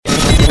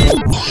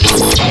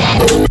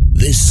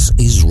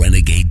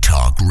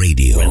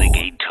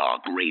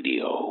Talk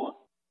Radio.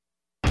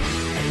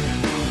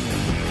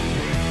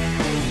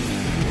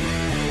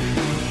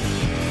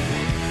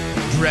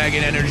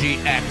 Dragon Energy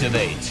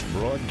Activate.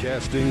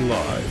 Broadcasting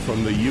live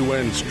from the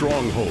UN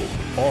Stronghold,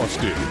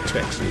 Austin,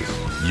 Texas.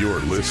 You're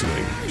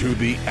listening to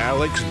The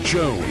Alex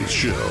Jones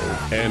Show.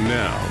 And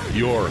now,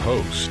 your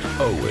host,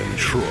 Owen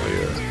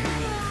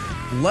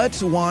Schroyer.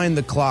 Let's wind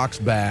the clocks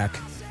back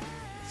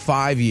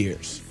 5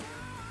 years.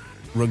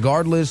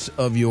 Regardless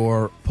of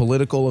your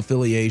political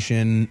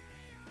affiliation,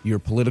 your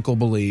political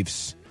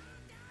beliefs,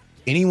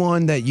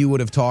 anyone that you would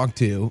have talked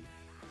to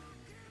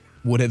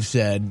would have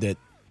said that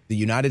the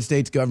United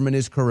States government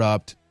is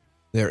corrupt,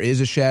 there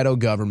is a shadow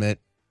government,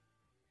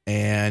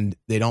 and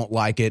they don't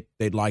like it.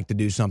 They'd like to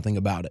do something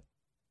about it.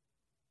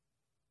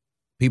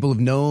 People have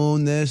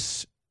known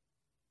this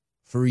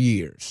for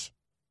years.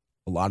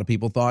 A lot of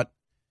people thought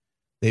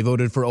they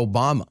voted for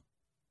Obama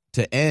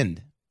to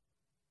end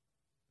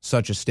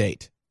such a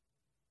state.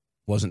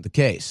 Wasn't the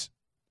case.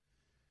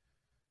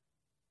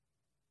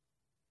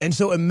 And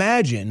so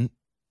imagine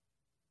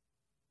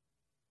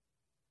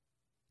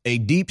a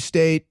deep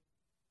state,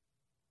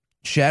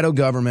 shadow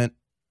government,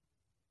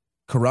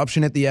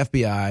 corruption at the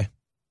FBI,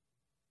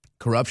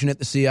 corruption at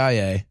the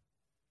CIA.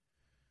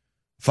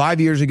 5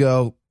 years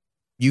ago,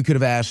 you could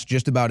have asked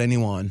just about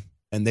anyone,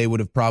 and they would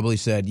have probably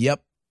said,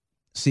 yep,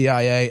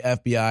 CIA,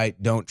 FBI,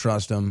 don't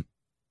trust them.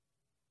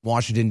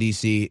 Washington,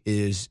 D.C.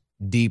 is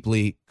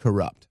deeply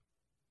corrupt.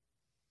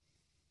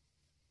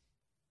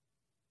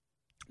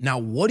 Now,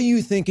 what do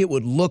you think it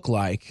would look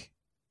like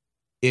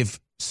if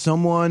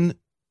someone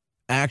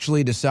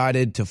actually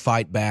decided to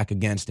fight back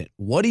against it?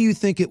 What do you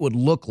think it would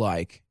look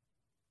like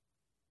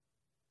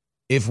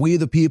if we,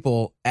 the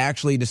people,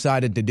 actually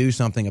decided to do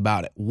something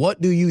about it? What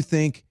do you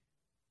think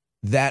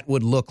that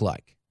would look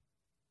like?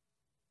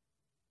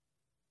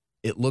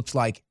 It looks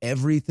like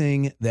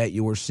everything that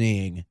you're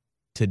seeing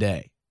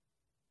today.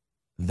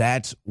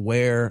 That's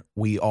where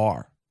we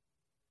are.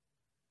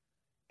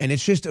 And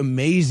it's just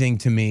amazing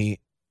to me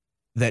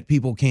that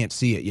people can't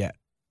see it yet.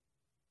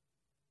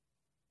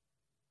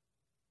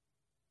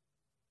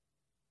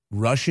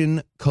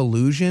 Russian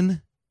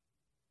collusion?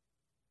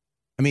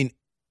 I mean,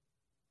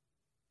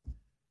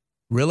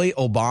 really?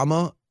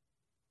 Obama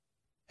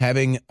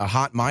having a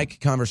hot mic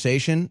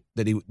conversation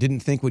that he didn't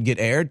think would get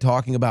aired,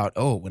 talking about,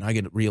 oh, when I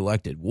get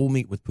reelected, we'll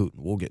meet with Putin.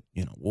 We'll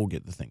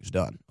get the things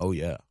done. Oh,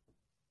 yeah.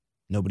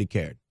 Nobody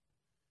cared.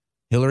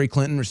 Hillary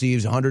Clinton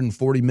receives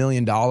 $140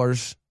 million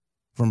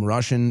from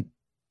Russian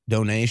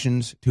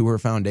donations to her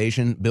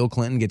foundation. Bill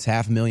Clinton gets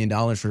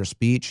 $500,000 for a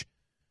speech.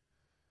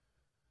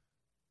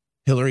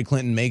 Hillary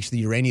Clinton makes the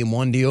Uranium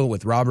One deal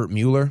with Robert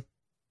Mueller.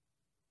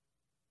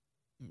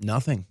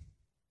 Nothing.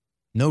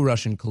 No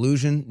Russian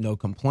collusion, no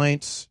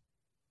complaints,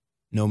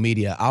 no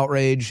media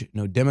outrage,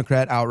 no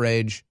Democrat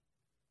outrage,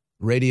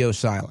 radio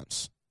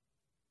silence.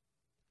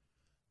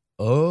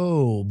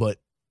 Oh, but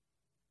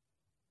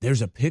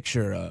there's a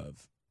picture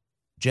of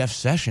Jeff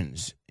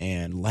Sessions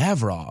and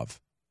Lavrov.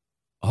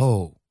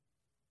 Oh,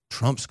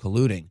 Trump's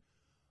colluding.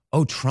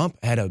 Oh, Trump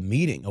had a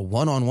meeting, a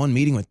one-on-one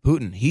meeting with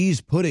Putin. He's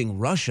putting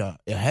Russia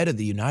ahead of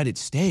the United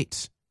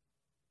States.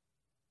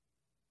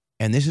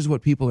 And this is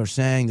what people are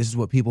saying. This is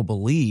what people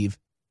believe.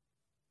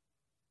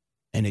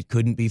 And it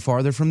couldn't be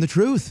farther from the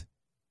truth.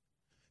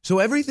 So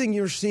everything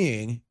you're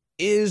seeing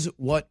is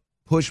what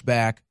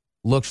pushback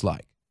looks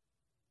like.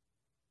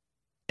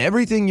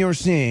 Everything you're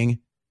seeing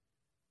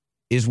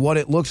is what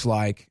it looks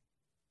like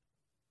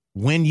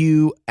when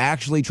you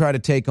actually try to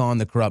take on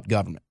the corrupt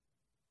government.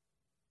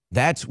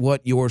 That's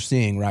what you're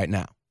seeing right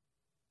now.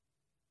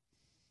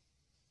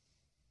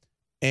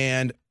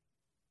 And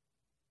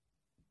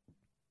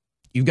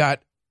you've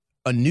got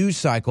a news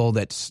cycle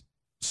that's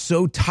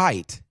so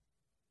tight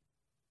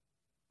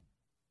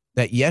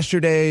that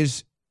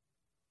yesterday's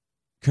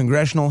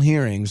congressional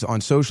hearings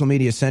on social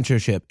media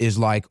censorship is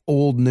like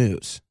old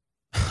news.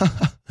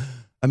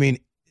 I mean,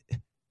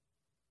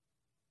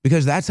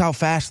 because that's how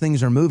fast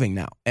things are moving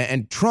now.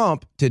 And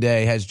Trump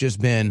today has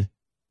just been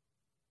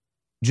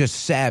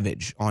just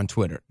savage on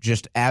Twitter,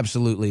 just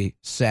absolutely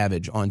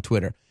savage on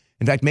Twitter.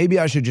 In fact, maybe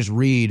I should just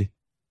read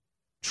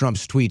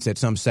Trump's tweets at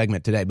some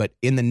segment today. But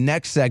in the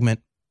next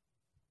segment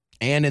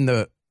and in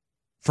the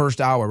first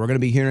hour, we're going to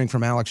be hearing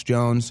from Alex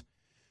Jones.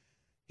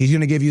 He's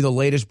going to give you the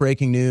latest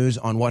breaking news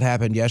on what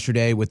happened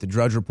yesterday with the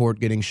Drudge Report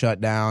getting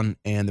shut down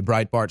and the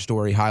Breitbart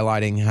story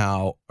highlighting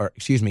how,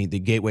 the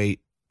Gateway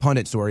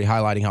Pundit story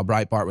highlighting how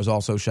Breitbart was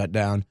also shut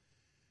down.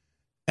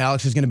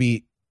 Alex is going to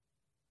be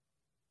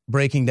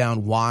breaking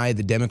down why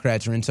the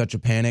Democrats are in such a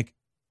panic.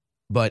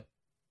 But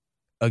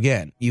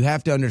again, you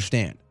have to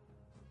understand,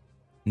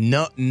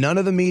 none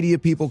of the media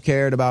people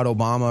cared about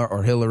Obama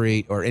or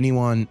Hillary or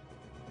anyone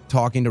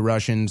talking to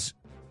Russians,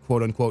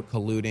 quote unquote,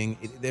 colluding.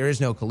 There is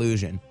no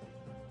collusion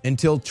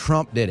until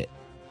Trump did it.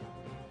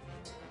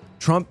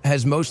 Trump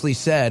has mostly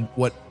said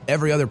what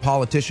every other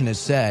politician has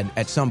said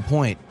at some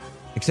point,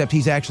 except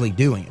he's actually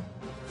doing it.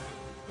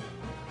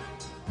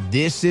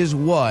 This is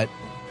what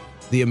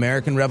the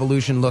American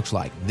Revolution looks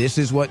like. This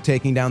is what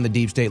taking down the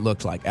deep state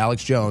looks like.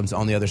 Alex Jones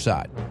on the other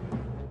side.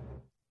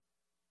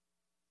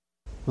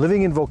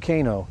 Living in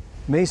Volcano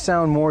may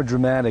sound more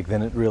dramatic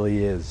than it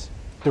really is.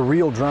 The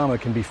real drama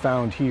can be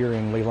found here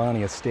in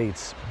Leilani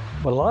Estates.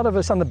 But a lot of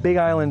us on the Big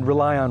Island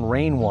rely on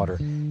rainwater,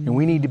 and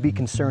we need to be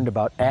concerned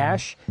about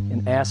ash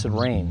and acid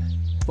rain.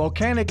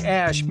 Volcanic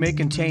ash may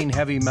contain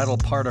heavy metal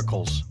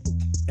particles,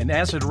 and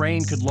acid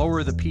rain could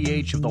lower the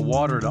pH of the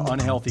water to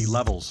unhealthy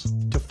levels.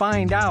 To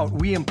find out,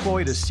 we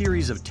employed a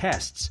series of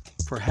tests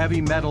for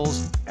heavy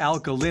metals,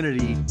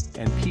 alkalinity,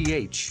 and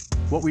pH.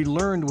 What we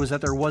learned was that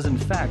there was in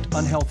fact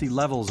unhealthy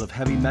levels of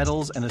heavy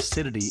metals and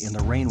acidity in the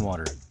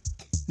rainwater.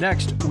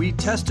 Next, we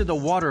tested the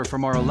water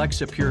from our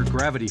Alexa Pure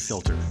gravity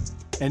filter.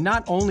 And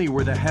not only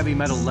were the heavy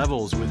metal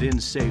levels within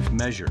safe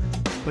measure,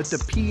 but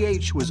the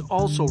pH was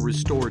also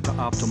restored to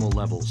optimal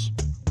levels.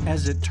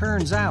 As it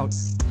turns out,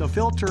 the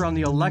filter on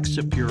the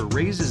Alexa Pure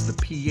raises the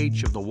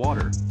pH of the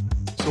water.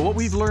 So what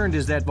we've learned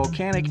is that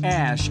volcanic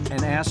ash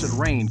and acid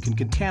rain can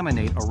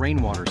contaminate a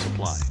rainwater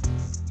supply.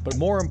 But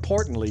more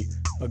importantly,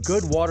 a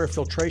good water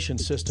filtration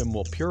system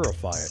will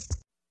purify it.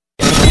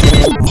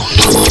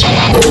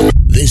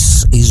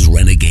 This is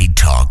Renegade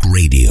Talk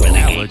Radio.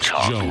 Alex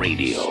Jones.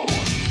 Radio.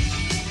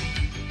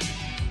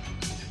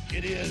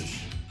 It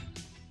is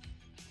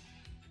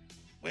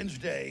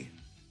Wednesday,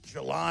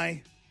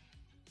 July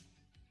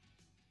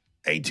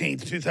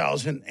 18th,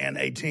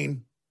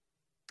 2018,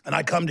 and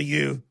I come to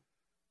you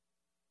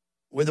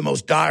with the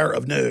most dire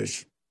of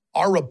news.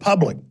 Our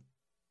republic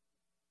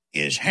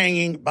is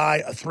hanging by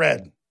a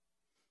thread.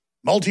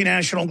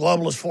 Multinational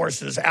globalist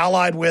forces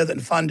allied with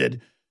and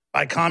funded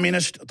by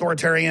communist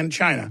authoritarian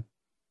China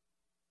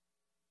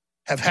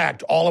have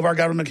hacked all of our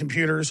government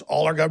computers,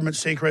 all our government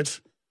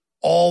secrets,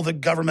 all the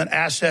government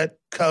asset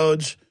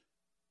codes,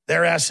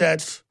 their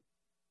assets.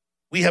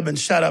 We have been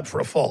set up for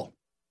a fall.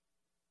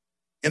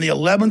 In the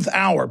 11th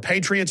hour,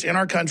 patriots in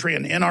our country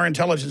and in our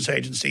intelligence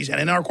agencies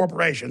and in our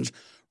corporations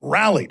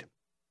rallied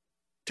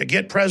to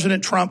get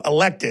President Trump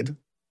elected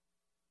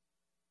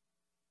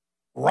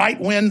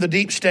right when the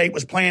deep state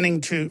was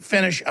planning to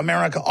finish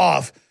America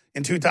off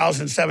in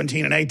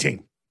 2017 and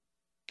 18.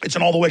 It's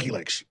in all the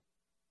WikiLeaks.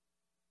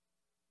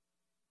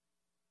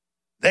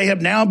 They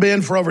have now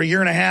been for over a year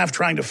and a half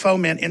trying to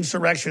foment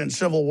insurrection and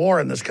civil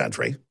war in this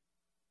country.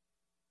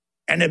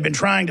 And they've been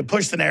trying to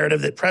push the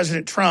narrative that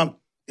President Trump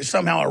is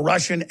somehow a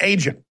Russian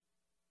agent.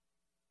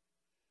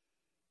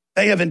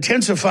 They have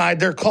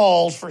intensified their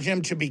calls for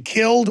him to be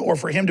killed or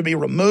for him to be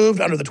removed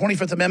under the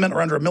 25th Amendment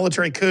or under a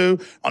military coup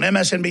on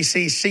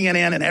MSNBC,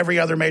 CNN, and every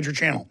other major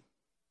channel.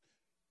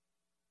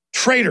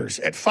 Traitors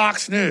at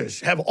Fox News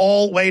have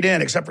all weighed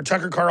in except for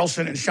Tucker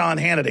Carlson and Sean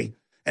Hannity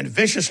and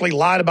viciously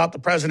lied about the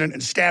president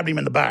and stabbed him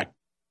in the back.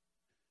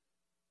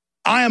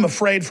 I am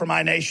afraid for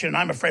my nation and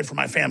I'm afraid for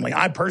my family.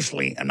 I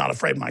personally am not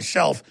afraid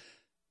myself.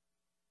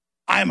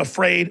 I am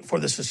afraid for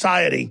the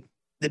society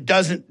that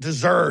doesn't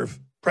deserve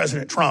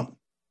President Trump.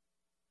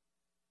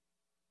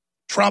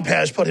 Trump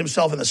has put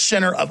himself in the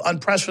center of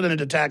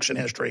unprecedented attacks in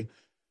history,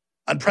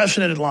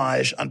 unprecedented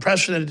lies,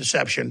 unprecedented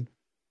deception,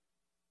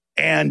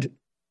 and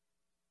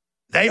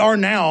they are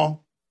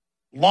now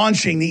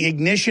launching the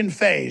ignition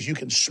phase. You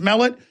can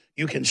smell it.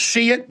 You can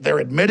see it. They're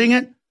admitting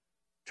it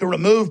to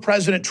remove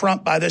President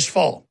Trump by this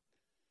fall.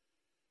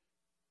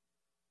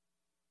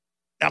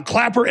 Now,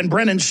 Clapper and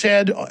Brennan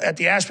said at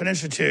the Aspen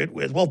Institute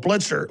with Wolf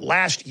Blitzer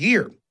last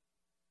year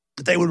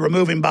that they would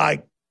remove him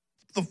by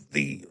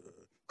the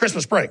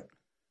Christmas break.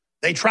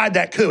 They tried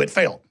that coup. It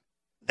failed.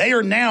 They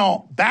are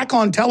now back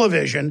on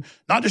television,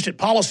 not just at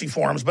policy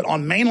forums, but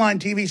on mainline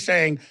TV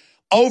saying,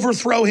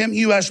 overthrow him,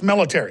 U.S.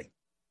 military.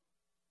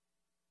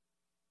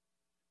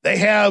 They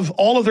have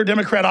all of their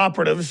Democrat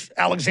operatives,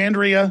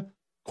 Alexandria,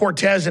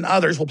 Cortez, and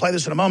others, we'll play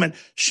this in a moment,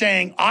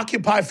 saying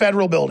occupy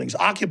federal buildings,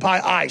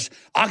 occupy ICE,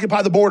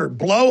 occupy the border,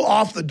 blow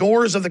off the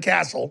doors of the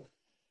castle,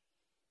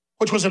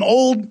 which was an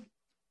old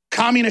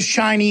communist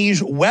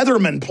Chinese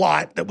weatherman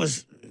plot that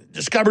was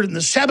discovered in the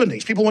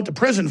 70s. People went to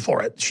prison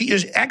for it. She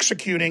is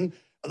executing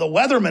the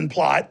weatherman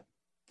plot.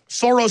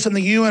 Soros and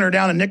the UN are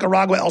down in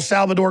Nicaragua, El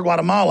Salvador,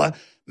 Guatemala,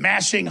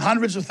 massing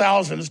hundreds of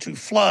thousands to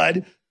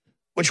flood,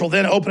 which will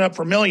then open up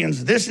for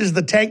millions. This is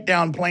the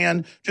takedown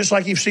plan, just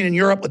like you've seen in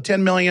Europe with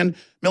 10 million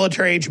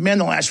military-aged men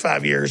the last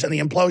 5 years and the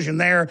implosion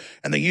there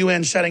and the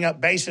UN setting up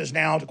bases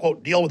now to,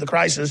 quote, deal with the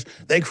crisis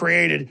they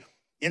created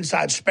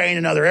inside Spain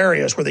and other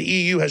areas where the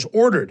EU has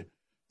ordered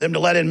them to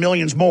let in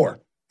millions more,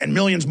 and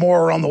millions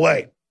more are on the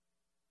way.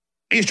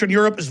 Eastern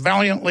Europe is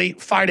valiantly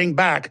fighting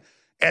back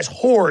as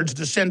hordes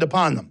descend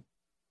upon them.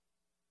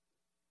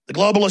 The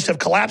globalists have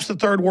collapsed the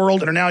third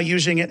world and are now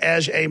using it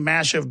as a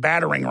massive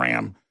battering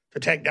ram to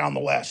take down the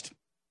West.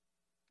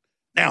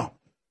 Now,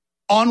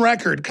 on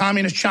record,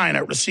 Communist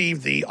China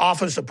received the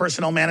Office of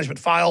Personnel Management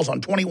files on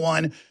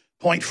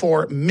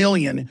 21.4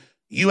 million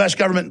U.S.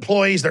 government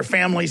employees, their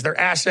families, their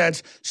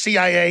assets,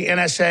 CIA,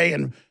 NSA,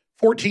 and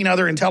 14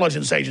 other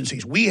intelligence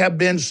agencies. We have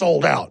been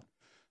sold out.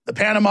 The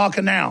Panama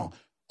Canal,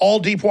 all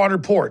deep water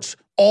ports,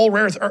 all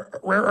rare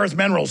earth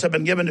minerals have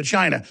been given to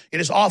China. It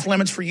is off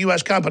limits for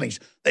U.S. companies.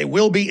 They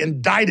will be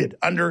indicted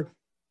under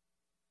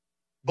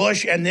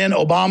Bush and then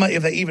Obama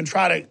if they even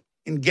try to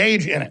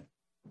engage in it.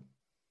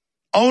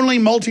 Only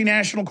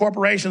multinational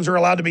corporations are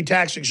allowed to be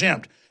tax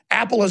exempt.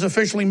 Apple has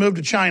officially moved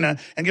to China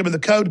and given the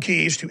code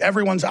keys to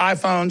everyone's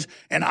iPhones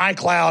and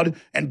iCloud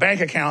and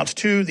bank accounts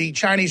to the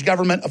Chinese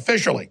government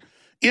officially.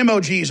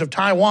 Emojis of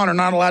Taiwan are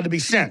not allowed to be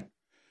sent.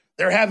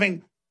 They're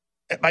having,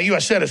 by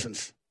U.S.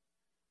 citizens.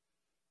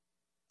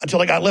 Until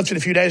they got lifted a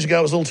few days ago,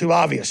 it was a little too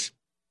obvious.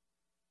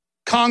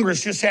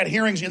 Congress just had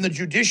hearings in the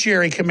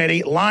Judiciary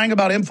Committee lying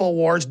about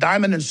InfoWars,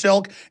 Diamond and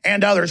Silk,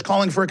 and others,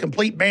 calling for a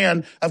complete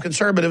ban of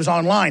conservatives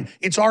online.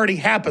 It's already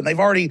happened. They've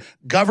already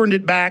governed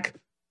it back,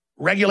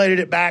 regulated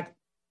it back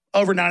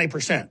over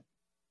 90%.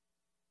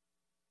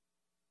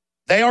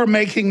 They are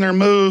making their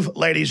move,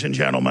 ladies and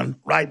gentlemen,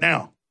 right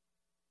now.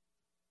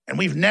 And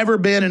we've never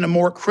been in a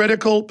more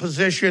critical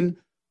position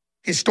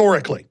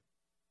historically.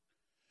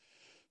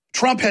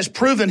 Trump has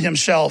proven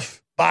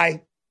himself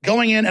by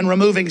going in and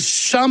removing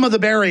some of the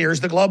barriers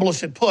the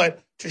globalists had put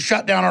to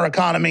shut down our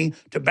economy,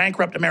 to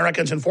bankrupt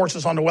Americans and force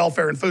us onto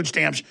welfare and food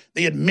stamps,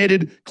 the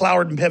admitted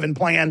Cloward and Piven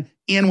plan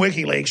in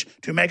WikiLeaks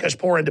to make us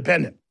poor and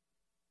dependent.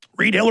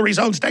 Read Hillary's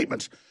own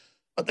statements.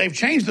 But they've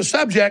changed the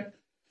subject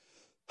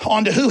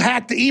onto who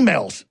hacked the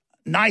emails.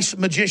 Nice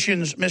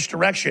magician's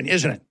misdirection,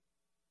 isn't it?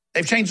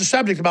 They've changed the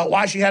subject about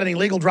why she had an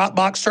illegal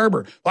Dropbox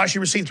server, why she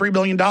received $3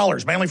 billion,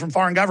 mainly from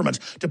foreign governments,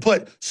 to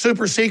put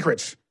super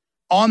secrets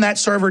on that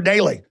server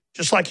daily,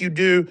 just like you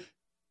do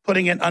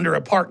putting it under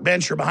a park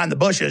bench or behind the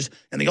bushes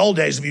in the old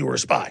days if you were a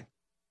spy.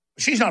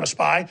 She's not a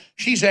spy.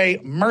 She's a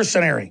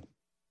mercenary.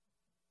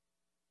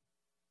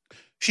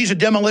 She's a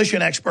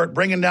demolition expert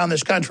bringing down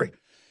this country.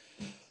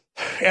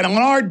 And on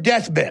our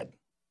deathbed,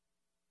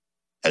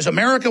 as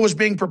America was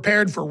being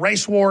prepared for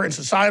race war and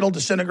societal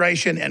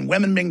disintegration and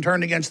women being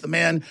turned against the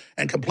men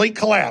and complete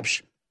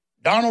collapse,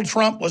 Donald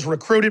Trump was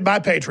recruited by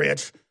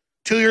patriots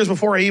 2 years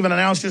before he even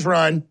announced his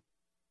run.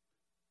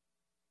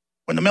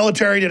 When the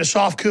military did a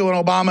soft coup in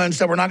Obama and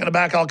said we're not going to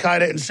back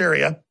al-Qaeda in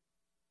Syria,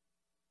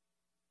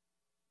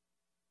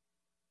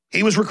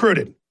 he was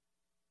recruited.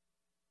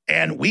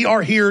 And we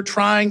are here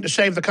trying to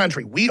save the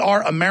country. We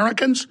are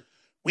Americans.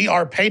 We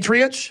are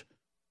patriots.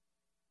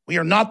 We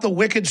are not the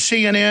wicked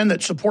CNN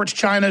that supports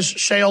China's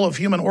sale of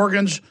human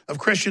organs of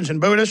Christians and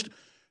Buddhists.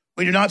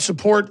 We do not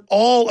support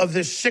all of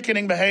this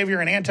sickening behavior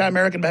and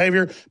anti-American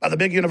behavior by the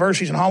big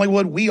universities in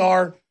Hollywood. We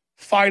are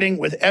fighting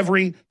with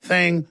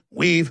everything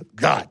we've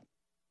got.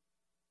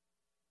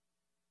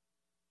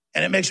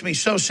 And it makes me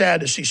so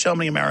sad to see so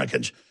many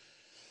Americans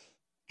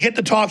get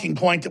the talking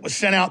point that was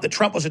sent out that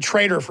Trump was a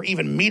traitor for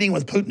even meeting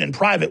with Putin in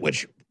private,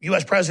 which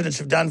U.S. presidents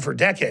have done for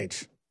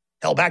decades,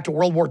 held back to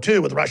World War II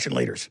with Russian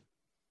leaders.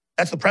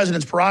 That's the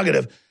president's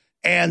prerogative.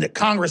 And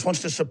Congress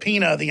wants to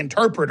subpoena the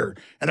interpreter,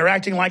 and they're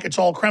acting like it's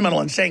all criminal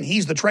and saying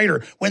he's the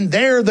traitor when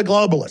they're the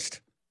globalist.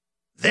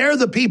 They're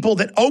the people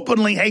that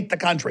openly hate the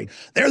country.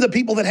 They're the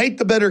people that hate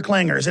the bitter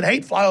clingers and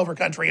hate flyover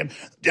country. And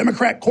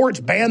Democrat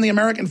courts ban the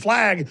American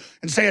flag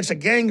and say it's a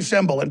gang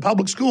symbol in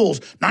public schools.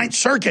 Ninth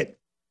Circuit.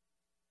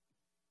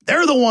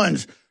 They're the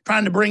ones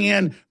trying to bring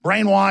in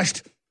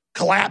brainwashed,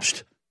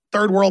 collapsed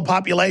third world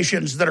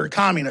populations that are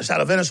communists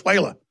out of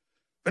Venezuela.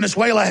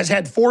 Venezuela has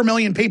had 4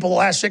 million people the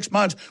last 6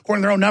 months,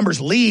 according to their own numbers,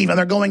 leave, and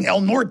they're going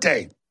El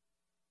Norte.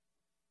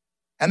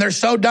 And they're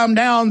so dumbed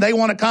down, they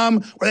want to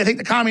come where they think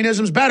the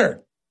communism's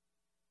better.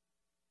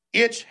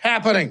 It's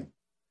happening.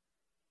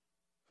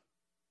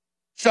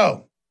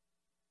 So,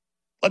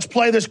 let's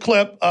play this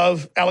clip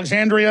of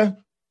Alexandria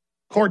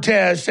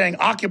Cortez saying,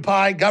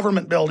 occupy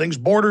government buildings,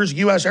 borders,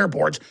 U.S.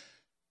 airports.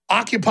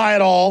 Occupy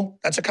it all.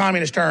 That's a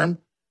communist term.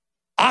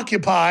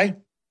 Occupy.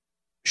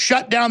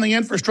 Shut down the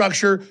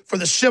infrastructure for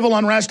the civil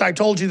unrest I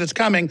told you that's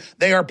coming.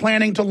 They are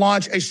planning to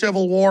launch a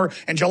civil war,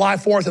 and July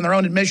 4th, in their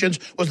own admissions,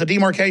 was the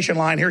demarcation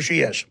line. Here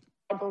she is.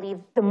 I believe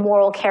the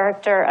moral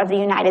character of the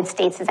United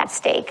States is at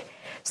stake.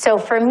 So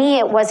for me,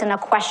 it wasn't a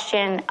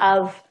question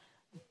of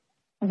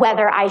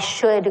whether I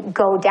should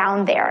go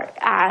down there.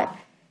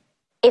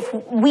 If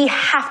we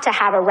have to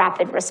have a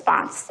rapid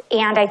response.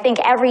 And I think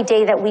every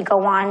day that we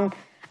go on,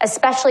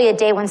 especially a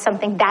day when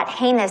something that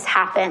heinous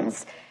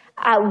happens,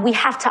 we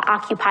have to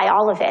occupy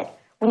all of it.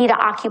 We need to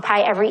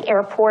occupy every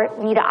airport.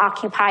 We need to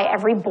occupy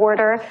every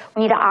border.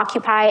 We need to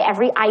occupy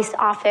every ICE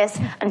office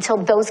until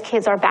those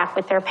kids are back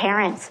with their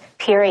parents,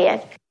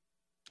 period.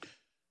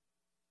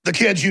 The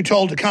kids you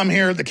told to come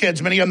here, the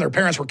kids, many of them, their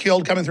parents were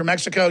killed coming through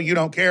Mexico. You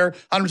don't care.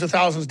 Hundreds of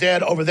thousands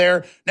dead over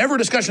there. Never a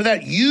discussion of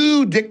that.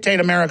 You dictate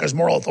America's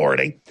moral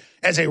authority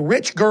as a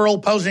rich girl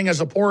posing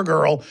as a poor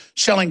girl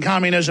selling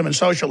communism and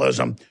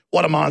socialism.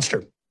 What a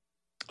monster.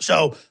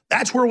 So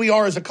that's where we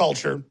are as a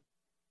culture.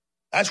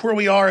 That's where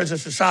we are as a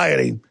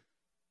society.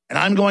 And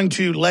I'm going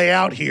to lay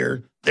out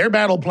here their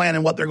battle plan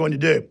and what they're going to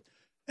do.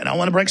 And I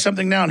want to break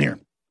something down here.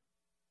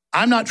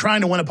 I'm not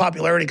trying to win a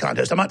popularity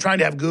contest. I'm not trying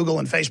to have Google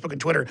and Facebook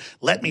and Twitter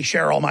let me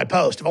share all my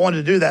posts. If I wanted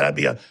to do that, I'd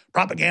be a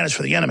propagandist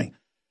for the enemy.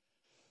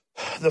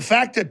 The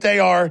fact that they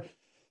are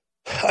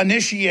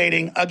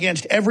initiating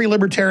against every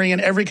libertarian,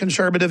 every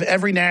conservative,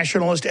 every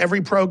nationalist,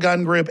 every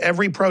pro-gun group,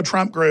 every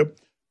pro-Trump group,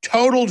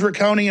 total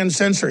draconian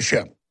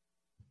censorship.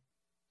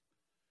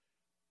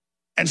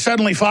 And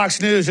suddenly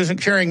Fox News isn't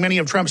carrying many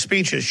of Trump's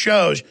speeches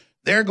shows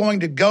they're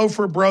going to go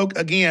for broke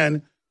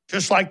again,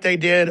 just like they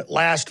did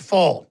last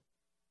fall.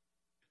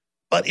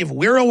 But if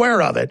we're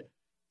aware of it,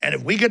 and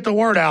if we get the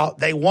word out,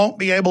 they won't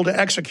be able to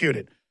execute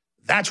it.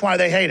 That's why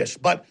they hate us.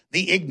 But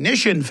the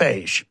ignition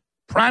phase,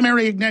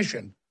 primary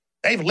ignition,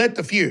 they've lit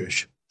the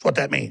fuse. That's what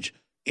that means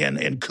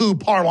in coup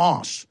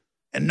parlance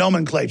and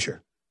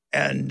nomenclature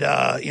and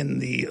in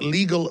the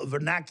legal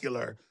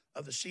vernacular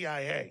of the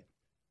CIA.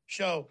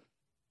 So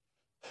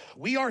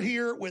we are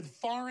here with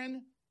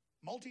foreign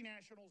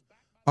multinationals.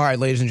 All right,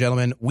 ladies and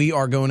gentlemen, we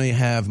are going to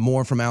have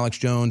more from Alex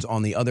Jones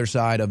on the other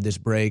side of this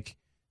break,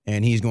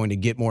 and he's going to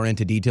get more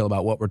into detail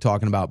about what we're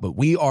talking about. But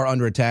we are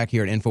under attack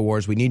here at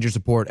InfoWars. We need your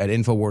support at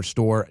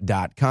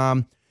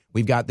InfoWarsStore.com.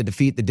 We've got the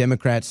Defeat the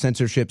Democrats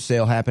censorship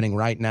sale happening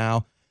right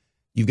now.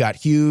 You've got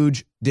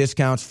huge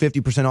discounts,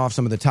 50% off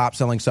some of the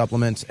top-selling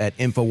supplements at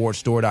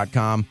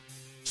InfoWarsStore.com.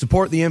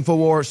 Support the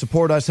InfoWar.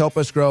 Support us. Help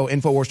us grow.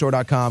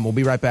 InfoWarsStore.com. We'll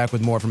be right back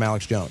with more from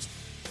Alex Jones.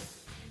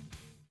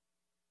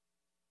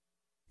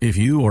 If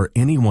you or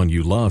anyone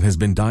you love has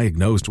been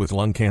diagnosed with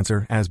lung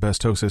cancer,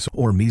 asbestosis,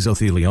 or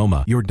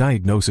mesothelioma, your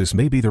diagnosis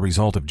may be the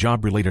result of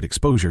job-related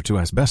exposure to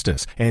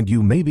asbestos, and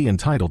you may be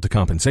entitled to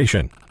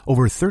compensation.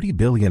 Over $30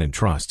 billion in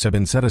trusts have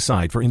been set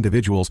aside for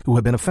individuals who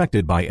have been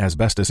affected by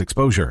asbestos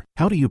exposure.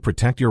 How do you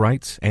protect your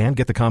rights and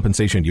get the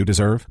compensation you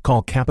deserve?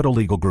 Call Capital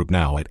Legal Group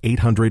now at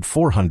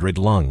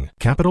 800-400-LUNG.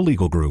 Capital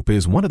Legal Group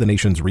is one of the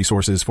nation's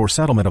resources for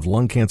settlement of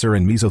lung cancer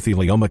and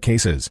mesothelioma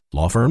cases.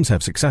 Law firms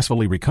have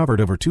successfully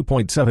recovered over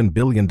 $2.7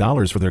 billion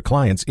for their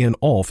clients in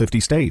all 50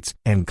 states,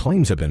 and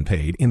claims have been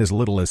paid in as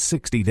little as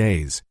 60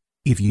 days.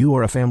 If you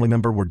or a family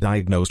member were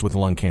diagnosed with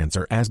lung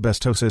cancer,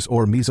 asbestosis,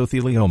 or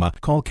mesothelioma,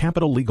 call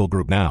Capital Legal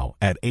Group now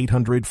at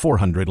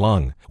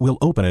 800-400-LUNG. We'll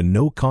open a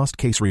no-cost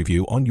case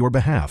review on your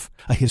behalf.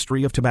 A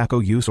history of tobacco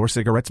use or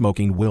cigarette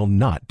smoking will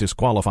not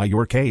disqualify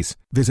your case.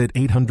 Visit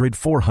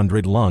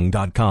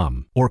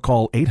 800-400-LUNG.com or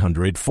call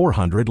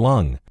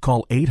 800-400-LUNG.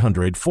 Call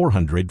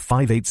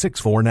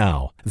 800-400-5864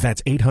 now.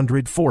 That's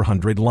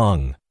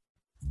 800-400-LUNG.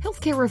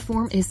 Healthcare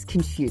reform is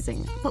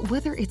confusing, but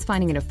whether it's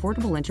finding an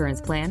affordable insurance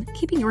plan,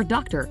 keeping your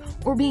doctor,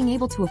 or being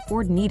able to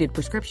afford needed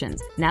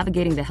prescriptions,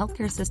 navigating the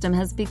healthcare system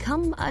has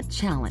become a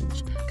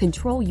challenge.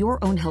 Control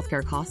your own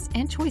healthcare costs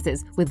and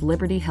choices with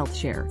Liberty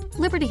HealthShare.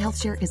 Liberty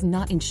HealthShare is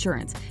not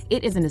insurance.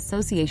 It is an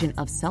association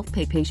of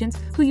self-pay patients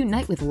who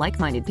unite with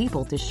like-minded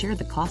people to share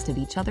the cost of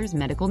each other's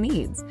medical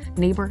needs.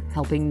 Neighbor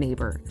helping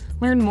neighbor.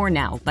 Learn more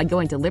now by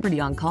going to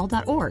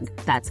libertyoncall.org.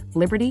 That's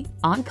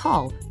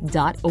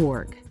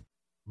libertyoncall.org.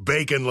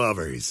 Bacon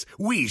lovers,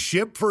 we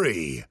ship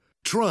free.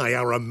 Try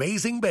our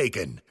amazing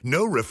bacon.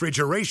 No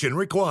refrigeration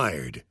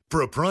required.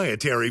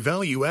 Proprietary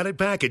value-added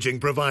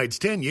packaging provides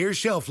 10-year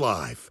shelf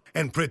life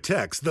and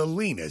protects the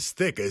leanest,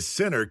 thickest,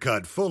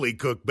 center-cut, fully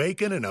cooked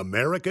bacon in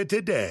America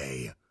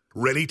today.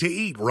 Ready to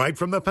eat right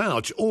from the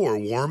pouch or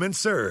warm and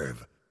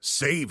serve.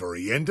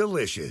 Savory and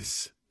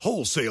delicious.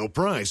 Wholesale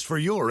price for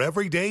your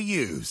everyday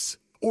use.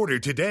 Order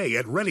today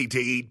at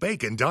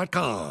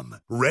ReadyToEatBacon.com.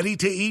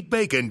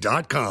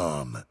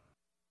 ReadyToEatBacon.com.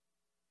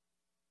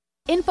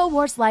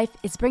 InfoWars Life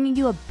is bringing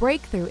you a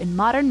breakthrough in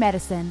modern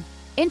medicine.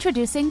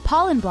 Introducing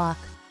Pollen Block.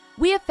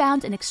 We have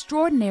found an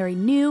extraordinary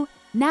new,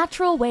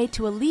 natural way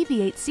to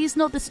alleviate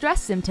seasonal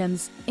distress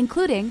symptoms,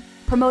 including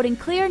promoting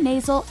clear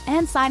nasal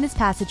and sinus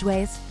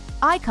passageways,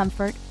 eye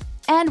comfort,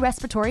 and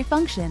respiratory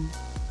function.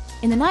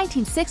 In the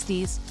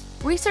 1960s,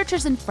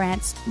 researchers in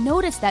France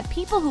noticed that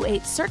people who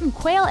ate certain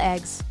quail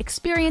eggs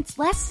experienced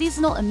less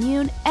seasonal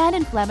immune and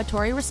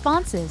inflammatory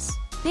responses.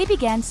 They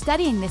began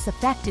studying this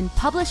effect in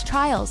published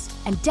trials,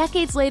 and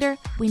decades later,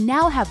 we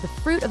now have the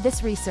fruit of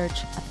this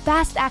research, a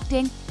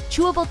fast-acting,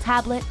 chewable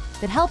tablet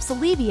that helps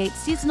alleviate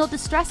seasonal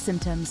distress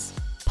symptoms.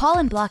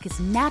 Pollen Block is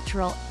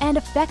natural and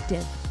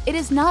effective. It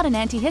is not an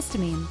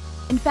antihistamine.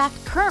 In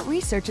fact, current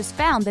research has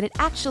found that it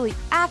actually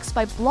acts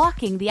by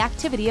blocking the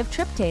activity of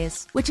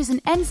tryptase, which is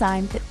an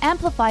enzyme that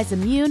amplifies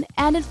immune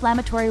and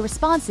inflammatory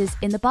responses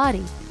in the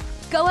body.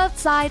 Go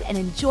outside and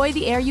enjoy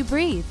the air you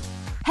breathe.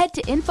 Head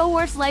to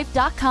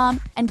InfoWarsLife.com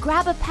and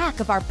grab a pack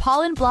of our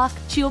Pollen Block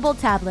chewable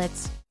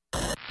tablets.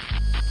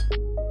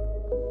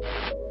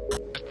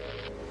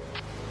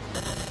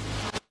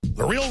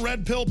 The Real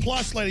Red Pill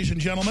Plus, ladies and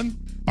gentlemen.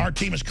 Our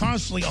team is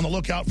constantly on the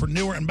lookout for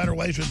newer and better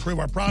ways to improve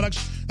our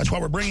products. That's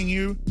why we're bringing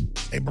you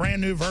a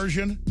brand new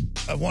version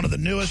of one of the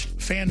newest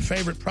fan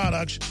favorite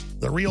products,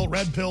 the Real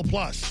Red Pill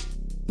Plus.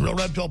 The Real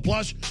Red Pill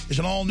Plus is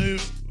an all-new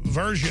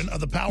version of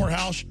the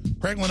powerhouse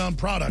Pregnenolone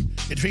product.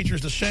 It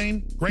features the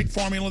same great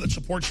formula that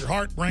supports your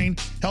heart, brain,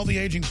 healthy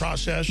aging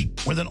process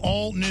with an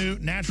all-new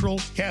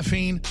natural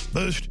caffeine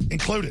boost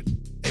included.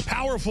 A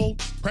powerful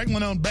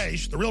Pregnenolone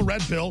base, the Real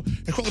Red Pill,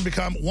 has quickly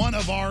become one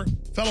of our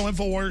fellow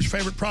InfoWarriors'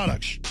 favorite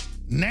products.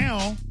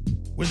 Now,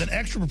 with an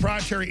extra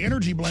proprietary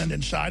energy blend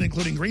inside,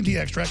 including green tea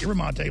extract, yerba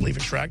mate, leaf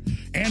extract,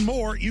 and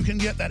more, you can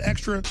get that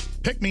extra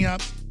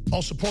pick-me-up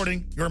while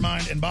supporting your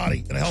mind and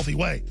body in a healthy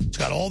way. It's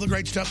got all the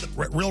great stuff that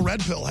Real Red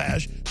Pill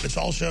has, but it's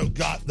also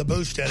got the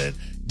boost in it.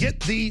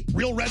 Get the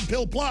Real Red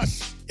Pill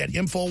Plus at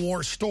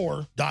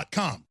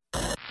InfoWarsStore.com.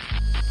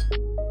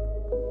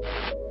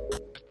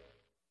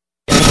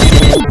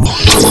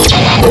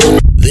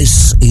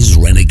 This is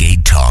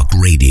Renegade Talk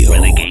Radio.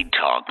 Renegade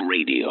Talk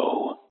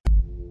Radio.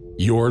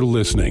 You're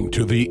listening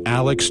to The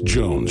Alex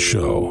Jones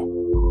Show.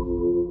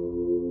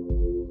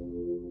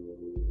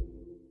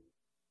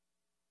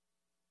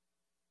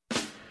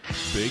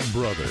 Big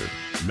Brother,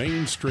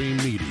 mainstream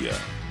media,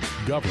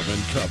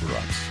 government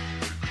cover-ups.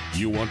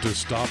 You want to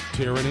stop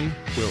tyranny?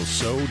 Well,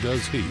 so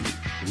does he.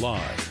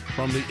 Live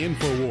from the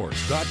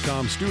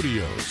Infowars.com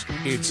studios,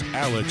 it's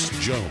Alex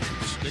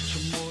Jones.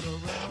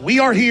 We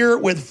are here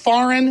with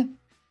foreign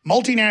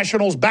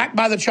multinationals backed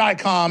by the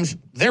Chi-Coms.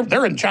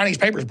 They're in Chinese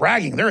papers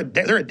bragging. They're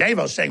at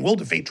Davos saying, we'll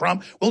defeat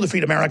Trump, we'll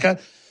defeat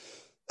America.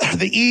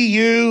 The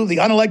EU, the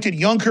unelected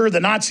Juncker, the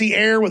Nazi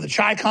heir with the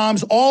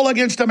Chi-Coms, all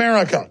against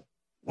America.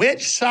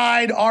 Which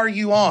side are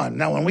you on?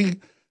 Now, when we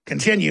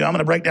continue, I'm going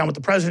to break down what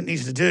the president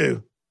needs to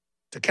do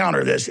to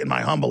counter this, in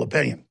my humble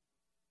opinion.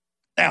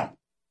 Now,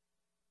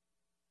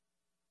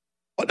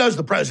 what does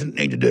the president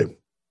need to do?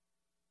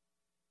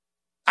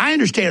 I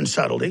understand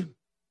subtlety.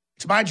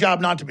 It's my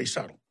job not to be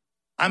subtle.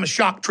 I'm a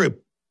shock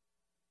troop.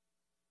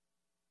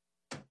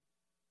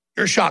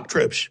 You're shock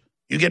troops.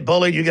 You get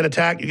bullied, you get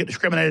attacked, you get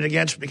discriminated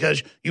against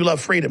because you love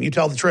freedom. You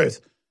tell the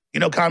truth. You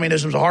know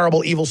communism's a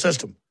horrible, evil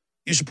system.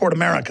 You support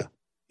America.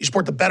 You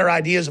support the better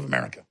ideas of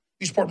America.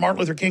 You support Martin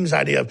Luther King's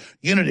idea of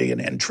unity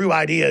and true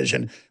ideas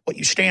and what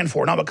you stand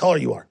for, not what color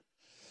you are.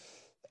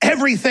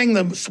 Everything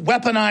the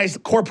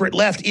weaponized corporate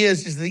left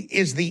is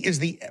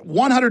the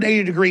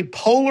 180-degree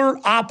polar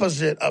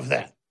opposite of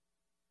that.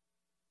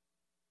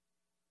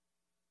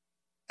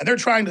 And they're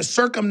trying to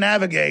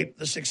circumnavigate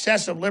the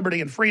success of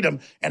liberty and freedom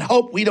and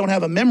hope we don't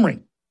have a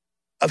memory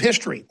of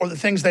history or the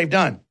things they've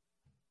done.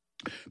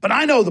 But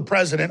I know the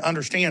president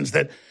understands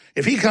that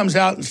if he comes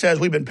out and says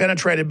we've been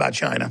penetrated by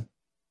China,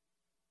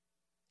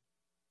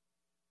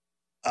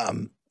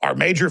 our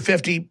major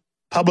 50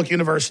 public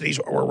universities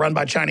were run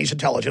by Chinese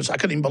intelligence. I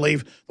couldn't even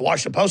believe the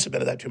Washington Post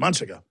admitted that 2 months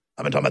ago.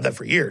 I've been talking about that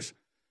for years.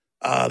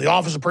 The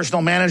Office of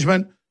Personnel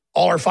Management,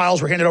 all our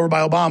files were handed over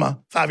by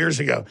Obama 5 years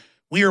ago.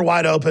 We are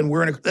wide open.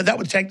 That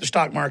would tank the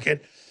stock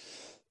market.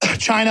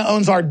 China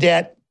owns our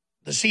debt.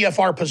 The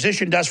CFR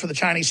positioned us for the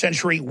Chinese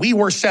century. We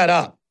were set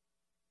up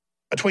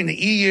between the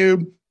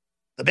EU,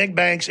 the big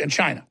banks, and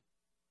China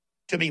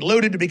to be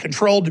looted, to be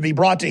controlled, to be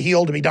brought to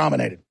heel, to be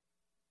dominated.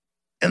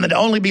 And then to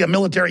only be a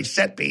military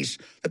set piece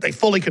that they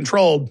fully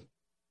controlled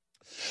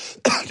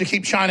to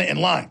keep China in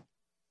line.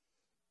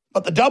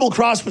 But the double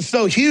cross was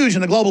so huge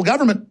in the global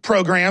government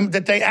program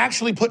that they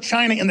actually put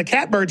China in the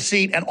catbird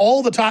seat, and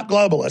all the top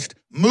globalists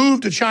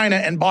moved to China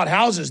and bought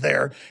houses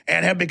there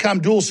and have become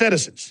dual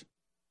citizens.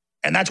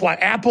 And that's why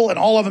Apple and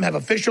all of them have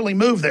officially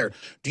moved there.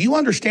 Do you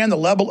understand the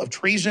level of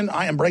treason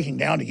I am breaking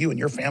down to you and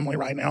your family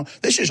right now?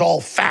 This is all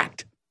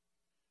fact.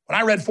 When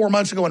I read 4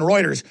 months ago in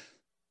Reuters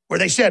where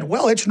they said,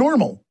 well, it's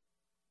normal.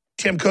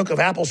 Tim Cook of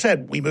Apple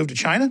said, we moved to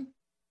China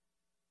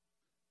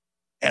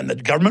and the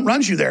government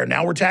runs you there.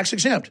 Now we're tax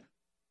exempt.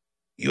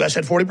 U.S.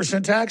 had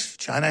 40% tax.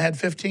 China had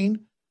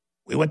 15.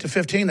 We went to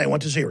 15. They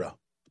went to 0.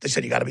 They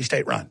said, you got to be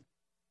state run.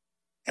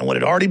 And what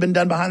had already been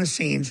done behind the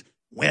scenes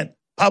went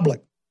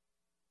public.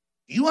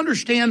 Do you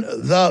understand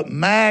the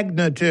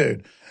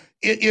magnitude?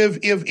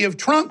 If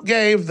Trump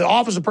gave the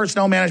Office of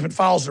Personnel Management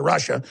files to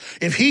Russia,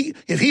 if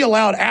he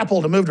allowed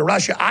Apple to move to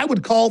Russia, I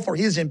would call for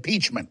his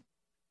impeachment.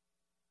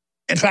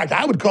 In fact,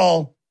 I would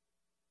call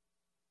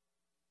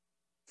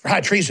for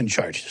high treason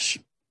charges,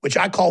 which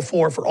I call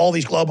for all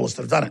these globalists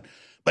that have done it.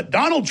 But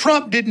Donald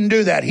Trump didn't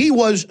do that. He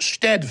was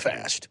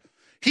steadfast.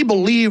 He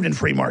believed in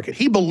free market.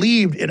 He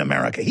believed in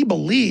America. He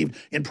believed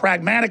in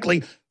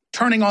pragmatically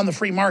turning on the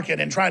free market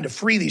and trying to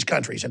free these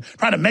countries and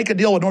trying to make a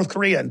deal with North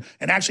Korea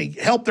and actually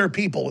help their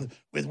people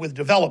with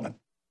development.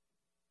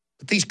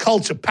 But these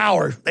cults of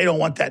power, they don't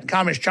want that. And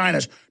Communist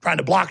China's trying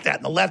to block that.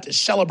 And the left is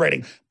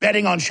celebrating,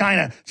 betting on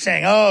China,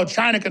 saying, oh,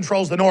 China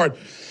controls the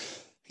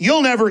North.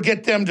 You'll never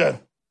get them to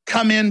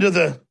come into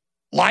the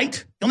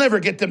light. You'll never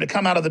get them to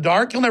come out of the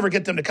dark. You'll never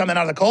get them to come in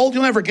out of the cold.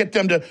 You'll never get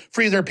them to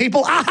free their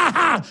people. Ah, ha,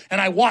 ha.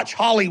 And I watch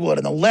Hollywood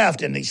and the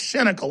left and these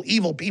cynical,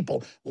 evil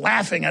people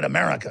laughing at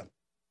America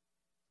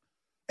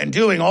and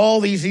doing all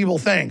these evil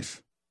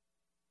things.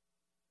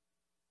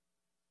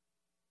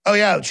 Oh,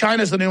 yeah,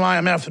 China's the new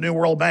IMF, the new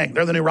World Bank.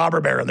 They're the new robber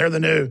baron. They're the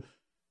new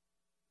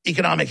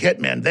economic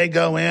hitmen. They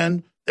go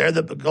in. They're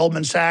the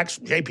Goldman Sachs,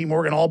 JP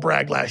Morgan, all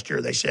bragged last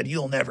year. They said,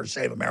 you'll never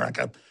save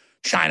America.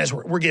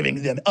 We're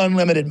giving them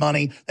unlimited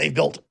money. They've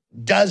built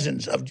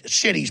dozens of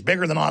cities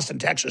bigger than Austin,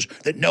 Texas,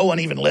 that no one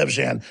even lives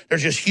in.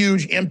 There's just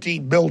huge empty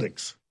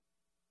buildings.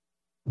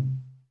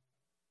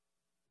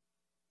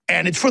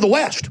 And it's for the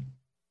West.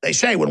 They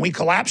say when we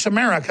collapse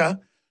America,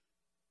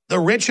 the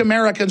rich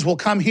Americans will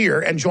come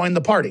here and join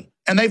the party.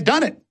 And they've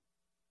done it.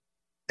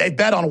 They've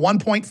bet on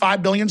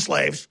 1.5 billion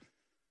slaves.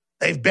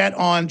 They've bet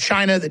on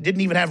China that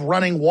didn't even have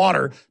running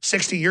water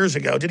 60 years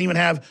ago, didn't even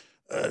have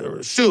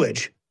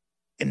sewage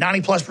in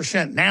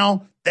 90+%.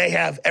 Now they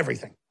have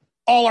everything.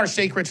 All our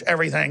secrets,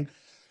 everything.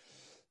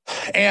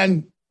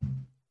 And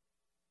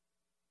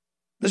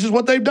this is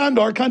what they've done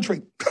to our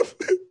country.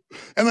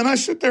 And then I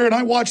sit there and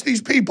I watch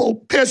these people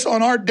piss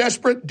on our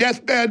desperate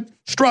deathbed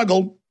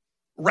struggle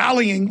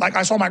rallying, like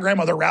I saw my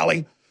grandmother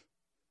rally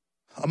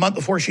a month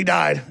before she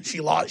died.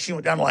 She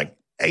went down to like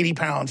 80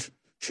 pounds.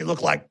 She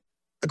looked like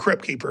the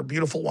crypt keeper,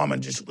 beautiful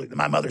woman.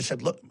 My mother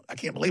said, look, I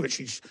can't believe it.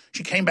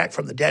 She came back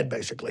from the dead,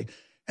 basically.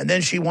 And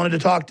then she wanted to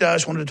talk to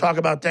us, wanted to talk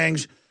about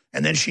things,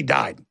 and then she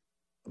died.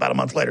 About a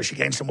month later, she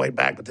gained some weight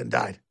back, but then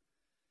died.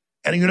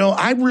 And, you know,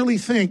 I really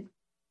think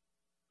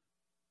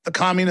the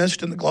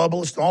communists and the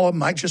globalists, all of them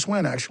might just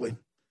win, actually.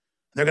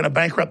 They're going to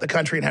bankrupt the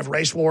country and have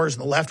race wars,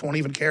 and the left won't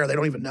even care. They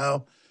don't even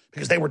know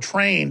because they were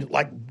trained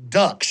like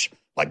ducks,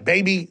 like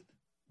baby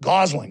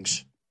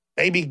goslings,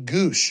 baby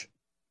goose,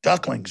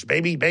 ducklings,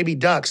 baby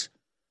ducks.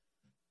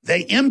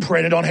 They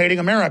imprinted on hating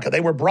America. They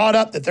were brought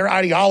up that their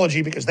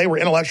ideology, because they were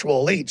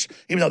intellectual elites,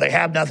 even though they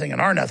have nothing and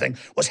are nothing,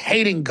 was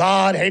hating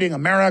God, hating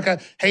America,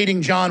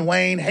 hating John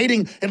Wayne,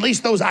 hating at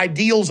least those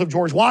ideals of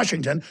George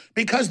Washington,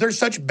 because they're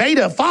such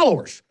beta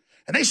followers.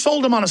 And they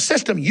sold them on a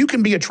system. You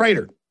can be a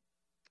traitor.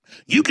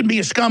 You can be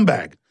a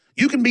scumbag.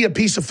 You can be a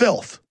piece of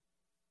filth.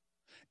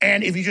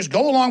 And if you just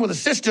go along with the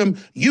system,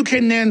 you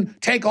can then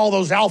take all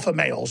those alpha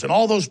males and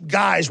all those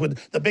guys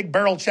with the big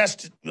barrel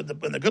chests and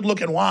the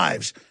good-looking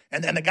wives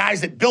and the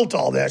guys that built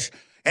all this,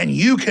 and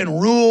you can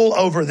rule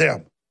over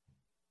them.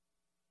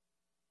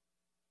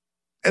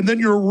 And then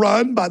you're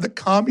run by the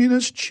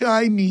communist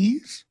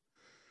Chinese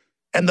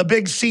and the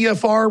big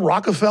CFR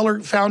Rockefeller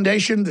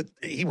Foundation that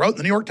he wrote in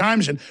the New York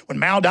Times, and when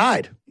Mao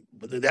died,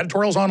 the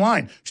editorial's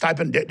online. Just type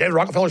in David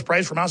Rockefeller's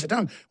praise for Mao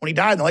Zedong when he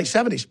died in the late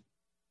 70s.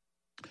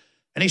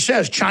 And he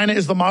says, China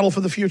is the model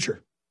for the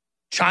future.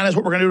 China is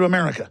what we're going to do to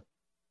America.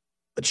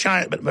 But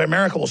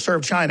America will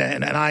serve China,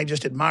 and I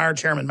just admire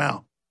Chairman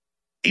Mao.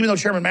 Even though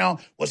Chairman Mao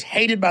was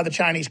hated by the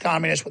Chinese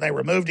communists when they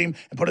removed him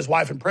and put his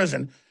wife in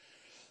prison,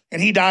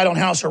 and he died on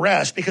house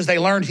arrest because they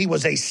learned he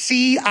was a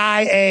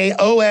CIA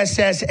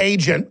OSS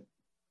agent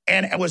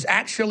and was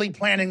actually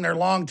planning their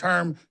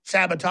long-term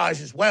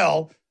sabotage as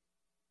well,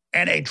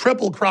 and a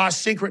triple-cross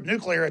secret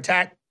nuclear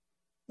attack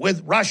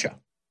with Russia.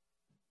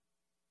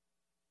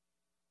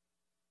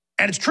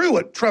 And it's true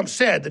what Trump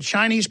said. The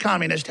Chinese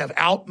communists have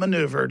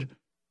outmaneuvered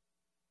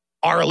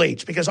our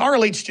elites because our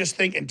elites just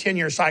think in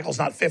 10-year cycles,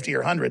 not 50 or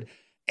 100.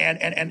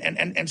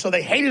 And so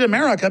they hated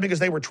America because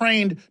they were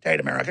trained to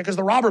hate America because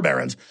the robber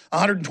barons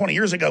 120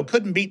 years ago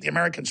couldn't beat the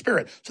American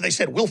spirit. So they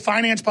said, we'll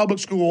finance public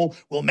school,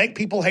 we'll make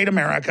people hate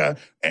America.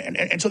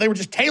 And so they were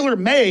just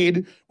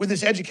tailor-made with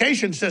this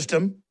education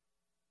system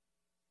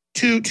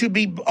to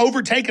be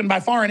overtaken by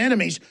foreign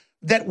enemies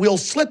that will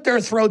slit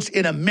their throats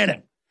in a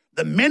minute.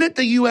 The minute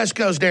the U.S.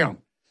 goes down,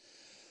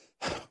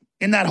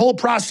 in that whole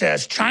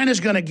process, China's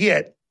going to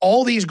get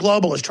all these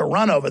globalists to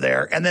run over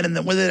there, and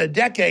then within a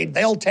decade,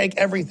 they'll take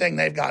everything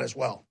they've got as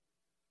well.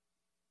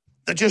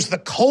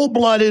 The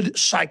cold-blooded,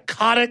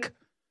 psychotic,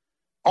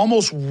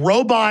 almost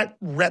robot,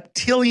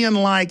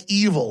 reptilian-like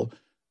evil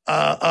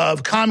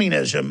of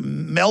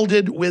communism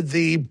melded with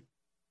the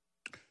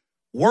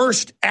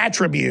worst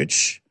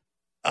attributes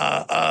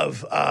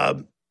of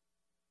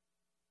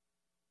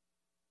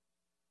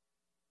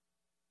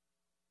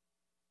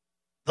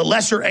the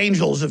lesser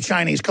angels of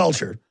Chinese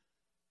culture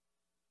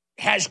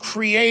has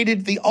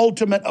created the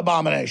ultimate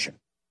abomination.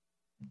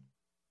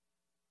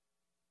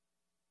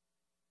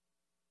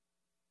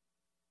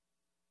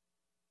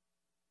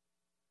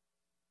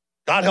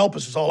 God help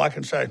us is all I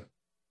can say.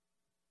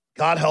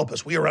 God help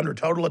us. We are under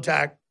total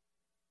attack.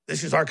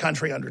 This is our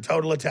country under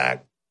total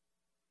attack.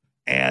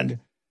 And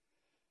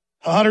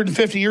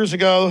 150 years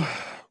ago,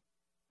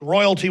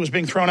 royalty was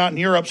being thrown out in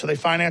Europe, so they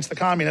financed the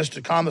communists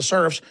to calm the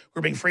serfs who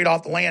were being freed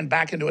off the land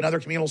back into another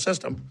communal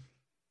system.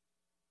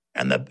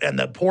 And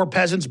the poor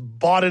peasants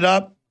bought it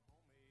up.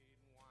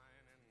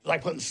 It's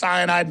like putting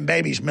cyanide in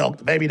baby's milk.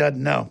 The baby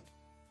doesn't know.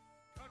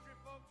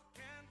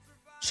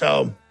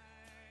 So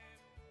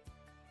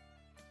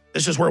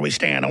this is where we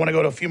stand. I want to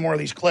go to a few more of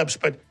these clips,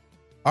 but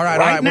all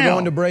right, now, we're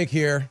going to break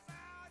here.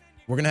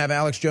 We're going to have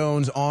Alex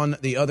Jones on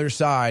the other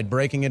side,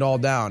 breaking it all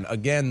down.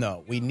 Again,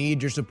 though, we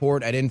need your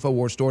support at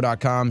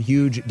InfoWarsStore.com.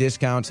 Huge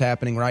discounts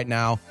happening right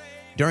now.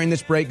 During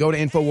this break, go to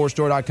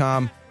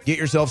InfoWarsStore.com. Get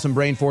yourself some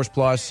Brain Force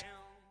Plus.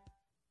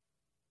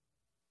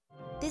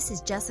 This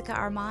is Jessica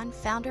Armand,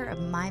 founder of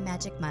My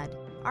Magic Mud.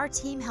 Our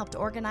team helped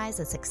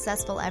organize a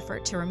successful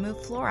effort to remove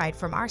fluoride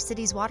from our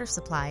city's water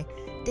supply.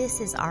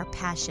 This is our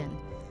passion.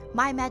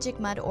 My Magic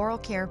Mud Oral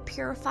Care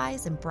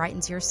purifies and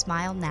brightens your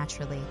smile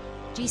naturally.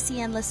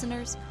 GCN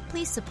listeners,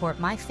 please support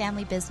my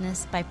family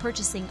business by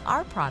purchasing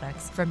our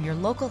products from your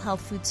local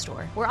health food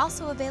store. We're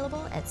also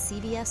available at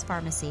CVS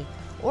Pharmacy,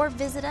 or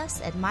visit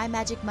us at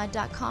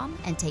mymagicmud.com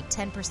and take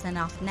 10%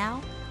 off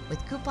now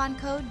with coupon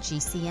code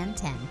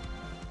GCN10.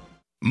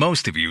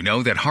 Most of you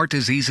know that heart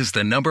disease is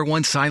the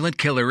 #1 silent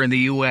killer in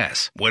the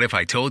U.S. What if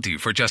I told you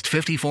for just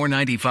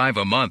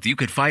 $54.95 a month, you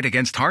could fight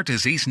against heart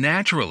disease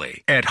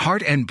naturally? At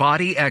Heart and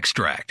Body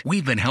Extract,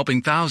 we've been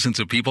helping thousands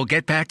of people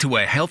get back to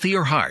a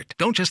healthier heart.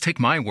 Don't just take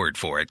my word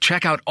for it.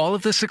 Check out all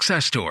of the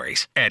success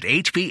stories at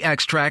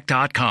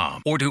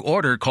hbextract.com, or to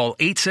order, call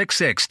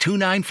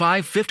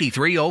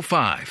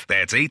 866-295-5305.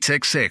 That's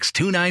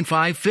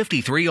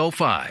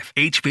 866-295-5305.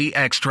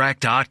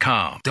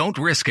 hbextract.com. Don't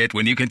risk it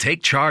when you can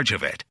take charge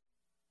of it.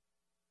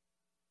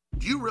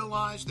 Do you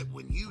realize that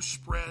when you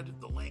spread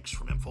the links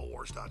from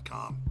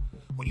Infowars.com,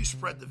 when you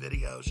spread the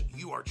videos,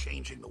 you are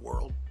changing the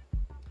world?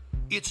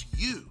 It's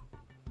you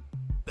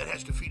that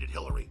has defeated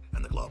Hillary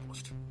and the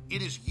globalists.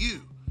 It is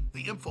you,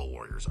 the info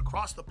warriors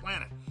across the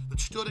planet, that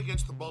stood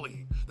against the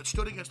bullying, that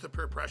stood against the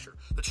peer pressure,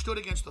 that stood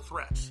against the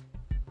threats,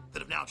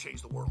 that have now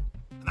changed the world.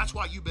 And that's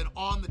why you've been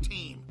on the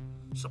team,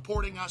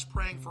 supporting us,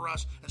 praying for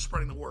us, and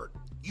spreading the word.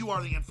 You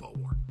are the info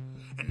war.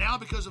 And now,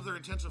 because of their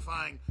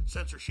intensifying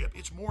censorship,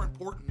 it's more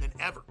important than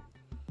ever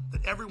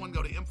that everyone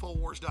go to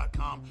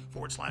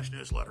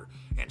Infowars.com/newsletter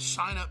and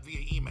sign up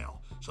via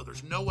email. So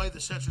there's no way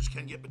the censors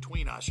can get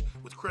between us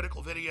with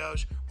critical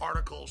videos,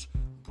 articles,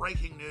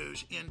 breaking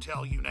news,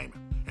 intel, you name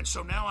it. And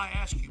so now I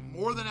ask you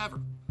more than ever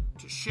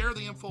to share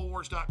the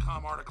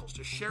Infowars.com articles,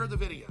 to share the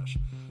videos,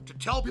 to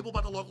tell people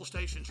about the local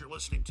stations you're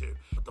listening to.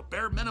 But the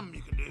bare minimum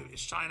you can do is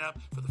sign up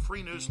for the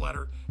free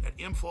newsletter at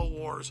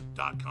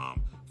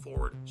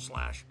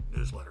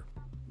Infowars.com/newsletter.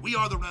 We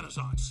are the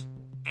Renaissance,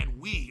 and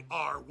we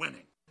are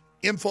winning.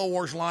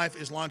 Infowars Life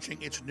is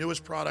launching its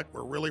newest product.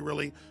 We're really,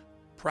 really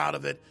proud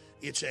of it.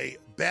 It's a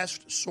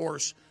best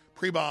source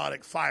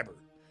prebiotic fiber,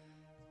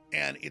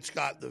 and it's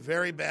got the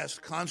very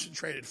best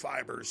concentrated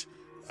fibers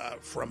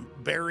from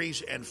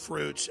berries and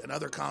fruits and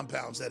other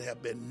compounds that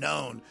have been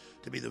known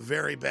to be the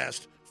very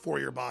best for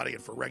your body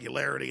and for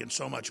regularity and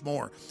so much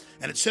more.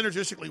 And it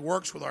synergistically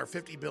works with our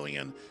 50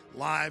 billion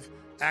live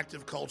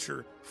active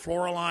culture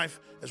FloraLife,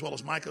 as well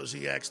as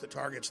MycoZX that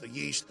targets the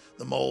yeast,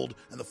 the mold,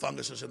 and the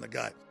funguses in the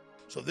gut.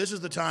 So this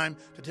is the time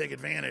to take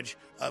advantage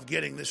of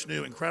getting this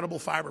new incredible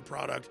fiber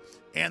product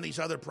and these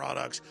other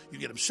products. You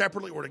get them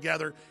separately or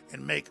together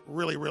and make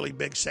really, really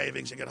big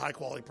savings and get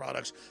high-quality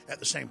products at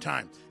the same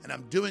time. And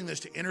I'm doing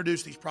this to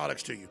introduce these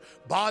products to you.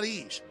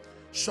 Bodease,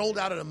 sold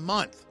out in a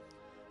month.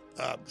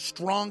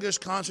 Strongest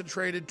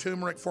concentrated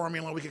turmeric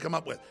formula we could come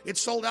up with.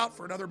 It's sold out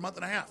for another month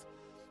and a half.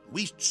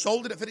 We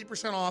sold it at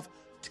 50% off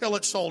till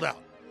it's sold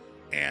out.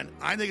 And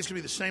I think it's going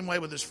to be the same way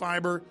with this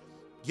fiber.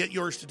 Get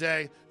yours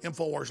today,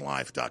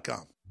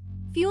 InfoWarsLife.com.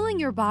 Fueling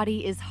your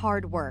body is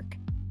hard work.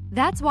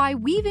 That's why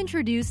we've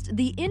introduced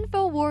the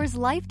InfoWars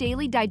Life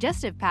Daily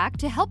Digestive Pack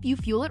to help you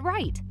fuel it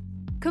right.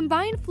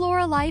 Combine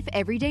FloraLife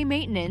Everyday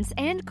Maintenance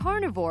and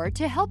Carnivore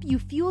to help you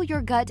fuel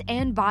your gut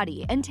and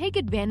body and take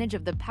advantage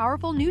of the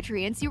powerful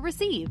nutrients you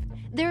receive.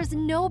 There's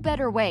no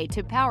better way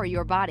to power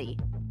your body.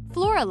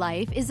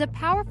 FloraLife is a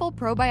powerful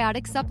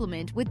probiotic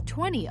supplement with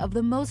 20 of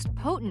the most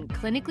potent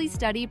clinically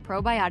studied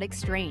probiotic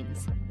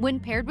strains. When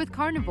paired with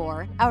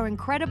Carnivore, our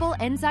incredible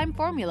enzyme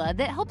formula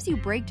that helps you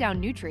break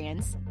down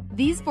nutrients,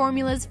 these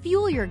formulas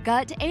fuel your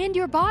gut and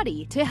your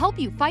body to help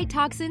you fight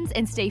toxins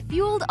and stay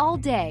fueled all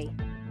day.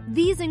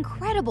 These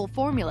incredible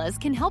formulas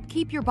can help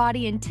keep your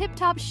body in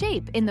tip-top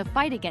shape in the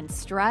fight against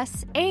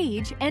stress,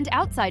 age, and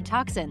outside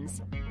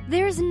toxins.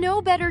 There's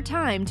no better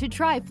time to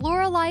try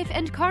FloraLife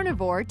and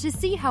Carnivore to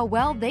see how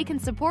well they can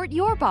support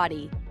your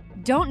body.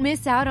 Don't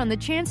miss out on the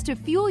chance to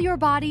fuel your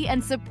body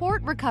and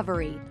support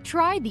recovery.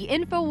 Try the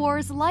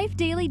InfoWars Life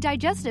Daily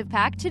Digestive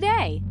Pack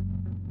today.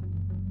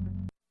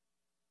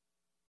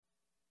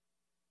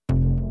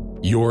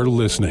 You're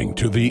listening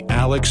to The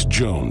Alex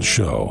Jones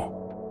Show.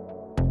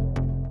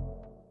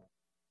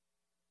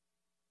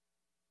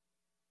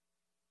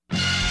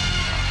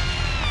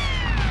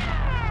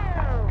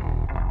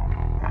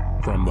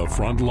 From the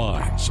front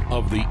lines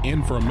of the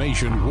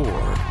information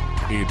war,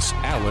 it's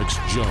Alex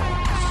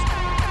Jones.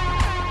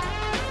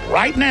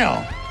 Right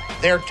now,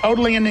 they're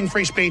totally ending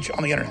free speech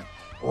on the internet.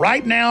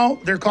 Right now,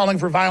 they're calling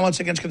for violence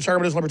against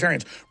conservatives and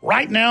libertarians.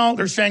 Right now,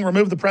 they're saying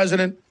remove the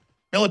president,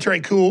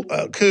 military coup,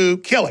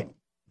 killing.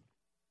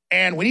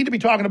 And we need to be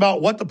talking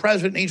about what the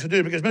president needs to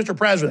do because, Mr.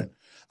 President,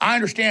 I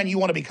understand you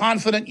want to be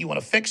confident, you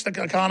want to fix the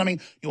economy,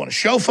 you want to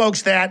show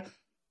folks that,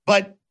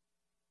 but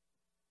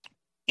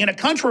in a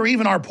country where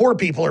even our poor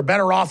people are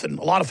better off than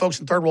a lot of folks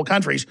in third world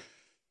countries,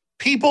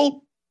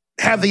 people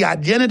have the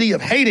identity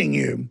of hating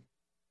you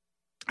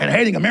and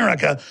hating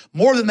America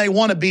more than they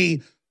want to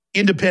be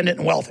independent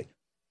and wealthy.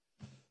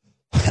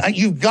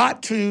 You've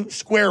got to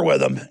square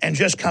with them and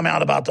just come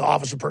out about the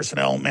Office of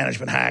Personnel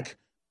Management hack,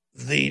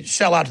 the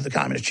sellout to the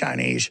Communist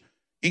Chinese.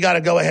 You got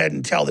to go ahead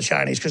and tell the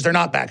Chinese because they're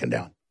not backing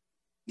down.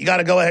 You got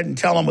to go ahead and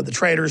tell them with the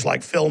traitors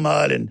like Phil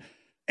Mudd and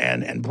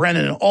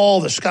Brennan and all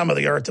the scum of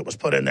the earth that was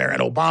put in there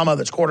and Obama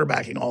that's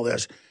quarterbacking all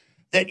this,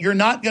 that you're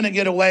not going to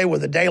get away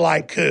with a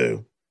daylight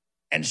coup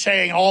and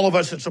saying all of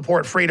us that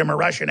support freedom are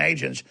Russian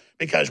agents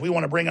because we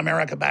want to bring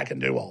America back and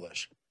do all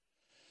this.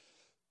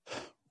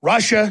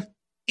 Russia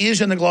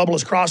is in the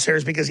globalist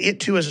crosshairs because it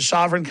too is a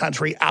sovereign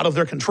country out of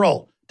their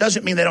control.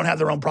 Doesn't mean they don't have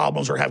their own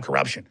problems or have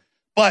corruption.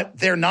 But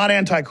they're not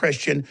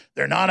anti-Christian.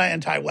 They're not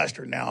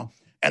anti-Western now.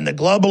 And the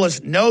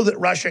globalists know that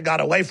Russia got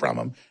away from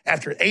them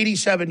after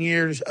 87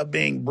 years of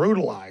being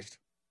brutalized.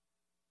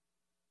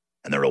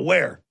 And they're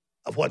aware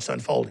of what's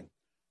unfolding.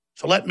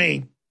 So let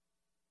me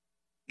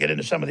get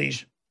into some of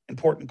these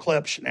important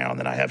clips now, and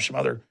then I have some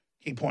other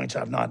key points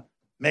I've not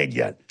made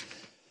yet.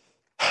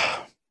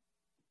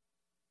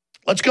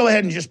 Let's go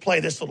ahead and just play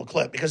this little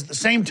clip, because at the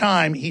same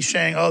time he's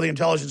saying, oh, the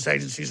intelligence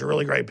agencies are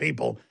really great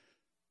people,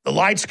 the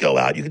lights go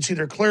out. You can see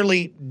they're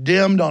clearly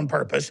dimmed on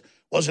purpose.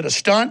 Was it a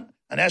stunt,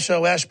 an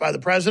SOS by the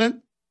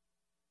president?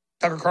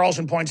 Tucker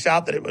Carlson points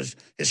out that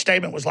his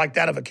statement was like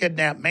that of a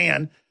kidnapped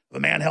man, of a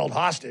man held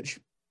hostage.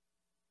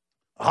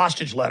 A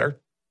hostage letter,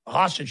 a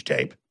hostage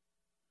tape.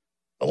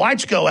 The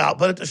lights go out,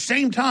 but at the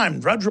same time,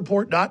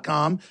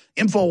 DrudgeReport.com,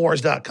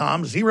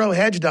 Infowars.com,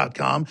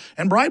 ZeroHedge.com,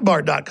 and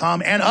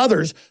Breitbart.com, and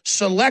others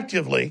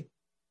selectively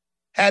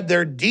had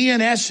their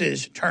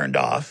DNSs turned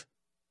off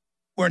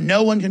where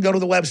no one can go to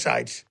the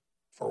websites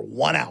for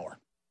 1 hour.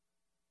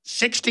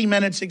 60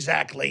 minutes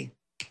exactly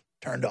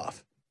turned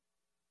off.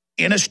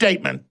 In a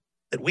statement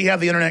that we have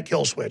the internet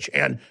kill switch,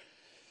 and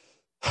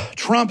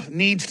Trump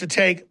needs to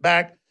take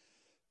back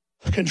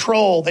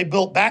control. They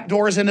built back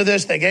doors into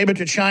this. They gave it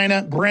to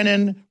China.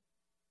 Brennan,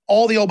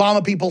 all the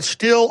Obama people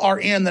still are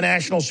in the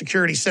national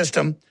security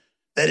system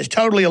that is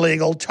totally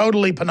illegal,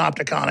 totally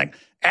panopticonic,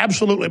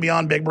 absolutely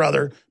beyond Big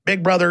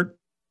Brother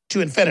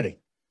to infinity.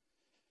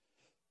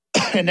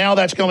 And now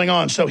that's going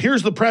on. So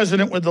here's the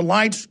president with the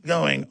lights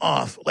going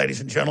off,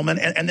 ladies and gentlemen.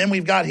 And then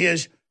we've got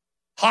his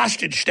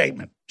hostage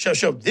statement.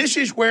 So this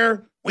is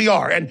where we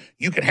are. And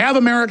you can have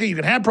America, you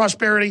can have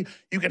prosperity,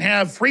 you can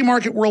have free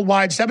market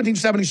worldwide,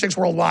 1776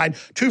 worldwide,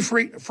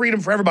 freedom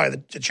for everybody,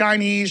 the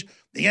Chinese,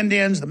 the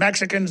Indians, the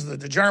Mexicans,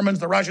 the Germans,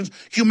 the Russians,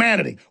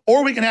 humanity.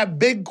 Or we can have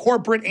big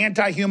corporate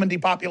anti-human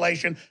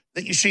depopulation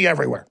that you see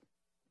everywhere.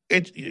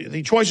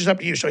 The choice is up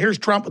to you. So here's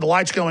Trump with the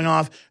lights going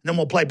off, and then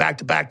we'll play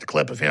back-to-back the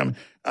clip of him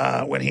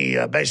when he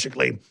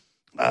basically,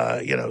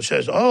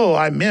 says, oh,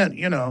 I meant,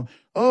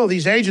 oh,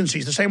 these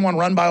agencies, the same one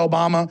run by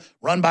Obama,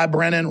 run by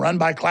Brennan, run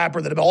by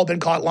Clapper, that have all been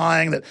caught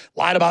lying, that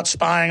lied about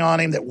spying on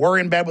him, that were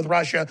in bed with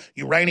Russia,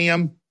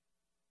 uranium,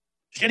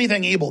 just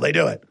anything evil, they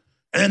do it.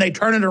 And then they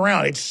turn it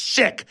around. It's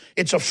sick.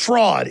 It's a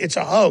fraud. It's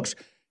a hoax.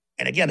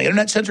 And again, the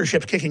internet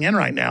censorship's kicking in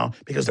right now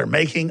because they're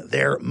making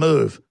their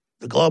move.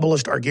 The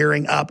globalists are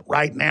gearing up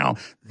right now.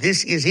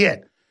 This is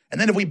it.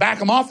 And then if we back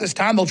them off this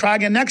time, they'll try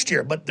again next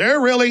year. But they're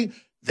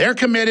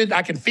committed.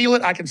 I can feel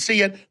it. I can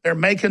see it. They're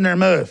making their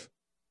move.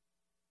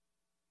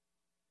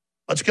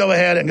 Let's go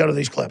ahead and go to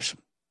these clips.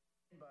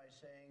 By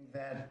saying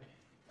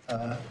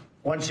that,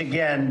 once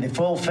again, the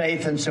full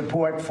faith and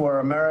support for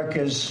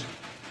America's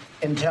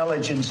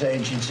intelligence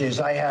agencies.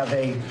 I have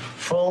a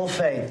full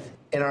faith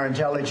in our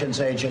intelligence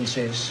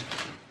agencies.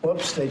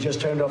 Whoops, they just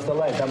turned off the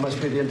light. That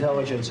must be the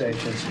intelligence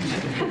agencies.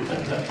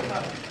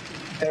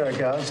 There it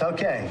goes.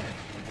 Okay.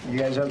 You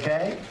guys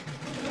okay?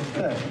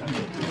 Good.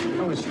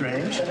 That was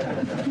strange.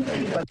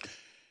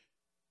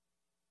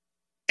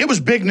 It was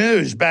big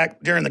news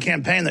back during the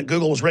campaign that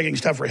Google was rigging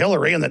stuff for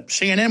Hillary and that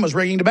CNN was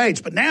rigging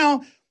debates. But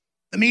now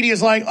the media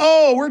is like,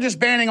 oh, we're just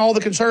banning all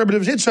the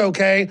conservatives. It's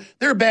okay.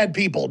 They're bad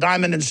people.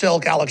 Diamond and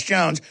Silk, Alex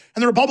Jones.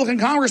 And the Republican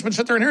congressmen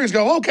sit there in hearings and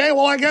go, okay,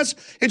 well, I guess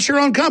it's your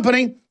own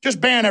company.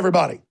 Just ban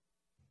everybody.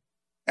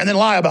 And then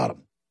lie about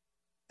them.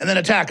 And then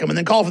attack them. And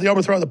then call for the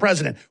overthrow of the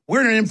president.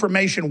 We're in an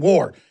information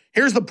war.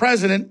 Here's the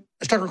president,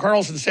 as Tucker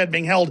Carlson said,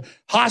 being held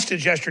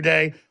hostage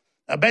yesterday,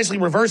 basically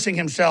reversing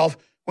himself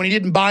when he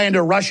didn't buy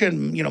into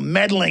Russian,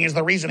 meddling is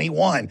the reason he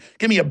won.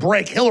 Give me a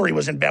break. Hillary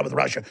was in bed with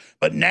Russia.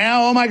 But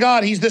now, oh my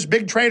God, he's this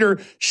big traitor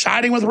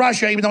siding with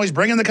Russia, even though he's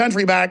bringing the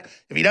country back.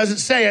 If he doesn't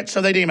say it,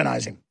 so they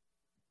demonize him.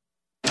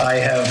 I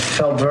have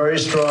felt very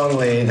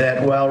strongly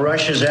that while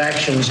Russia's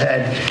actions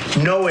had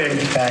no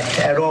impact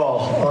at all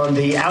on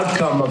the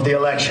outcome of the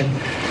election,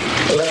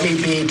 let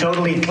me be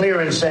totally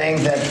clear in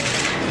saying that,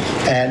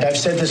 and I've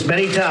said this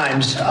many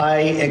times, I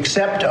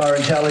accept our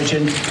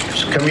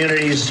intelligence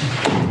community's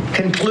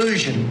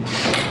conclusion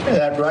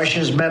that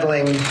Russia's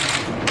meddling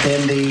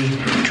in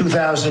the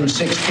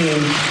 2016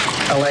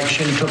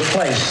 election took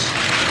place.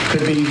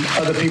 Could be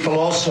other people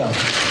also.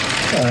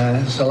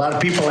 There's a lot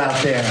of people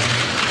out there.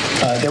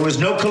 There was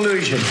no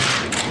collusion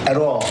at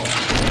all.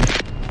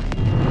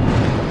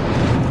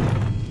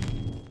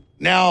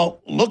 Now,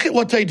 look at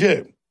what they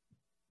do.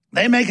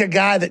 They make a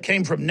guy that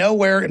came from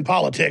nowhere in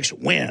politics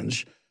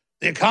wins.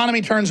 The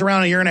economy turns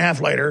around a year and a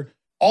half later.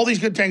 All these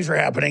good things are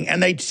happening.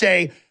 And they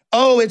say,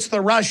 oh, it's the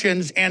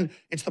Russians. And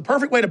it's the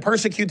perfect way to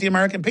persecute the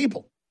American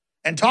people.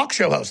 And talk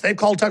show hosts, they've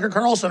called Tucker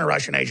Carlson a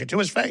Russian agent to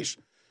his face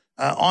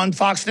on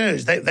Fox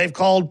News. They've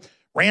called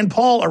Rand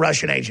Paul a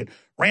Russian agent.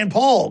 Rand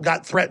Paul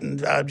got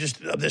threatened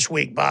just this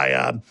week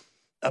by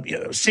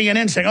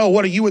CNN saying, oh,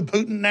 what are you with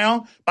Putin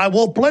now? By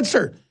Wolf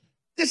Blitzer.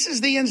 This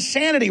is the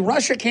insanity.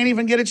 Russia can't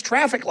even get its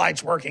traffic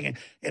lights working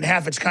in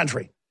half its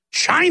country.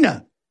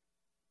 China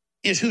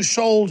is who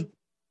sold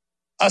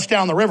us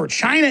down the river.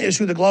 China is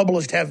who the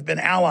globalists have been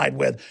allied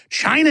with.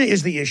 China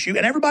is the issue,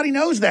 and everybody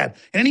knows that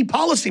in any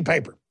policy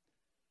paper.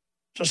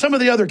 So some of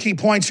the other key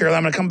points here,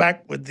 I'm going to come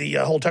back with the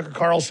whole Tucker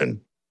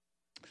Carlson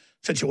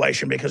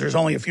situation because there's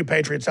only a few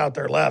patriots out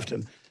there left,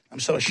 and I'm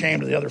so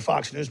ashamed of the other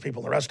Fox News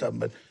people and the rest of them,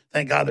 but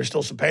thank God there's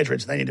still some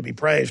patriots. They need to be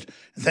praised.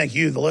 And thank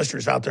you, the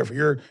listeners out there, for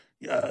your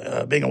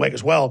being awake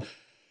as well.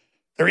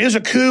 There is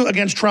a coup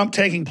against Trump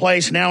taking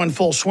place now in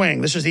full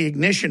swing. This is the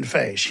ignition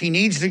phase. He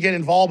needs to get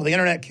involved with the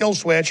internet kill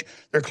switch.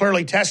 They're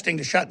clearly testing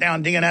to shut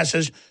down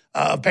DNSs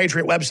of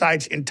Patriot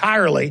websites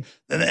entirely.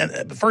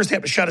 And first, they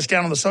have to shut us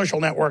down on the social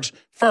networks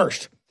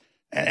first.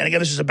 And again,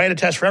 this is a beta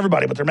test for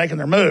everybody, but they're making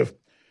their move.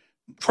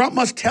 Trump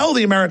must tell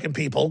the American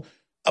people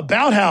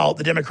about how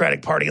the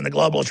Democratic Party and the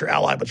globalists are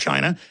allied with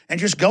China and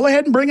just go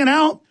ahead and bring it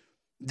out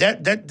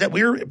that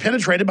we're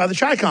penetrated by the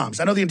Chi-Coms.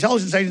 I know the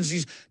intelligence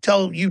agencies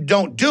tell you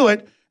don't do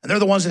it, and they're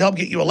the ones that help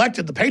get you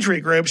elected, the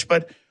Patriot groups,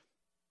 but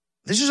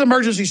this is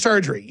emergency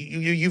surgery.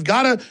 You've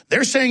got to,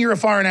 they're saying you're a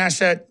foreign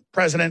asset,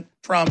 President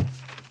Trump.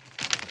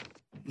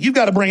 You've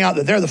got to bring out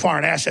that they're the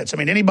foreign assets. I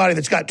mean, anybody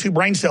that's got two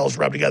brain cells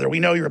rubbed together, we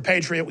know you're a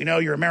patriot, we know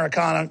you're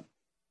Americana,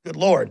 good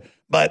Lord,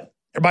 but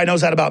everybody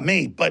knows that about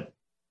me. But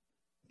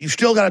you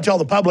still got to tell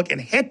the public and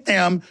hit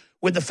them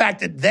with the fact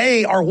that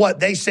they are what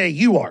they say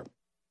you are.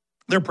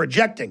 They're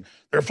projecting,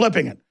 they're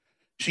flipping it.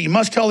 So you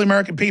must tell the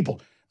American people.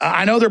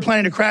 I know they're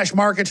planning to crash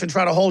markets and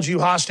try to hold you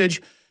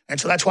hostage. And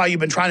so that's why you've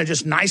been trying to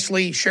just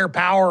nicely share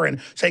power and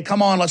say,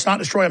 come on, let's not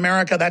destroy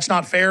America. That's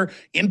not fair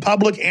in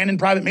public and in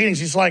private meetings.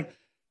 He's like,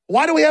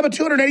 why do we have a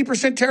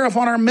 280% tariff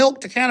on our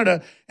milk to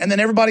Canada? And then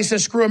everybody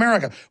says, screw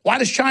America. Why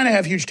does China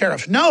have huge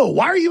tariffs? No.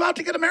 Why are you out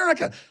to get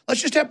America?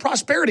 Let's just have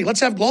prosperity. Let's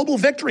have global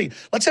victory.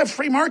 Let's have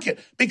free market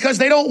because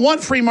they don't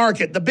want free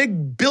market. The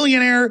big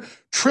billionaire,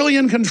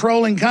 trillion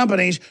controlling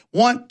companies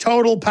want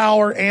total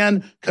power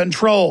and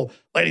control,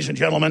 ladies and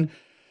gentlemen.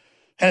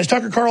 And as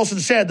Tucker Carlson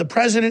said, the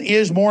president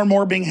is more and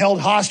more being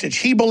held hostage.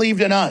 He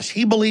believed in us.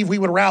 He believed we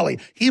would rally.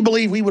 He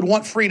believed we would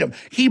want freedom.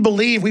 He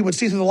believed we would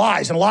see through the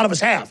lies, and a lot of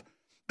us have.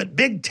 But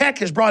big tech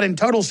has brought in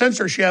total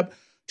censorship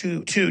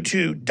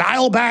to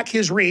dial back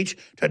his reach,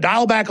 to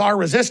dial back our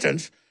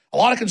resistance. A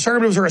lot of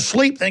conservatives are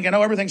asleep thinking,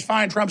 oh, everything's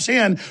fine, Trump's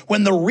in,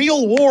 when the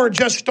real war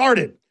just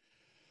started.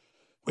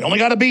 We only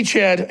got a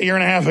beachhead a year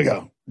and a half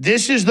ago.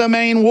 This is the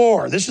main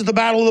war. This is the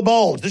Battle of the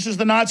Bulge. This is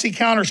the Nazi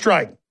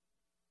counterstrike.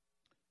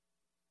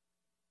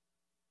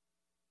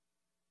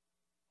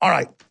 All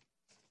right.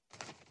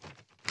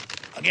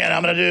 Again,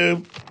 I'm going to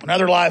do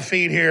another live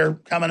feed here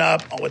coming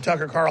up with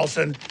Tucker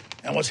Carlson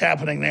and what's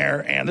happening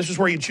there. And this is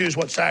where you choose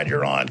what side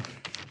you're on.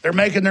 They're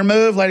making their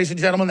move, ladies and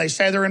gentlemen. They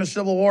say they're in a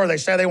civil war. They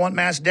say they want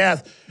mass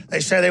death.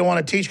 They say they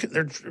want to teach.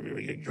 They're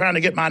trying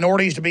to get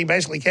minorities to be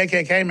basically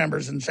KKK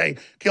members and say,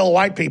 kill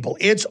white people.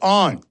 It's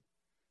on.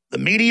 The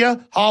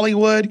media,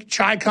 Hollywood,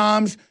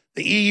 Chi-Coms,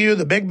 the EU,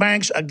 the big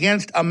banks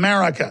against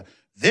America.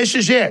 This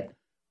is it.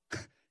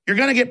 You're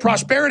going to get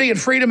prosperity and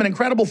freedom and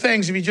incredible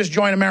things if you just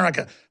join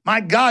America. My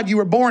God, you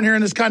were born here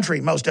in this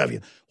country, most of you.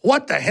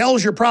 What the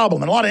hell's your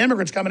problem? And a lot of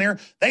immigrants coming here,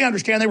 they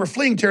understand they were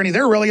fleeing tyranny.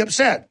 They're really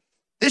upset.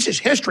 This is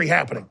history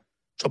happening.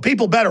 So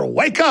people better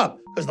wake up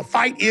because the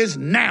fight is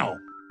now.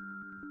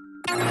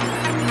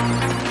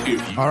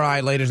 All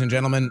right, ladies and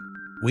gentlemen,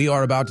 we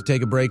are about to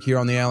take a break here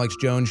on the Alex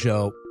Jones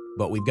Show,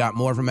 but we've got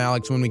more from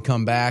Alex when we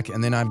come back,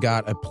 and then I've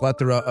got a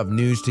plethora of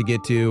news to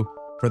get to.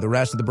 For the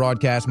rest of the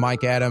broadcast,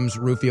 Mike Adams,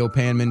 Rufio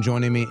Panman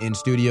joining me in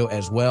studio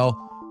as well.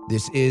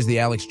 This is the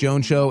Alex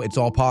Jones Show. It's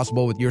all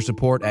possible with your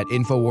support at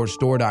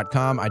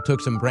InfoWarsStore.com. I took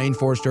some brain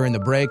force during the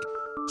break,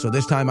 so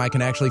this time I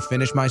can actually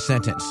finish my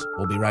sentence.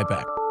 We'll be right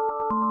back.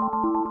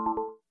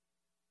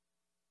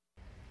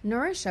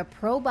 Nourish a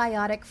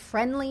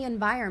probiotic-friendly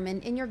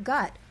environment in your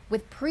gut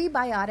with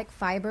Prebiotic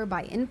Fiber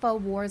by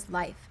InfoWars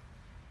Life.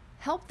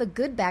 Help the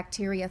good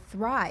bacteria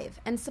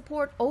thrive and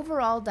support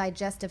overall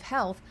digestive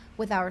health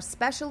with our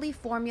specially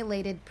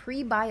formulated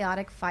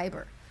prebiotic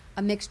fiber,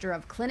 a mixture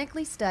of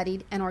clinically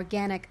studied and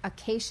organic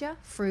acacia,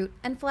 fruit,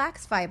 and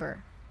flax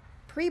fiber.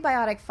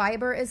 Prebiotic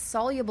fiber is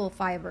soluble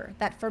fiber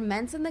that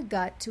ferments in the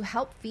gut to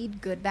help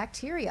feed good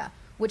bacteria,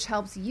 which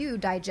helps you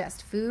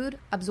digest food,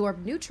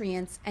 absorb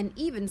nutrients, and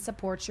even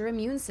support your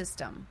immune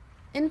system.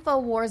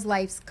 InfoWars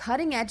Life's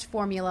cutting-edge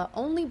formula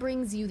only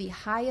brings you the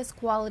highest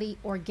quality,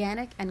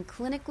 organic, and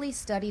clinically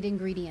studied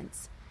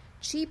ingredients.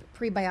 Cheap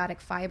prebiotic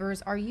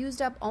fibers are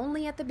used up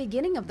only at the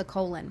beginning of the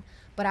colon,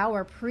 but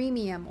our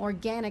premium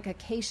organic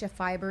acacia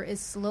fiber is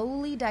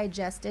slowly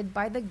digested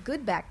by the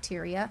good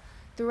bacteria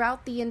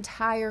throughout the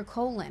entire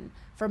colon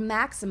for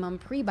maximum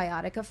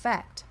prebiotic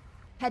effect.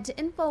 Head to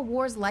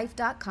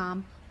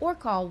InfoWarsLife.com or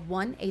call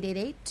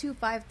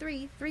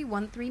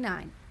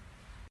 1-888-253-3139.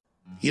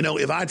 You know,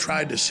 if I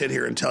tried to sit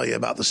here and tell you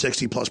about the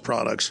 60-plus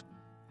products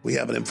we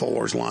have at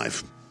InfoWars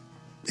Life,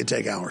 it'd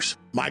take hours.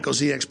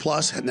 MycoZX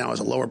Plus now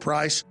has a lower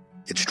price.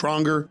 It's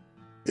stronger.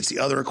 It's the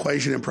other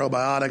equation in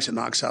probiotics. It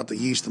knocks out the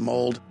yeast, the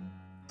mold,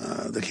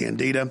 the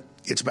candida.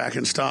 It's back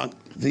in stock.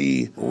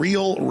 The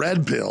Real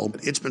Red Pill,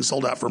 it's been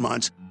sold out for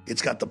months.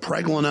 It's got the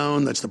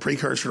pregnenolone, that's the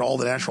precursor to all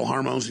the natural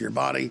hormones in your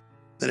body.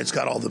 that it's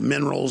got all the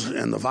minerals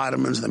and the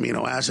vitamins and the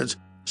amino acids.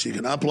 So you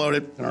can upload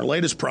it. And our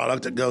latest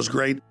product that goes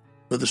great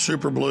with the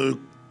Super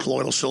Blue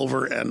Colloidal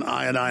Silver and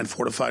Iodine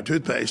Fortified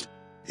Toothpaste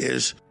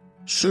is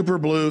Super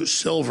Blue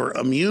Silver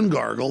Immune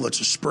Gargle. That's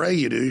a spray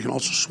you do. You can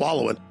also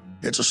swallow it.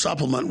 It's a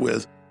supplement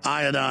with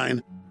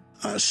iodine,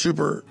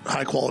 super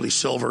high-quality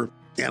silver,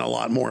 and a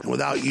lot more. And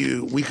without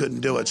you, we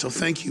couldn't do it. So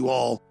thank you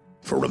all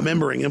for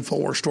remembering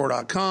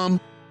InfoWarsStore.com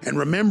and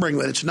remembering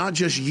that it's not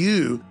just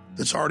you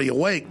that's already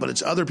awake, but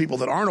it's other people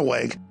that aren't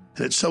awake,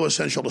 and it's so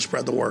essential to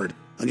spread the word.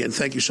 Again,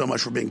 thank you so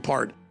much for being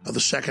part of the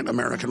Second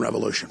American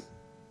Revolution.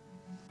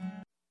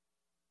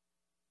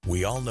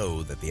 We all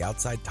know that the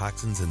outside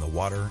toxins in the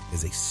water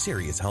is a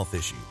serious health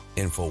issue.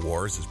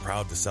 InfoWars is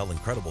proud to sell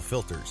incredible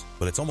filters,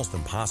 but it's almost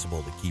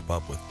impossible to keep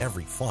up with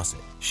every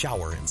faucet,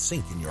 shower, and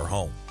sink in your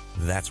home.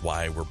 That's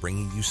why we're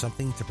bringing you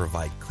something to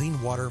provide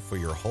clean water for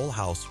your whole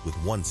house with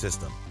one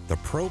system. The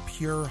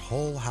ProPure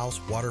Whole House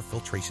Water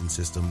Filtration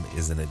System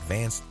is an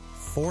advanced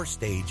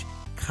 4-stage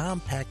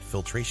compact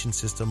filtration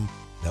system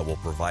that will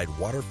provide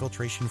water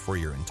filtration for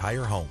your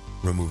entire home,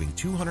 removing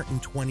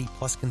 220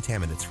 plus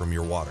contaminants from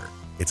your water.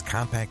 It's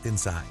compact in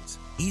size,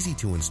 easy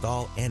to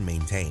install and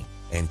maintain,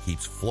 and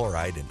keeps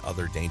fluoride and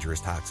other dangerous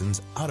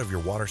toxins out of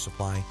your water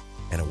supply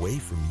and away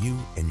from you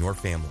and your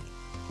family.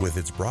 With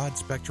its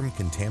broad-spectrum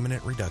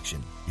contaminant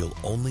reduction, you'll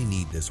only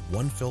need this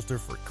one filter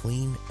for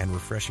clean and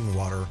refreshing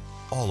water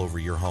all over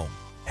your home.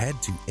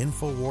 Head to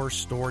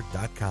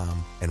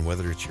InfoWarsStore.com, and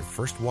whether it's your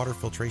first water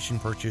filtration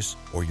purchase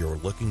or you're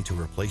looking to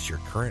replace your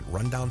current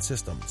rundown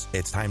systems,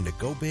 it's time to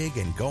go big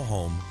and go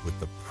home with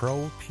the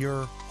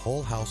ProPure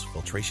Whole House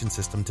Filtration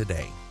System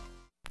today.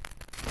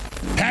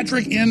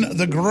 Patrick in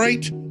the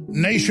great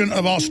nation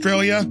of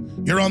Australia.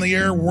 You're on the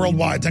air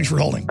worldwide. Thanks for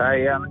holding.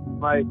 Hey,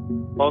 mate.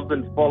 I've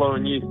been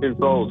following you since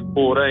I was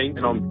 14,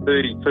 and I'm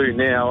 32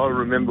 now. I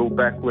remember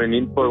back when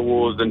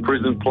InfoWars and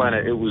Prison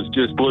Planet, it was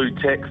just blue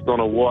text on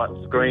a white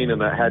screen,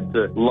 and I had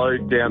to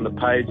load down the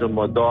page on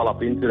my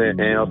dial-up internet,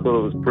 and I thought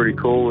it was pretty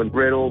cool, and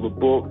read all the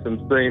books and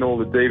seen all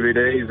the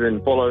DVDs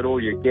and followed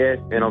all your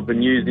guests, and I've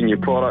been using your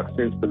product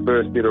since the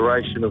first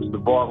iteration of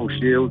Survival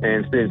Shield,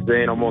 and since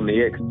then I'm on the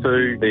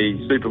X2,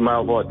 the Super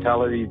Male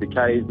Vitality, the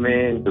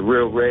Caveman, the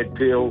Real Red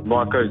Pill,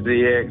 Myco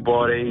ZX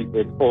Body.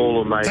 It's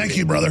all amazing. Thank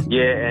you, brother.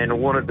 Yeah, and I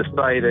wanted to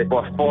say that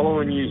by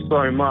following you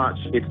so much,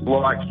 it's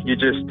like you're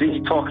just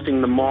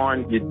detoxing the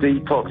mind, you're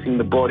detoxing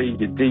the body,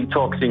 you're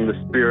detoxing the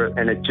spirit,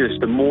 and it just,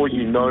 the more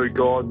you know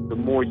God, the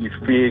more you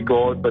fear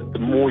God, but the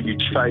more you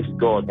chase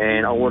God.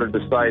 And I wanted to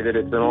say that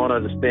it's an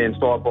honor to stand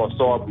side by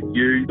side with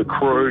you, the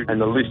crew, and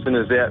the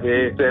listeners out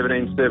there,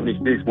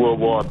 1776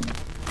 worldwide.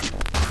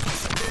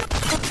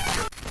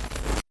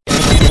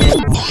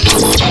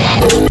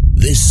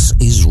 This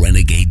is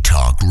Renegade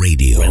Talk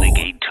Radio.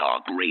 Renegade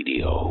Talk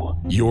Radio.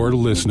 You're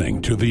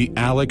listening to The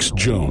Alex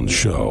Jones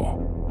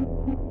Show.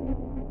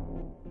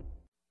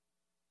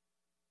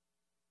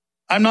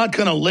 I'm not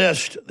going to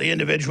list the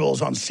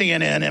individuals on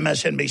CNN,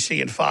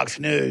 MSNBC, and Fox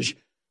News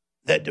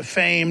that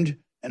defamed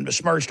and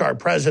besmirched our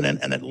president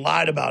and that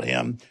lied about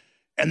him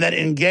and that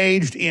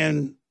engaged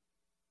in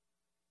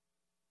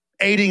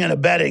aiding and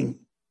abetting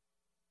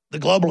the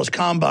globalist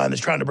combine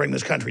that's trying to bring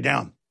this country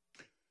down.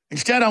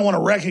 Instead, I want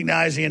to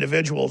recognize the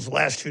individuals the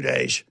last 2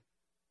 days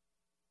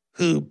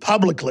who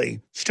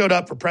publicly stood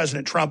up for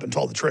President Trump and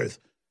told the truth.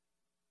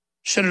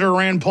 Senator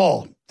Rand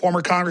Paul,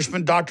 former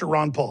Congressman Dr.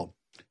 Ron Paul,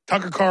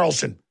 Tucker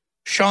Carlson,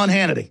 Sean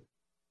Hannity,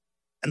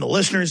 and the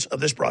listeners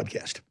of this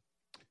broadcast.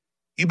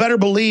 You better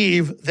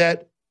believe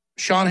that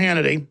Sean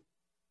Hannity,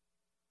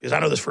 because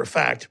I know this for a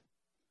fact,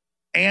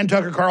 and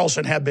Tucker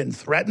Carlson have been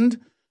threatened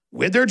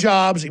with their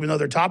jobs, even though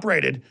they're top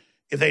rated,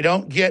 if they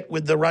don't get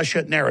with the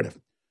Russia narrative.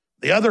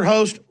 The other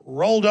host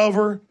rolled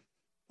over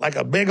like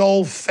a big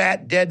old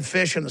fat dead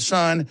fish in the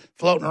sun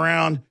floating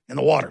around in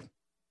the water.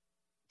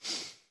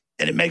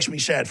 And it makes me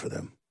sad for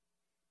them.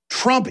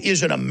 Trump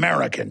is an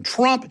American.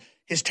 Trump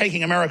is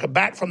taking America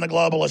back from the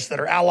globalists that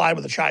are allied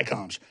with the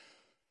Chi-Coms.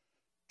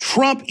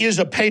 Trump is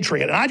a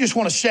patriot. And I just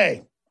want to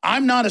say,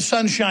 I'm not a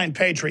sunshine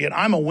patriot.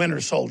 I'm a winter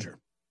soldier.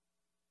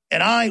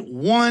 And I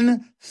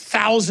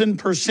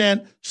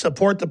 1,000%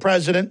 support the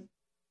president.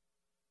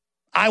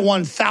 I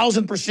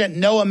 1,000%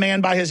 know a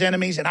man by his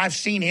enemies, and I've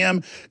seen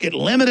him get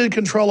limited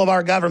control of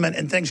our government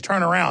and things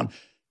turn around.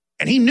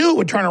 And he knew it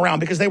would turn around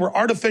because they were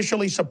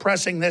artificially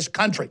suppressing this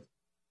country.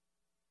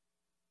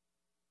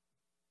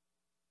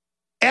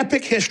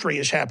 Epic history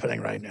is happening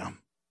right now.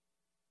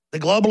 The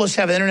globalists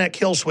have an internet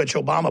kill switch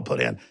Obama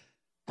put in.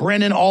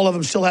 Brennan, all of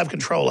them still have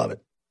control of it.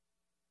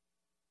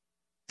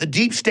 The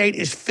deep state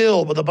is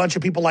filled with a bunch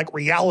of people like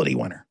Reality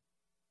Winner,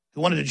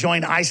 who wanted to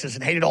join ISIS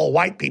and hated all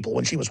white people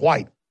when she was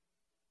white.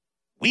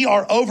 We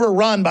are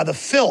overrun by the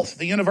filth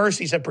the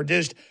universities have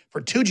produced for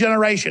 2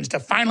 generations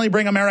to finally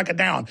bring America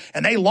down.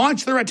 And they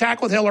launched their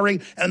attack with Hillary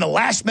and in the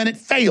last minute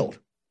failed.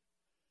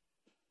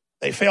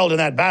 They failed in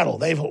that battle.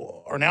 They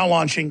are now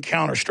launching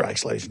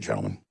counterstrikes, ladies and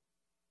gentlemen.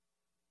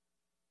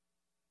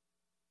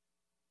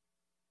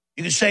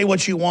 You can say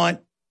what you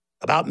want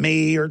about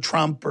me or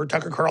Trump or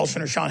Tucker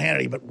Carlson or Sean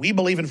Hannity, but we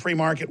believe in free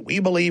market. We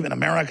believe in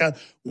America.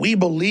 We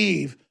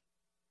believe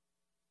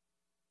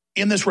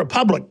in this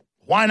republic.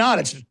 Why not?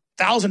 It's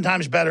 1,000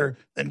 times better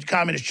than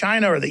communist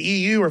China or the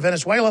EU or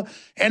Venezuela.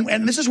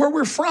 And this is where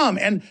we're from.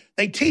 And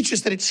they teach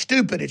us that it's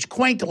stupid, it's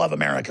quaint to love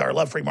America or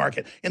love free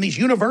market in these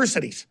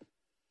universities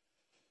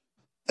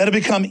that have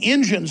become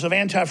engines of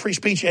anti-free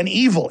speech and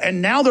evil.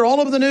 And now they're all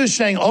over the news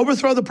saying,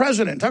 overthrow the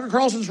president. Tucker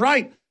Carlson's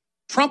right.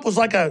 Trump was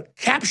like a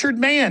captured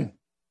man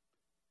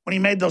when he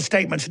made those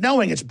statements,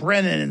 knowing it's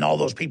Brennan and all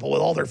those people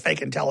with all their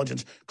fake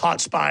intelligence caught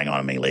spying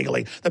on him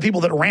illegally, the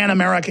people that ran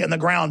America in the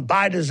ground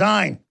by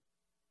design.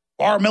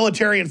 Our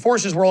military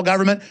enforces world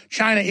government.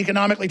 China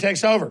economically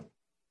takes over.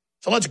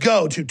 So let's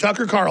go to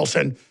Tucker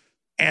Carlson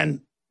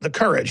and the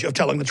courage of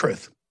telling the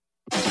truth.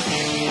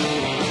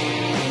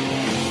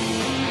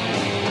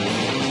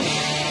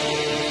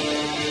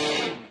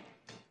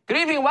 Good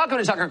evening and welcome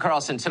to Tucker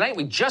Carlson. Tonight,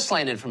 we just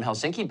landed from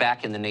Helsinki,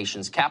 back in the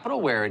nation's capital,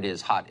 where it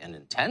is hot and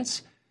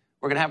intense.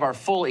 We're going to have our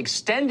full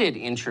extended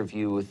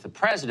interview with the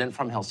president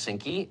from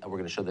Helsinki. We're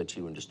going to show that to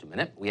you in just a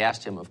minute. We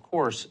asked him, of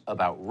course,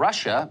 about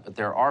Russia, but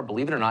there are,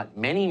 believe it or not,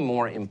 many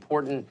more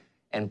important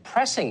and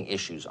pressing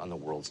issues on the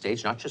world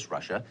stage, not just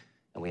Russia.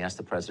 And we asked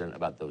the president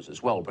about those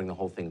as well. We'll bring the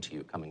whole thing to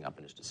you coming up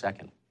in just a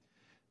second.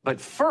 But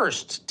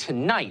first,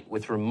 tonight,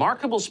 with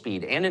remarkable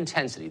speed and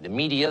intensity, the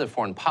media, the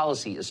foreign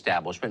policy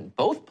establishment,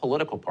 both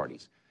political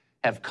parties,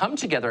 have come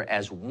together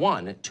as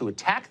one to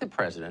attack the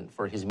president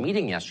for his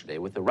meeting yesterday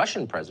with the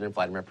Russian president,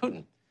 Vladimir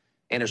Putin.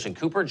 Anderson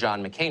Cooper,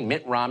 John McCain,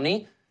 Mitt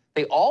Romney,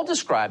 they all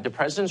described the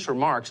president's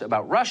remarks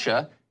about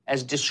Russia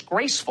as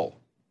disgraceful.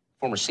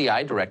 Former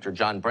CI director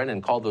John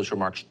Brennan called those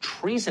remarks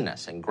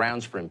treasonous and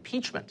grounds for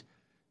impeachment.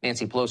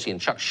 Nancy Pelosi and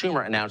Chuck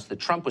Schumer announced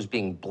that Trump was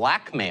being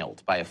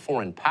blackmailed by a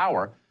foreign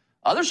power.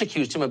 Others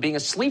accused him of being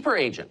a sleeper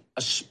agent,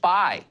 a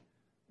spy.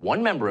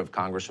 One member of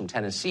Congress from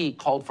Tennessee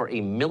called for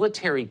a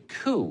military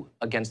coup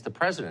against the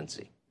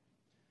presidency.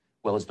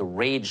 Well, as the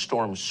rage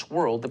storm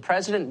swirled, the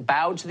president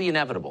bowed to the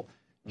inevitable,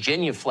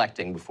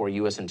 genuflecting before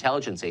U.S.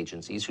 intelligence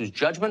agencies whose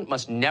judgment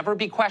must never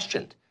be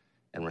questioned,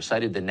 and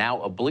recited the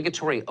now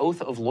obligatory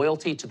oath of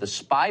loyalty to the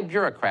spy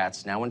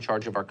bureaucrats now in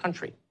charge of our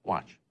country.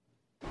 Watch.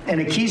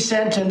 In a key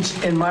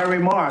sentence in my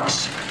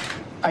remarks,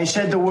 I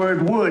said the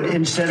word would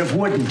instead of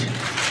wouldn't.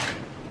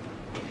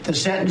 The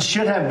sentence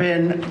should have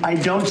been, I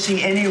don't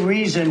see any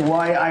reason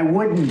why I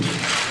wouldn't,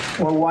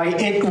 or why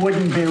it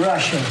wouldn't be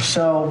Russia.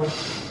 So,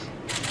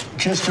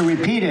 just to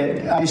repeat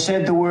it, I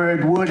said the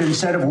word would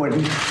instead of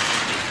wouldn't.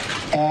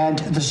 And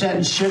the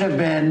sentence should have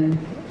been,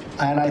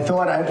 and I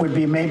thought I would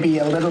be maybe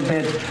a little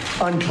bit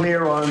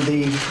unclear on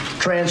the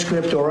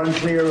transcript or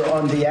unclear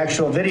on the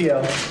actual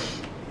video.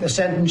 The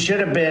sentence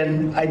should have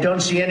been, I don't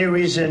see any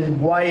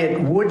reason why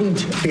it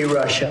wouldn't be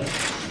Russia.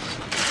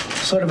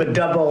 Sort of a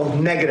double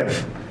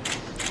negative.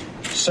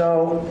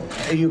 So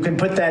you can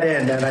put that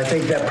in, and I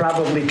think that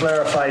probably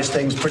clarifies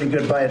things pretty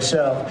good by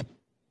itself.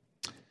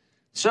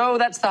 So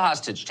that's the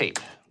hostage tape.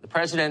 The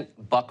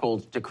president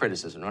buckled to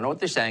criticism. I don't know what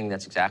they're saying.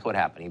 That's exactly what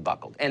happened. He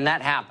buckled. And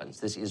that happens.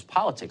 This is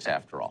politics,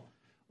 after all.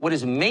 What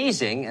is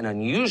amazing and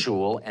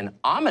unusual and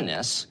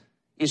ominous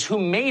is who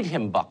made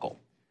him buckle.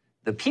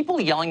 The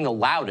people yelling the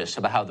loudest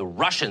about how the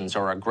Russians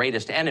are our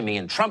greatest enemy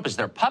and Trump is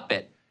their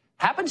puppet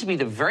happen to be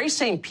the very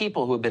same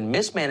people who have been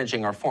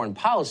mismanaging our foreign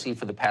policy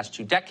for the past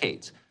 2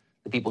 decades.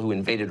 The people who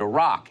invaded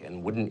Iraq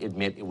and wouldn't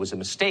admit it was a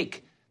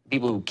mistake. The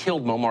people who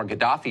killed Muammar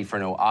Gaddafi for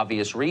no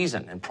obvious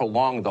reason and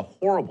prolonged the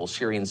horrible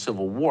Syrian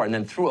civil war and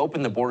then threw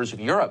open the borders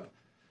of Europe.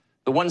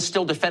 The ones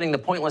still defending the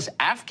pointless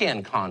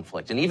Afghan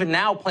conflict and even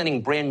now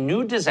planning brand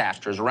new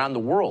disasters around the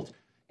world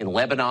in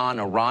Lebanon,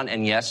 Iran,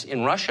 and yes,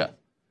 in Russia.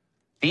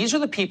 These are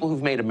the people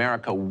who've made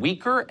America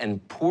weaker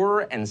and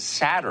poorer and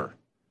sadder.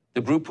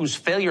 The group whose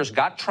failures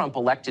got Trump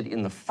elected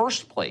in the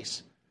first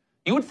place.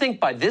 You would think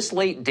by this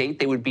late date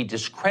they would be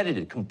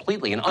discredited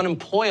completely and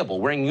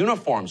unemployable, wearing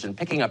uniforms and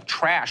picking up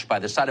trash by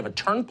the side of a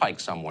turnpike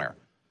somewhere.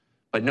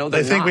 But no,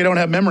 they're They think not. we don't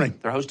have memory.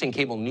 They're hosting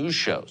cable news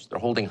shows. They're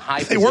holding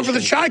high They work for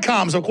the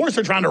Chi-Coms. Of course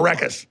they're trying to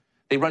wreck us.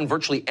 They run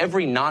virtually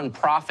every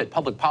nonprofit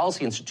public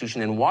policy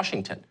institution in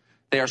Washington.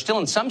 They are still,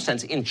 in some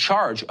sense, in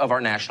charge of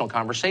our national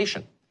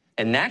conversation.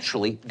 And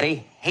naturally, they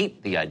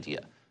hate the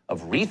idea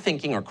of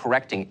rethinking or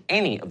correcting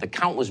any of the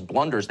countless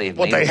blunders they have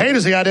made. What they hate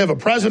is the idea of a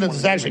president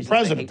that's actually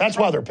president. That's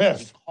why they're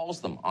pissed. He calls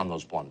them on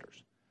those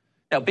blunders.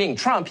 Now, being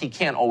Trump, he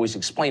can't always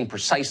explain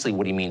precisely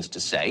what he means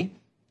to say.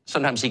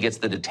 Sometimes he gets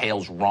the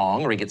details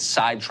wrong or he gets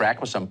sidetracked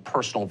with some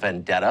personal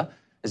vendetta,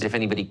 as if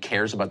anybody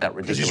cares about that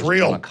ridiculous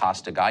Jim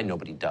Acosta guy.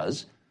 Nobody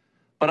does.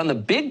 But on the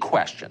big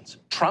questions,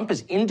 Trump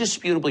is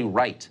indisputably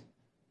right.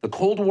 The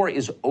Cold War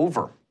is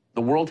over.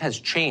 The world has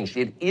changed.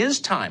 It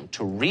is time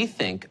to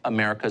rethink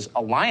America's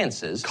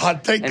alliances.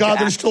 God, thank God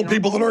there's still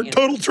people that aren't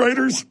total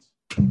traitors.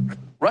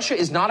 Russia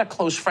is not a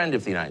close friend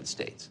of the United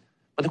States.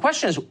 But the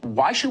question is,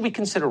 why should we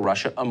consider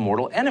Russia a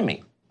mortal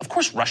enemy? Of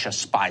course Russia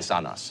spies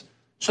on us.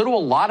 So do a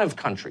lot of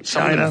countries,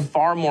 some of them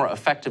far more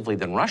effectively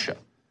than Russia.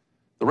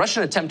 The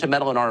Russian attempt to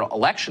meddle in our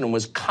election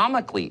was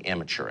comically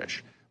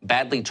amateurish.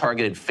 Badly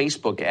targeted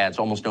Facebook ads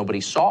almost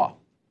nobody saw.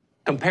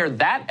 Compare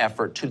that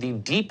effort to the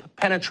deep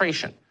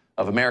penetration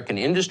of American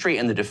industry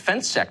and the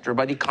defense sector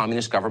by the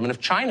Communist government of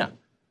China.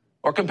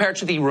 Or compare it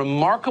to the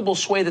remarkable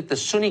sway that the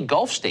Sunni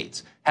Gulf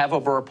states have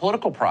over our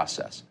political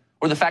process,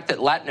 or the fact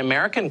that Latin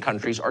American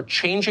countries are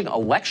changing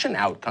election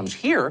outcomes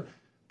here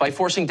by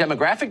forcing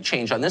demographic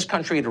change on this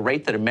country at a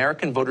rate that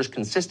American voters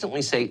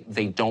consistently say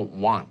they don't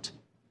want.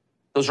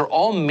 Those are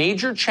all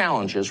major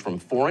challenges from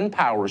foreign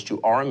powers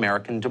to our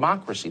American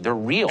democracy. They're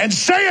real. And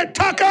say it,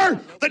 Tucker!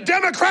 The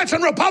Democrats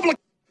and Republicans.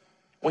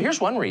 Well,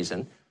 here's one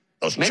reason.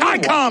 Those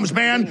Chi-Coms,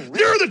 man.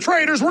 You're the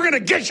traitors. We're going to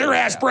get your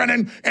ass,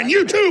 Brennan. And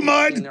you too,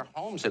 Mud. In their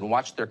homes and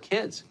watch their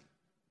kids.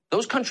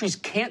 Those countries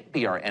can't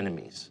be our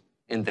enemies,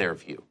 in their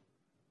view.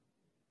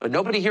 But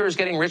nobody here is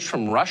getting rich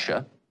from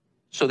Russia,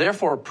 so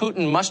therefore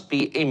Putin must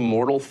be a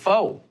mortal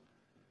foe.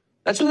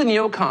 That's what the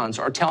neocons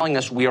are telling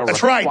us we are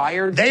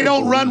required right. They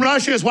don't run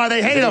Russia is why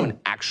they hate them.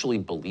 Actually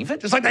believe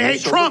it? Just like they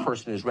hate Trump. A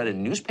person who's read a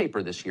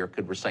newspaper this year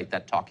could recite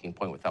that talking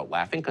point without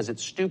laughing because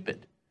it's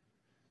stupid.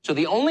 So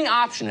the only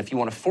option, if you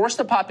want to force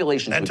the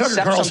population to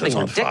accept something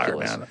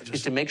ridiculous,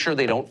 is to make sure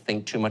they don't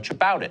think too much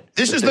about it.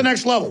 This is the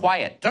next level.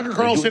 Quiet. Tucker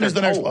Carlson is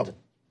the next level.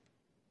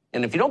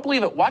 And if you don't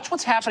believe it, watch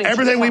what's happening.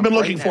 Everything we've been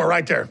looking for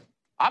right there.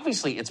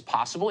 Obviously, it's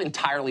possible,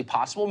 entirely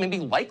possible, maybe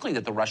likely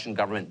that the Russian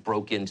government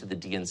broke into the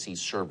DNC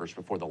servers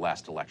before the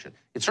last election.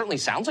 It certainly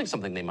sounds like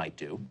something they might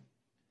do.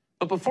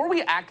 But before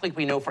we act like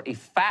we know for a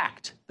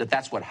fact that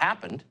that's what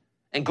happened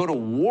and go to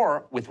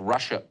war with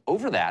Russia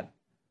over that,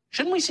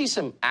 shouldn't we see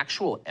some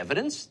actual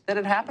evidence that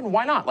it happened?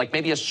 Why not? Like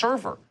maybe a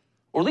server,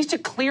 or at least a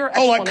clear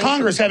explanation. Like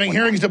Congress having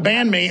hearings to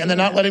ban me and then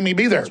not letting me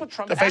be there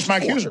to face my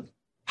accuser.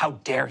 How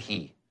dare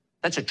he?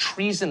 That's a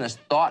treasonous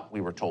thought, we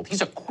were told.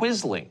 He's a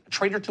quisling, a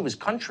traitor to his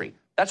country.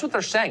 That's what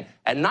they're saying.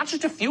 And not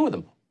just a few of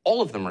them.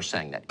 All of them are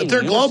saying that. But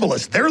they're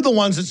globalists. They're the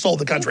ones that sold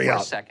the country out.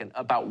 For a second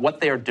about what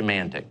they are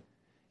demanding.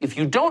 If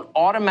you don't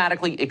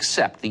automatically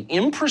accept the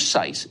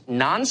imprecise,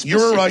 non-specific,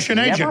 you're a Russian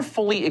agent. Never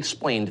fully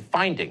explained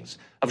findings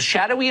of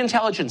shadowy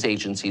intelligence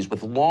agencies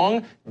with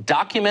long,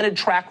 documented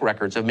track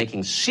records of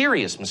making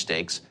serious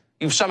mistakes,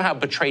 you've somehow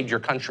betrayed your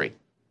country.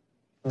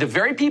 The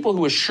very people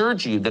who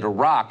assured you that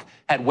Iraq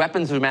had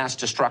weapons of mass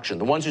destruction,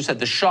 the ones who said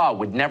the Shah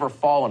would never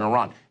fall in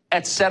Iran,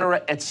 et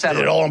cetera,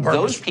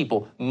 those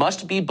people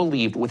must be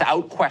believed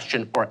without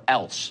question or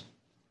else.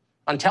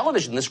 On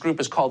television, this group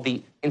is called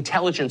the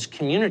intelligence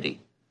community.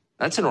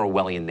 That's an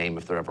Orwellian name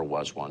if there ever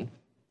was one.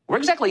 Where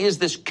exactly is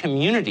this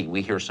community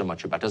we hear so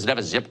much about? Does it have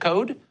a zip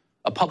code,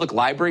 a public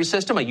library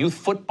system, a youth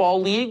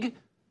football league?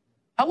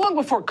 How long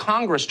before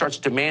Congress starts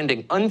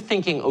demanding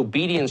unthinking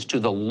obedience to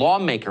the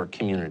lawmaker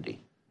community?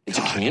 It's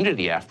a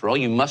community, after all.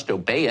 You must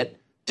obey it.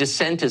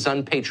 Dissent is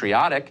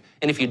unpatriotic.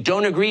 And if you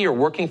don't agree, you're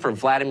working for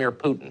Vladimir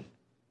Putin.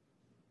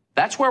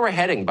 That's where we're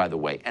heading, by the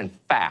way, and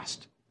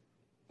fast.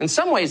 In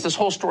some ways, this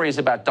whole story is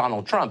about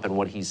Donald Trump and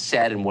what he's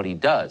said and what he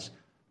does.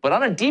 But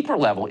on a deeper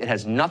level, it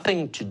has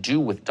nothing to do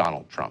with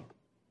Donald Trump.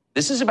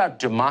 This is about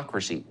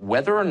democracy,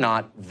 whether or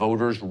not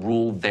voters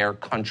rule their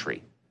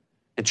country.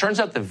 It turns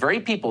out the very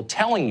people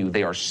telling you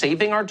they are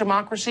saving our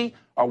democracy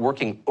are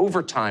working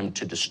overtime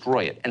to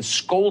destroy it and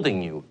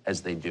scolding you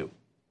as they do.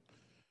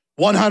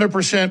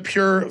 100%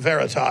 pure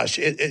veritas.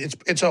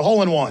 It's a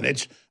hole in one.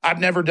 I've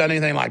never done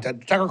anything like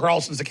that. Tucker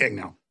Carlson's the king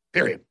now,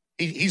 period.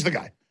 He's the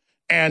guy.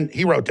 And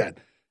he wrote that.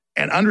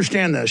 And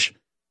understand this,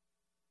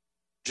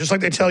 just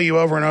like they tell you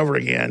over and over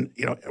again,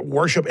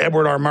 worship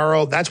Edward R.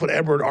 Murrow. That's what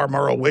Edward R.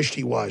 Murrow wished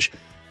he was.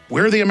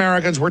 We're the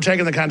Americans. We're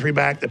taking the country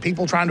back. The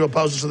people trying to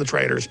oppose us are the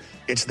traitors.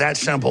 It's that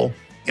simple.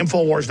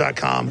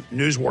 Infowars.com,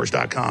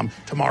 newswars.com,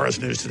 tomorrow's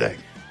news today.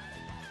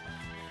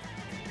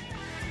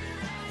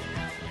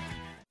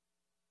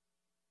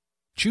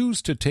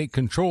 Choose to take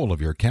control of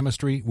your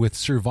chemistry with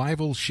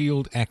Survival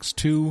Shield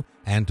X2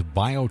 and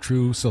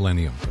BioTrue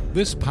Selenium.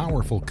 This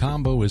powerful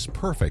combo is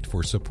perfect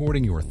for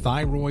supporting your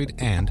thyroid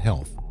and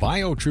health.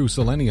 BioTrue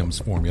Selenium's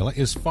formula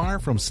is far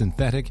from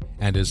synthetic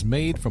and is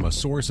made from a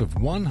source of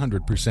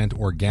 100%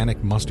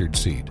 organic mustard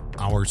seed.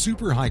 Our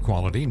super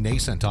high-quality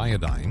nascent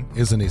iodine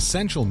is an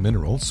essential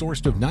mineral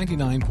sourced of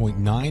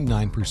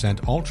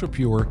 99.99%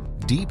 ultra-pure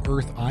deep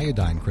earth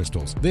iodine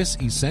crystals. This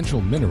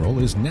essential mineral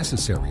is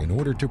necessary in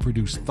order to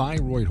produce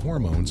thyroid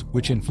hormones,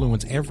 which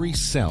influence every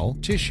cell,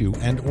 tissue,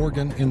 and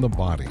organ in the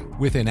body.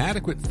 With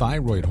inadequate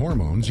thyroid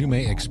hormones, you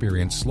may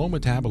experience slow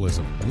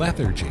metabolism,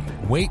 lethargy,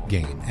 weight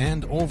gain,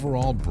 and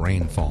overall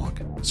brain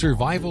fog.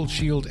 Survival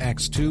Shield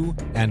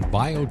X2 and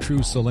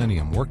BioTrue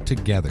Selenium work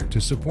together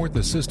to support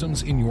the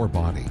systems in your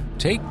body.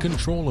 Take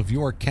control of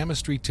your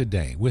chemistry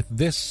today with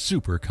this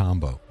super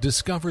combo.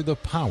 Discover the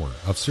power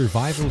of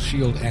Survival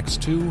Shield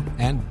X2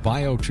 and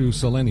BioTrue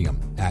Selenium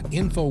at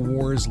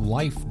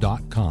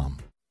InfoWarsLife.com.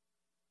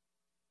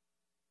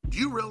 Do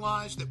you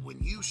realize that when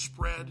you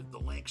spread the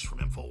links from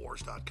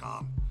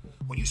Infowars.com,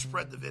 when you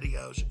spread the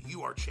videos,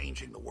 you are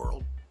changing the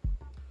world?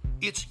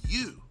 It's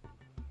you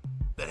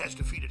that has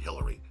defeated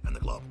Hillary and the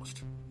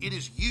globalists. It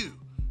is you,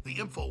 the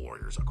info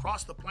warriors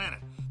across the planet,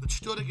 that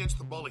stood against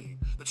the bullying,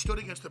 that stood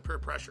against the peer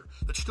pressure,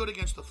 that stood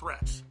against the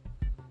threats,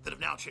 that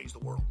have now changed the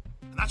world.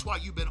 And that's why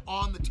you've been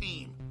on the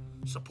team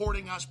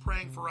supporting us,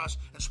 praying for us,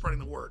 and spreading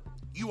the word.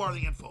 You are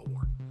the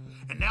InfoWar.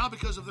 And now,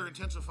 because of their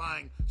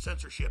intensifying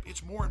censorship,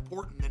 it's more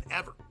important than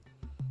ever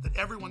that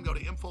everyone go to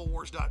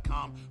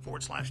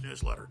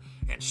Infowars.com/newsletter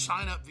and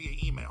sign up via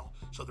email.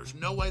 So there's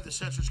no way the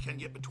censors can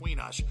get between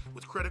us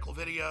with critical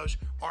videos,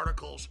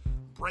 articles,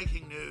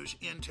 breaking news,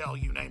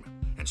 intel, you name it.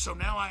 And so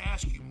now I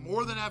ask you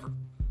more than ever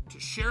to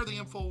share the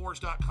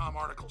Infowars.com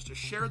articles, to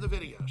share the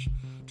videos,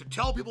 to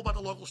tell people about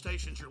the local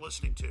stations you're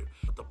listening to.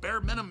 But the bare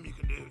minimum you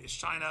can do is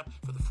sign up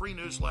for the free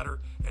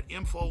newsletter at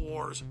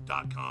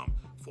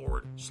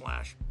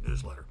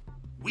Infowars.com/newsletter.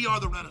 We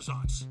are the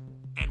Renaissance,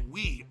 and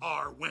we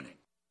are winning.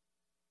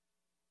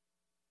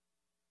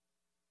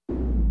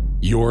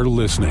 You're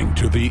listening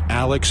to The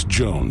Alex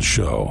Jones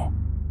Show.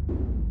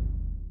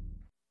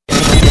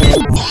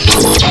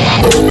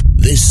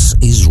 This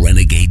is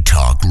Renegade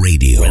Talk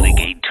Radio.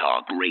 Renegade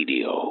Talk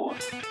Radio.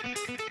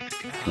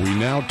 We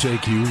now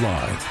take you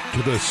live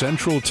to the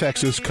Central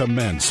Texas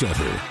Command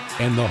Center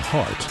and the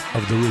heart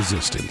of the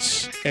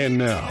resistance. And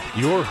now,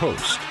 your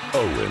host,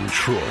 Owen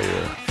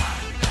Troyer.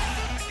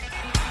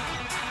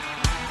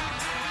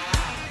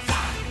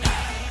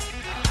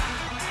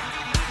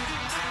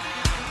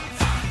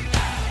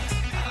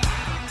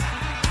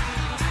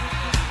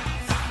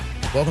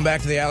 Welcome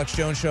back to the Alex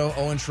Jones Show.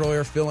 Owen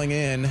Troyer filling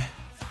in.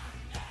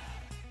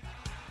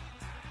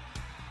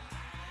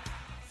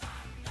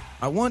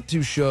 I want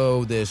to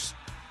show this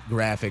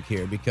graphic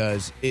here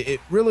because it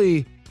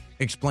really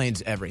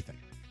explains everything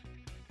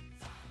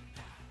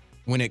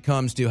when it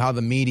comes to how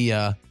the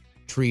media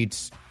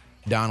treats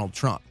Donald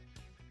Trump.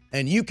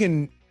 And you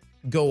can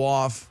go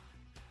off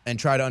and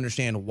try to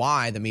understand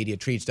why the media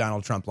treats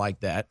Donald Trump like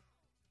that.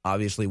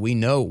 Obviously, we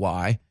know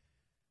why.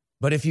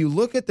 But if you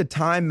look at the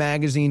Time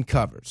magazine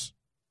covers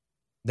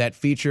that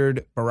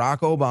featured Barack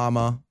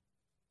Obama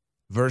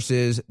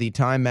versus the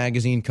Time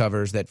magazine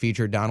covers that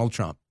featured Donald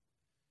Trump,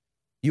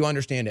 you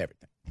understand everything.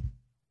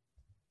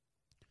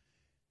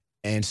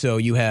 And so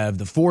you have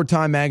the 4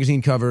 Time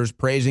magazine covers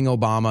praising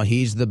Obama.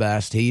 He's the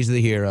best. He's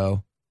the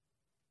hero.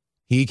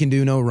 He can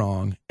do no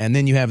wrong. And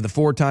then you have the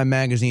 4 Time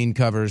magazine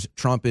covers.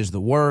 Trump is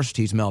the worst.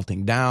 He's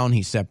melting down.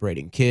 He's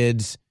separating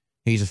kids.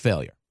 He's a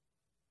failure.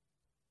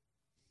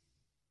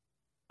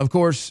 Of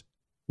course,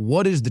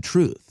 what is the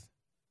truth?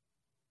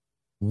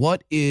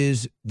 What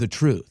is the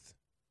truth?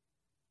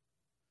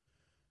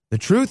 The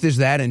truth is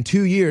that in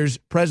 2 years,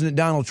 President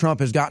Donald Trump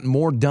has gotten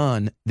more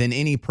done than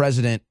any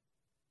president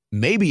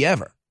maybe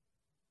ever.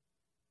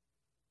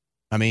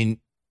 I mean,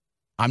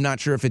 I'm not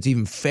sure if it's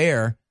even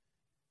fair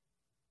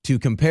to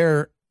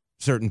compare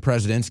certain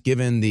presidents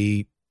given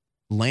the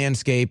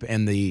landscape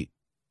and the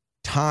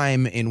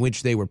time in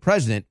which they were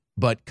president,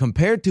 but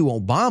compared to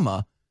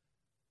Obama,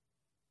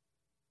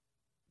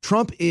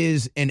 Trump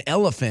is an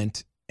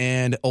elephant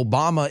and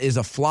Obama is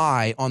a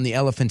fly on the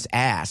elephant's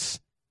ass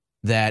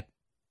that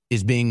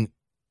is being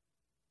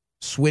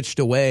switched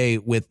away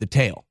with the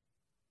tail.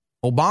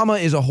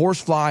 Obama is a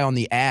horsefly on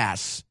the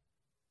ass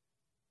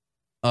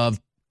of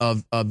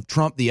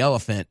Trump the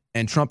elephant,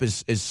 and Trump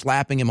is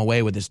slapping him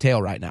away with his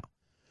tail right now.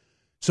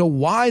 So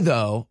why,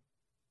 though,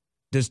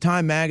 does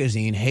Time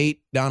magazine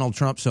hate Donald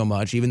Trump so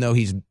much, even though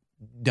he's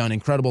done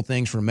incredible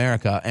things for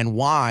America? And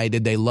why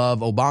did they love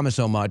Obama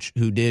so much,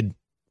 who did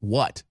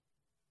what?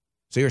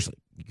 Seriously,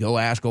 go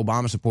ask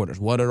Obama supporters.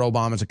 What are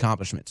Obama's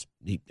accomplishments?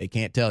 They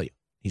can't tell you.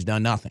 He's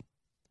done nothing.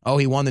 Oh,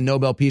 he won the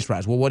Nobel Peace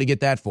Prize. Well, what did he get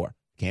that for?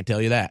 Can't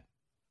tell you that.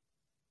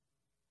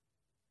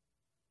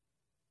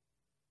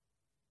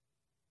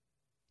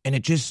 And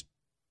it just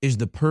is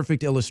the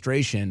perfect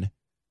illustration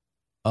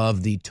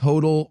of the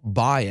total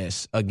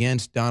bias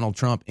against Donald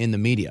Trump in the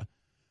media.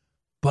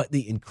 But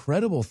the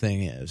incredible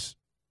thing is,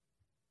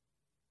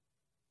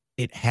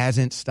 it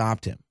hasn't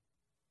stopped him,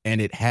 and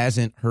it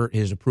hasn't hurt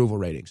his approval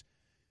ratings.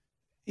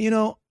 You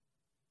know,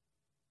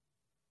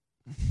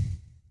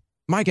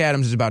 Mike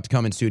Adams is about to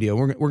come in studio.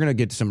 We're going to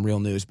get to some real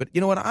news. But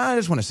you know what? I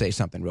just want to say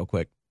something real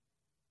quick.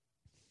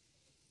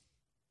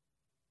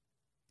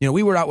 You know,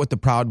 we were out with the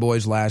Proud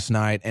Boys last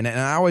night, and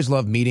I always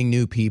love meeting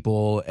new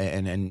people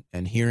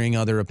and hearing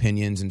other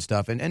opinions and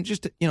stuff, and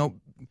just, you know,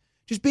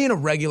 just being a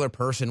regular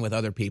person with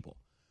other people.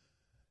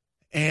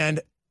 And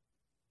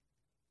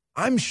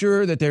I'm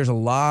sure that there's a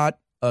lot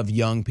of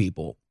young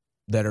people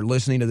that are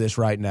listening to this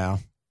right now,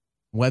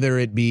 whether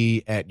it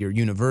be at your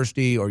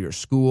university or your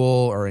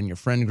school or in your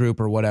friend group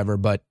or whatever,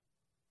 but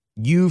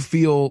you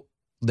feel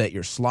that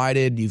you're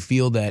slighted, you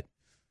feel that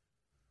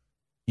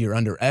you're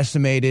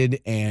underestimated,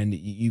 and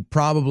you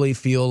probably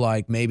feel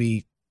like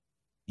maybe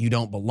you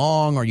don't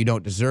belong or you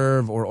don't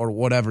deserve or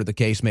whatever the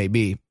case may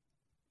be.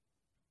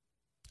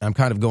 I'm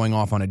kind of going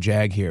off on a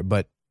jag here,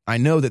 but I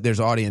know that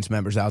there's audience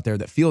members out there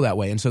that feel that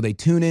way, and so they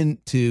tune in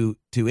to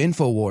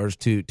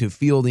InfoWars to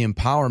feel the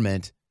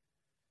empowerment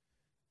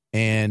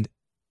and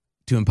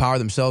to empower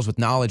themselves with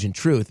knowledge and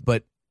truth.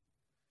 But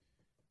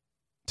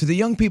to the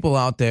young people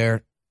out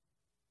there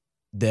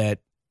that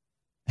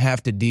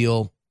have to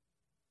deal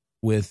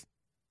with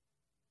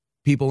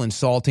people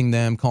insulting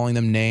them, calling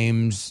them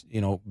names, you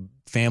know,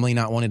 family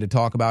not wanting to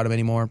talk about them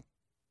anymore,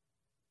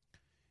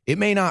 it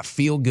may not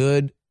feel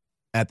good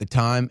at the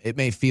time. It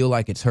may feel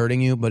like it's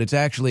hurting you, but it's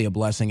actually a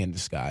blessing in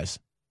disguise.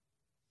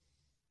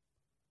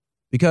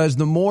 Because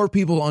the more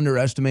people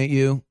underestimate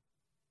you,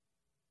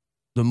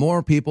 the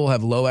more people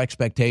have low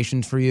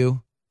expectations for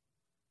you,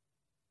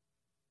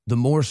 the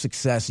more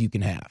success you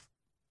can have.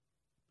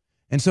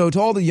 And so to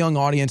all the young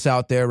audience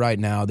out there right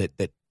now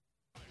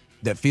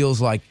that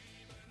feels like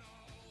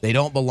they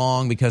don't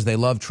belong because they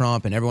love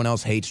Trump and everyone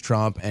else hates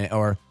Trump,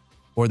 or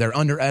they're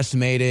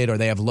underestimated or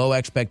they have low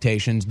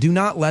expectations, do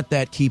not let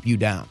that keep you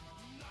down.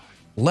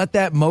 Let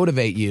that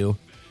motivate you,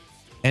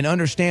 and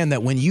understand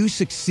that when you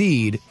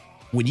succeed,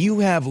 when you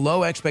have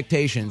low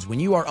expectations, when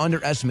you are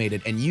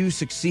underestimated and you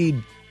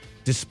succeed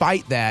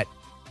despite that,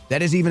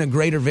 that is even a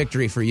greater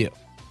victory for you.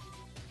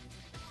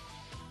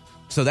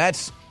 So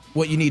that's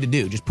what you need to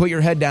do. Just put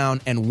your head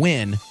down and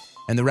win,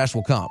 and the rest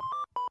will come.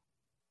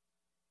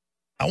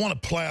 I want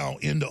to plow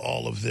into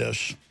all of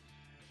this,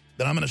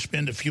 but I'm going to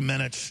spend a few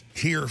minutes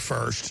here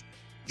first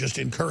just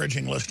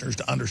encouraging listeners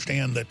to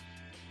understand that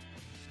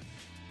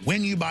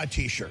when you buy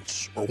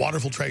T-shirts or water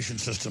filtration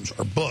systems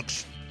or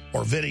books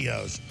or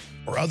videos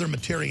or other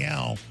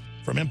material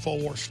from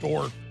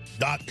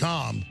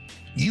InfoWarsStore.com,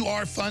 you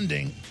are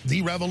funding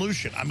the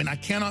revolution. I mean, I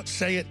cannot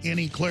say it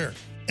any clearer.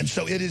 And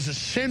so it is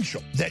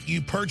essential that you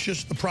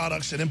purchase the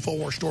products at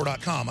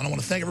InfoWarsStore.com. And I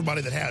want to thank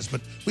everybody that has,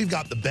 but we've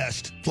got the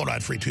best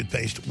fluoride-free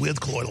toothpaste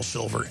with colloidal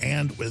silver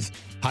and with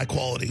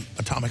high-quality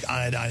atomic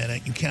iodine in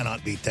it. You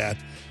cannot beat that.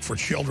 For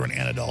children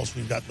and adults,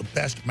 we've got the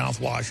best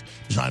mouthwash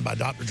designed by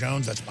Dr.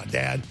 Jones. That's my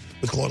dad,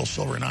 with colloidal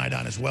silver and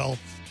iodine as well.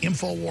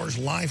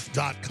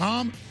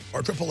 InfoWarsLife.com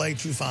or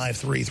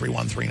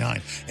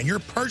 888-253-3139. And your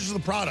purchase of the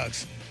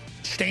products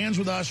stands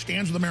with us,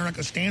 stands with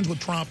America, stands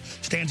with Trump,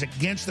 stands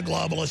against the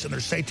globalists and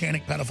their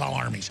satanic pedophile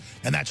armies.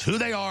 And that's who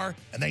they are,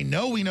 and they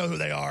know we know who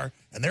they are,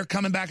 and they're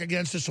coming back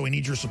against us, so we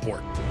need your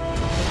support.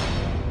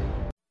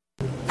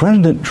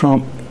 President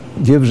Trump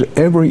gives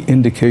every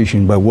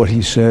indication by what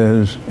he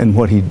says and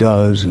what he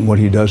does and what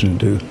he doesn't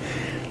do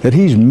that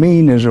he's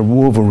mean as a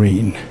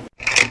wolverine.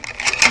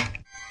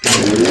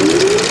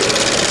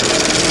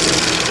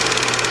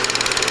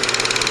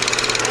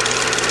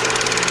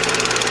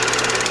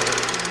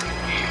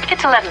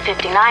 It's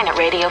 11:59 at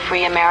Radio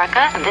Free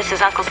America, and this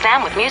is Uncle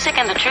Sam with music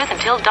and the truth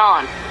until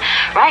dawn.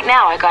 Right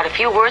now, I got a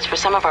few words for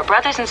some of our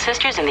brothers and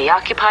sisters in the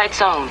occupied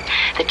zone.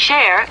 The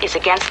chair is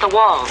against the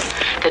wall.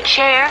 The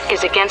chair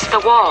is against the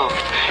wall.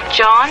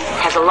 John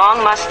has a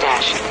long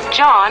mustache.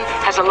 John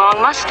has a long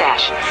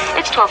mustache.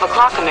 It's 12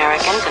 o'clock,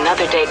 Americans,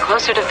 another day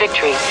closer to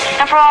victory.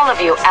 And for all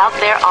of you out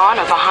there on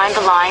or behind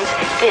the lines,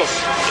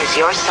 this is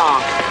your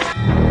song.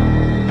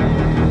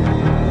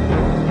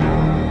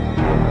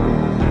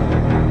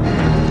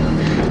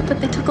 But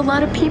they took a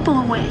lot of people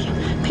away.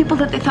 People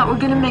that they thought were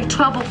going to make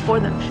trouble for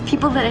them.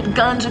 People that had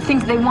guns or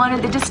things they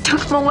wanted, they just took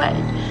them away.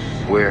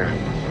 Where?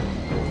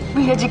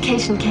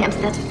 Re-education camps,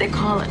 that's what they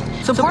call it.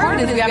 So part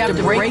of it is we have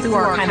to break through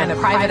our kind of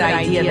private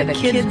idea that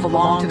kids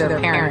belong to their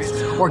parents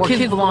or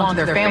kids belong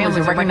to their families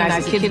and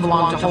recognize that kids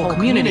belong to whole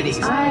communities.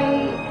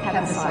 I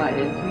have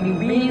decided we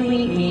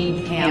really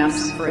need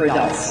camps for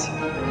adults.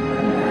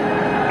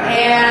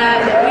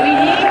 And we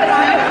need the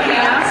kind of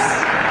camps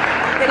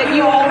that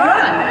you all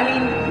run. I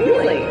mean,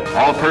 really.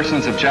 All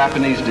persons of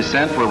Japanese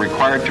descent were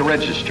required to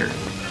register.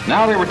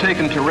 Now they were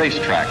taken to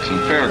racetracks and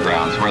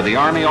fairgrounds where the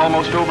Army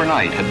almost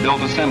overnight had built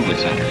assembly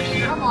centers.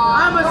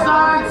 I'm a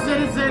sorry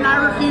citizen.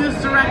 I refuse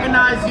to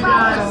recognize you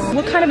guys.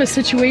 What kind of a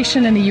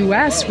situation in the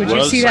U.S. would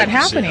you see that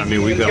happening? I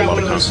mean, we've got a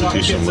lot of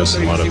constitutionalists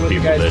and a lot of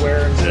people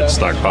that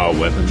stockpile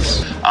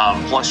weapons.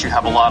 Plus, you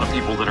have a lot of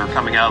people that are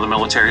coming out of the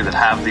military that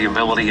have the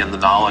ability and the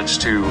knowledge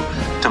to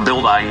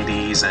build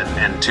IEDs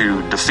and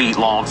to defeat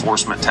law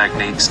enforcement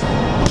techniques.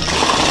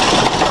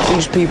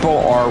 These people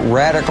are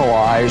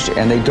radicalized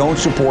and they don't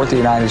support the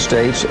United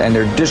States and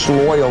they're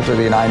disloyal to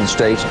the United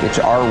States. It's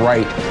our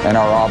right and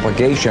our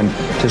obligation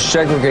to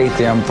segregate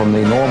them from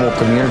the normal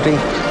community.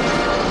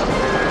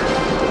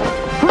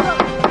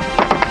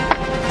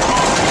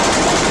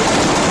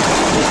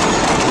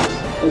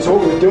 And so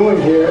what we're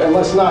doing here, and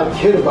let's not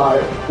kid about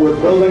it, we're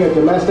building a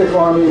domestic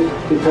army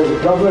because the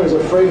government is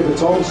afraid of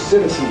its own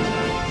citizens.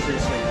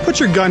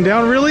 Put your gun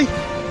down, really?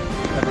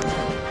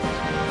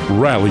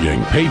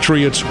 Rallying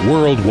patriots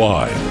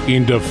worldwide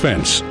in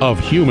defense of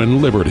human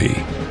liberty.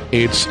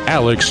 It's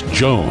Alex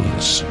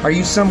Jones. Are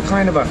you some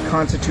kind of a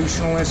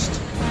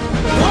constitutionalist?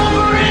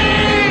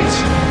 Wolverines!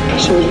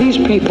 So these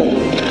people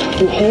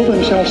who hold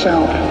themselves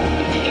out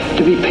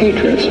to be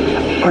patriots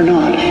are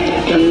not.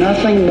 They're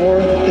nothing more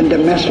than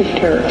domestic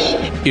terrorists.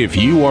 If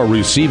you are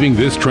receiving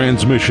this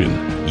transmission,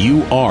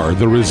 you are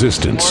the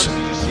resistance.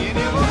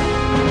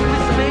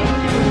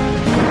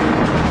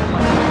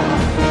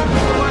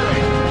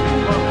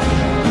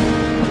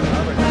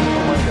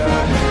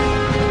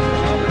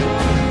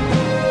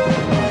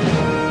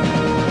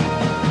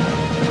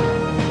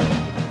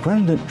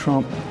 President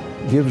Trump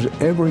gives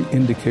every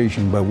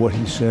indication by what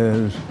he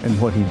says and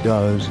what he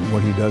does and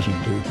what he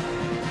doesn't do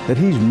that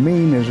he's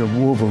mean as a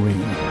wolverine.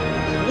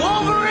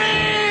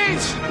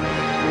 Wolverines!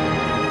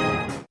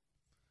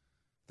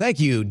 Thank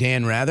you,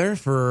 Dan Rather,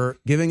 for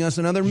giving us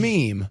another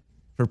meme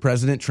for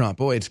President Trump.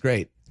 Boy, it's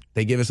great.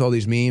 They give us all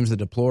these memes, the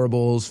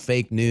deplorables,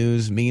 fake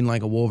news, mean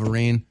like a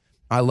Wolverine.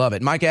 I love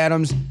it. Mike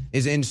Adams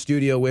is in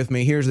studio with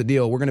me. Here's the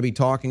deal. We're going to be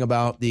talking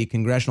about the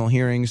congressional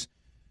hearings.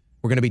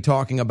 We're going to be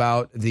talking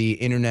about the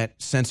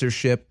internet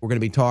censorship. We're going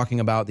to be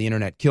talking about the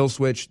internet kill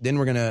switch. Then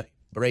we're going to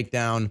break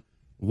down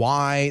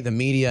why the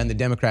media and the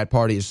Democrat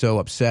Party is so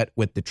upset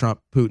with the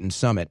Trump-Putin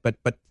summit. But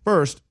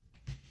first,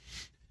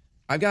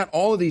 I've got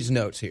all of these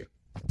notes here.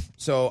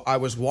 So I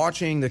was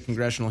watching the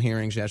congressional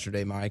hearings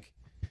yesterday, Mike,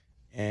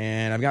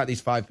 and I've got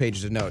these 5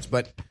 pages of notes.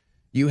 But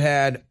you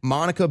had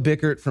Monica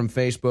Bickert from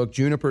Facebook,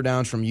 Juniper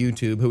Downs from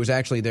YouTube, who was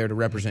actually there to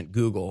represent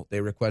Google.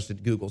 They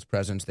requested Google's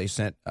presence. They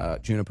sent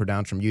Juniper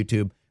Downs from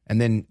YouTube. And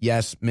then,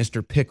 yes,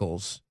 Mr.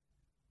 Pickles,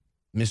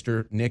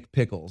 Mr. Nick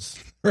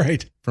Pickles,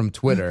 right, from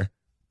Twitter,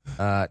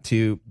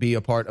 to be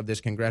a part of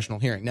this congressional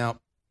hearing.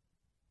 Now,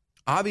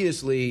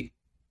 obviously,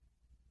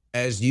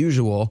 as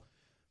usual,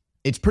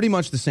 it's pretty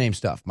much the same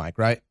stuff, Mike,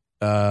 right?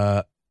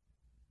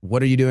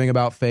 What are you doing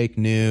about fake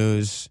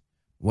news?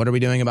 What are we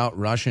doing about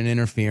Russian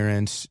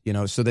interference? You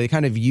know, so they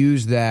kind of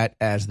use that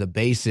as the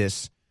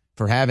basis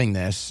for having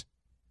this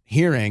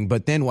hearing.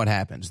 But then what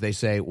happens? They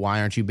say, why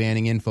aren't you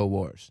banning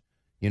InfoWars?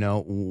 You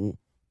know,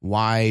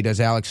 why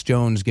does Alex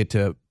Jones get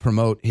to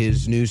promote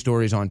his news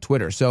stories on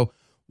Twitter? So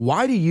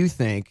why do you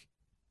think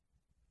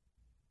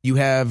you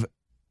have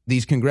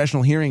these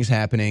congressional hearings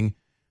happening?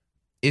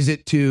 Is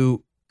it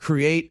to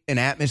create an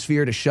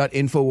atmosphere to shut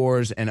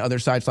InfoWars and other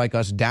sites like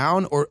us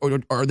down, or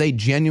are they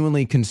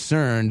genuinely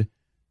concerned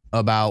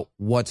about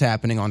what's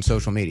happening on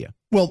social media?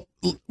 Well,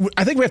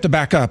 I think we have to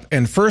back up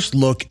and first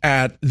look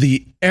at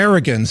the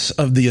arrogance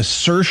of the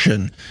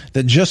assertion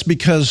that just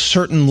because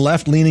certain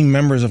left-leaning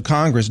members of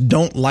Congress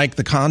don't like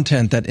the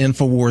content that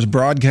InfoWars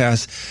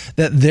broadcasts,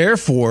 that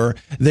therefore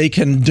they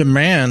can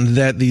demand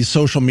that these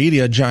social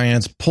media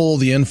giants pull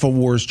the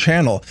InfoWars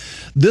channel.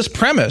 This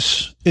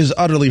premise is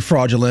utterly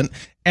fraudulent,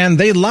 and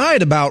they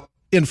lied about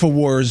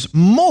InfoWars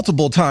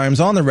multiple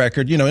times on the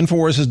record. You know,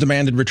 InfoWars has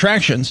demanded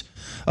retractions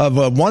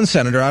of one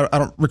senator. I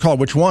don't recall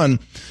which one.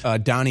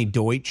 Donnie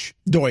Deutsch.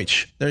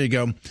 Deutsch. There you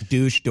go.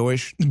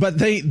 Deutsch. But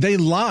they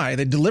lie.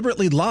 They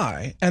deliberately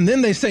lie. And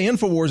then they say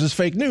InfoWars is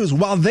fake news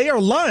while they are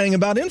lying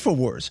about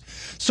InfoWars.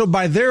 So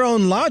by their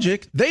own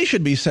logic, they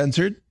should be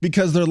censored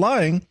because they're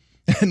lying.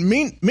 And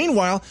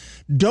meanwhile,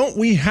 don't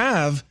we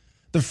have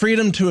the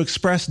freedom to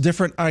express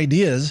different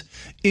ideas,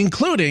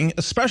 including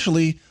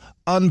especially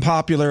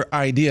unpopular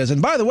ideas?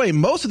 And by the way,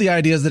 most of the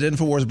ideas that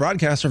InfoWars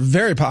broadcasts are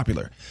very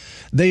popular.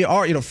 They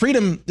are, you know,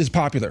 freedom is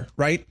popular,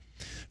 right?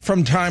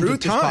 From time to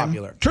time.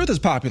 Truth is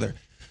popular.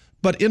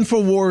 But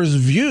InfoWars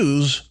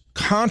views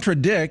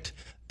contradict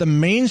the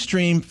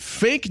mainstream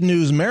fake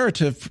news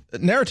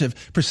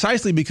narrative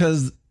precisely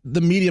because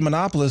the media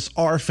monopolists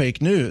are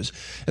fake news.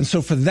 And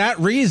so for that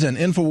reason,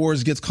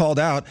 InfoWars gets called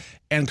out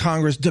and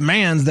Congress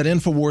demands that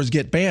InfoWars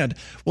get banned.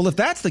 Well, if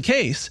that's the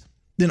case,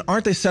 then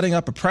aren't they setting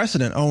up a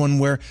precedent, Owen,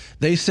 where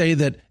they say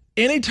that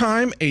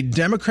anytime a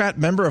Democrat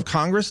member of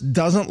Congress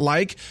doesn't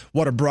like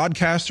what a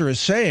broadcaster is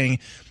saying,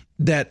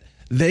 that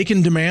they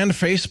can demand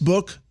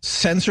Facebook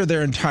censor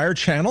their entire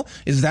channel?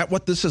 Is that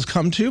what this has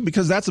come to?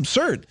 Because that's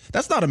absurd.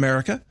 That's not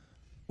America.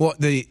 Well,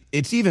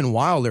 it's even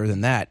wilder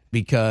than that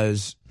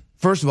because,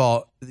 first of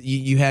all,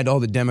 you had all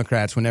the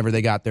Democrats, whenever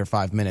they got their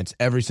 5 minutes,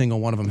 every single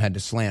one of them had to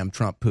slam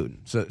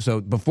Trump-Putin. So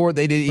before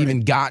they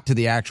even got to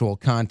the actual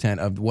content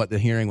of what the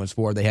hearing was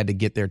for, they had to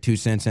get their 2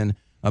 cents in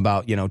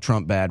about, you know,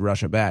 Trump bad,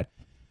 Russia bad.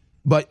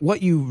 But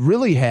what you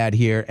really had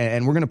here,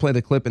 and we're going to play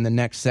the clip in the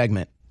next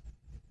segment,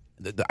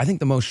 I think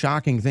the most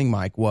shocking thing,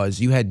 Mike, was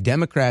you had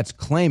Democrats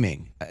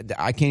claiming,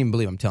 I can't even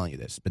believe I'm telling you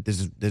this, but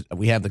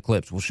we have the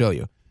clips, we'll show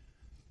you.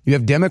 You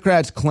have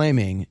Democrats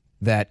claiming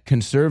that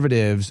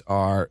conservatives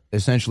are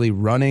essentially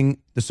running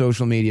the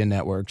social media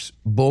networks,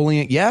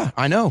 bullying. Yeah,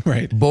 I know.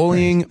 Right.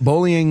 Bullying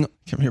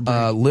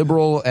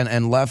liberal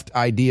and left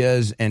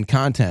ideas and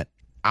content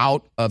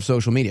out of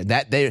social media.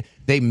 That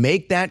they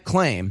make that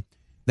claim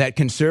that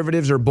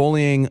conservatives are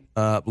bullying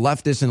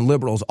leftists and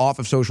liberals off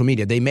of social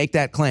media. They make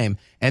that claim,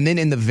 and then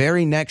in the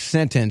very next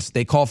sentence,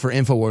 they call for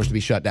InfoWars to be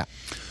shut down.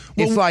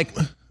 Well, it's like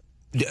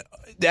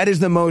that is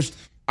the most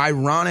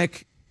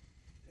ironic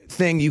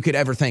thing you could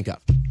ever think of.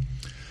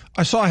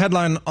 I saw a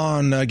headline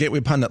on Gateway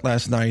Pundit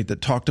last night that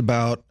talked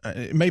about,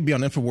 it may be on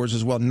InfoWars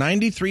as well,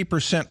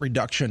 93%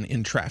 reduction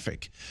in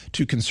traffic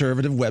to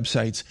conservative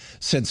websites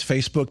since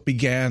Facebook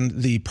began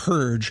the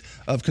purge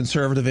of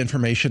conservative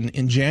information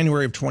in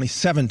January of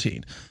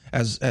 2017,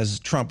 as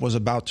Trump was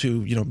about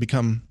to,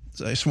 become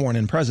a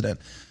sworn-in president.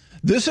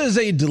 This is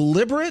a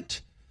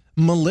deliberate,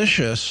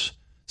 malicious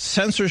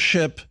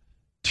censorship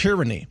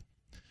tyranny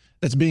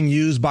that's being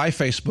used by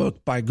Facebook,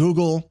 by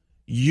Google,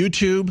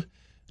 YouTube,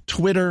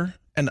 Twitter,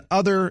 and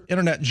other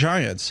internet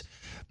giants.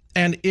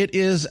 And it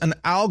is an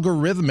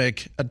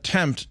algorithmic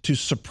attempt to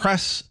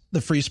suppress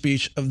the free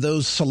speech of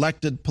those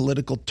selected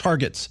political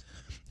targets.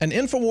 And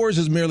InfoWars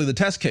is merely the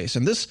test case.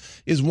 And this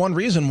is one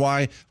reason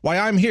why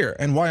I'm here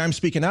and why I'm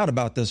speaking out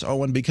about this,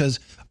 Owen,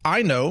 because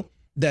I know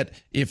that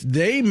if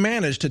they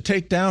manage to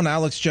take down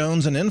Alex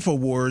Jones and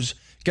InfoWars,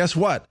 guess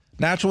what?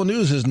 Natural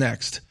News is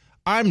next.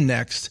 I'm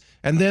next.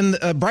 And then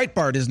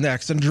Breitbart is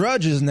next, and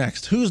Drudge is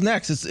next. Who's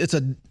next? It's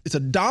a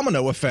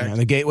domino effect. Yeah,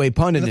 the Gateway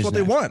Pundit is next. That's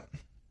what they want.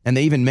 And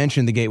they even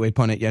mentioned the Gateway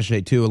Pundit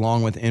yesterday, too,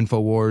 along with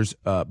InfoWars,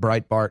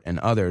 Breitbart, and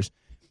others.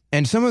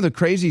 And some of the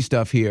crazy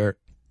stuff here,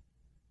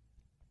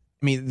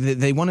 I mean,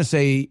 they want to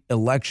say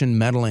election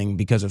meddling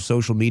because of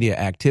social media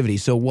activity.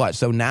 So what?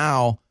 So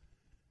now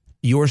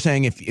you're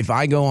saying if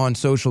I go on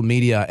social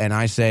media and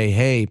I say,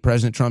 hey,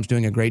 President Trump's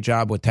doing a great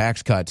job with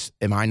tax cuts,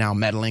 am I now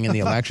meddling in the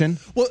election?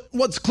 Well,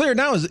 what's clear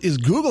now is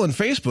Google and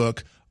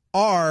Facebook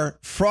are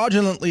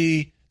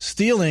fraudulently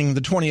stealing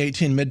the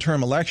 2018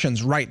 midterm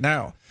elections right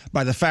now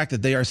by the fact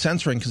that they are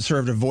censoring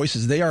conservative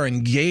voices. They are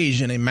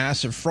engaged in a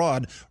massive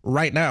fraud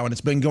right now, and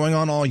it's been going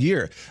on all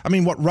year. I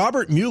mean, what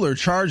Robert Mueller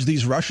charged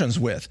these Russians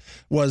with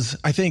was,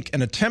 I think,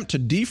 an attempt to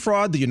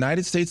defraud the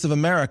United States of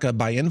America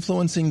by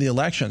influencing the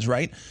elections,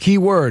 right? Key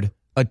word,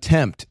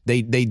 attempt.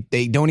 They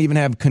don't even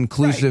have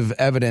conclusive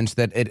evidence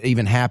that it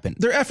even happened.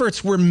 Their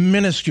efforts were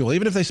minuscule.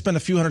 Even if they spent a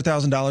few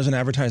 $100,000 in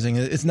advertising,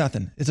 it's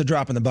nothing. It's a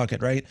drop in the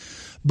bucket, right?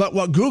 But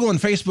what Google and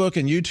Facebook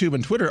and YouTube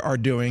and Twitter are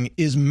doing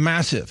is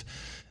massive.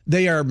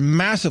 They are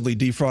massively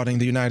defrauding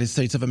the United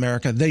States of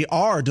America. They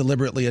are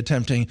deliberately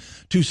attempting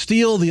to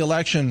steal the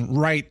election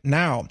right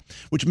now,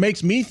 which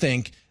makes me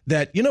think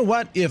that, you know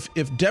what, if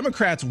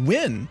Democrats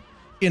win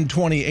in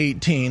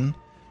 2018,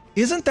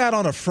 isn't that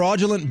on a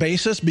fraudulent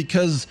basis?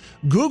 Because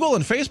Google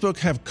and Facebook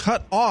have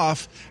cut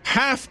off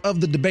half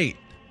of the debate,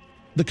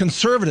 the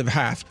conservative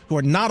half, who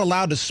are not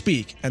allowed to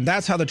speak. And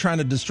that's how they're trying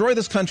to destroy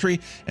this country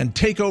and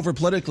take over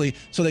politically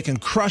so they can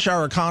crush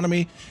our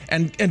economy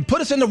and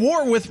put us into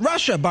war with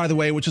Russia, by the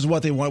way, which is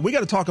what they want. We got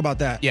to talk about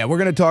that. Yeah, we're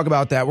going to talk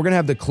about that. We're going to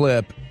have the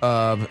clip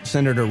of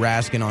Senator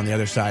Raskin on the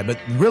other side. But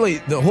really,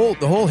 the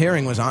whole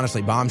hearing was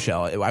honestly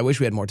bombshell. I wish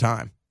we had more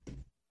time.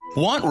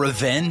 Want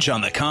revenge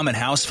on the common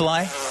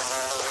housefly?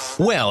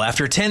 Well,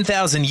 after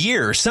 10,000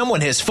 years, someone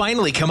has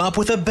finally come up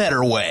with a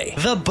better way.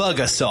 The Bug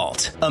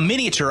Assault, a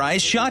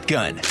miniaturized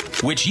shotgun,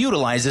 which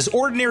utilizes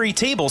ordinary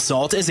table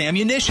salt as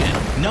ammunition.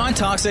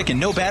 Non-toxic and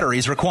no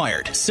batteries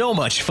required. So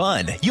much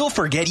fun, you'll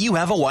forget you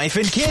have a wife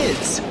and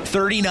kids.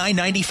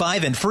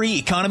 $39.95 and free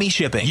economy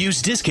shipping.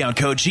 Use discount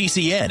code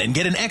GCN and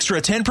get an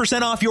extra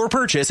 10% off your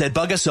purchase at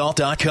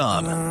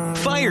bugassault.com.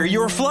 Fire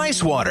your fly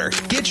swatter.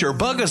 Get your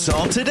Bug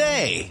Assault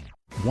today.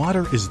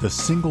 Water is the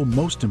single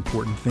most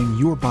important thing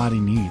your body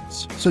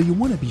needs, so you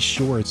want to be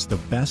sure it's the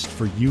best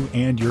for you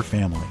and your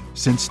family.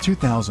 Since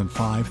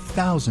 2005,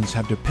 thousands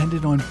have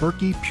depended on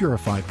Berkey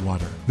purified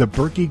water. The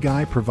Berkey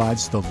Guy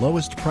provides the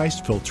lowest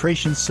priced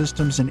filtration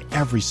systems in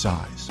every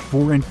size.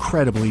 For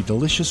incredibly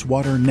delicious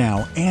water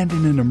now and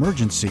in an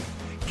emergency,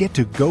 get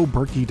to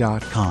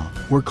GoBerkey.com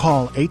or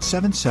call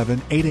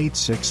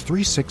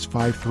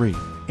 877-886-3653.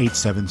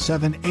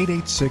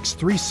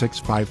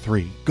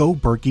 877-886-3653.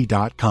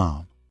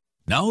 GoBerkey.com.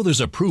 Now there's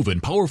a proven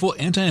powerful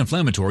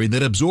anti-inflammatory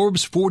that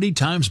absorbs 40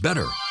 times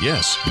better.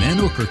 Yes,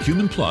 Nano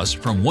Curcumin Plus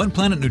from One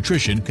Planet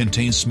Nutrition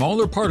contains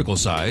smaller particle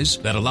size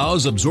that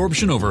allows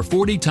absorption over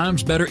 40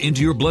 times better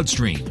into your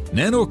bloodstream.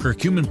 Nano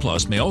Curcumin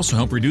Plus may also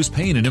help reduce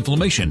pain and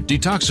inflammation,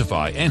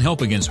 detoxify, and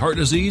help against heart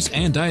disease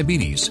and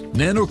diabetes.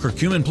 Nano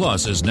Curcumin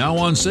Plus is now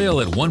on sale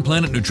at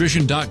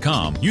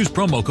OnePlanetNutrition.com. Use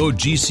promo code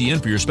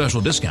GCN for your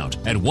special discount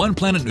at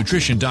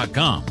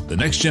OnePlanetNutrition.com, the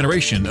next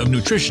generation of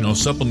nutritional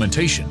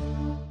supplementation.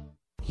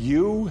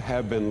 You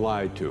have been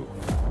lied to.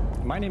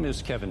 My name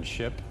is Kevin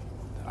Shipp.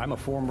 I'm a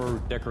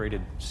former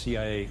decorated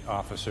CIA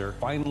officer.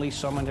 Finally,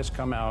 someone has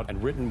come out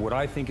and written what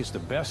I think is the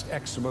best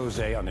expose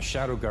on the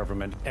shadow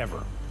government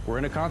ever. We're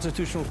in a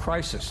constitutional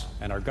crisis,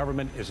 and our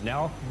government is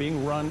now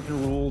being run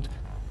and ruled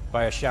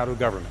by a shadow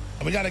government.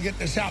 We got to get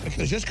this out,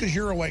 because just because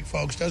you're awake,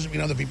 folks, doesn't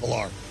mean other people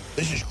are.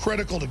 This is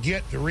critical to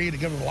get, to read, to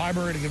give to the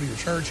library, to give to your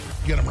church.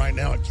 Get them right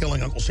now at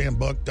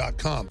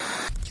killingunclesambook.com.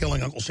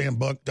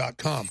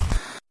 killingunclesambook.com.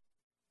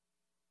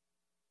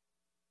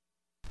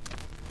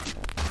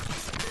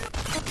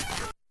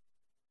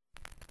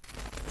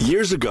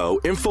 Years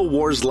ago,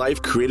 InfoWars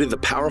Life created the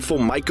powerful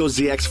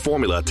MycoZX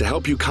formula to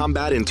help you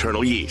combat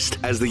internal yeast.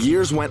 As the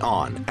years went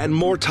on and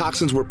more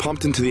toxins were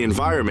pumped into the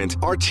environment,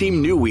 our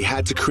team knew we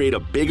had to create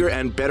a bigger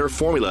and better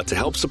formula to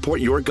help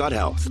support your gut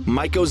health.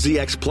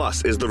 MycoZX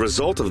Plus is the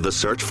result of the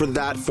search for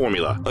that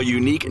formula, a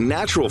unique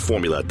natural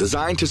formula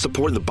designed to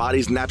support the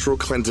body's natural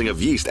cleansing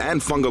of yeast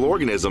and fungal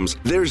organisms.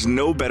 There's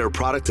no better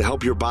product to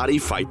help your body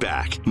fight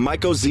back.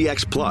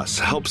 MycoZX Plus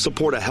helps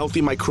support a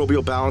healthy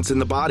microbial balance in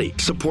the body,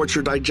 supports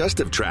your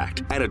digestive tract,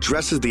 and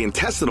addresses the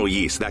intestinal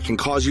yeast that can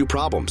cause you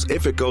problems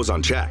if it goes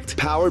unchecked.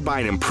 Powered by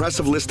an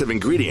impressive list of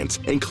ingredients,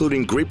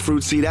 including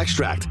grapefruit seed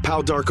extract,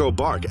 Palo d'Arco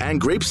bark, and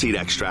grapeseed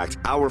extract,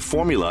 our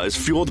formula is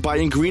fueled by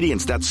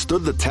ingredients that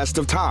stood the test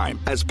of time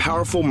as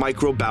powerful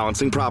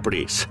micro-balancing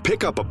properties.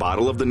 Pick up a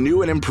bottle of the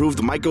new and improved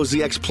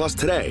MycoZX Plus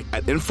today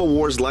at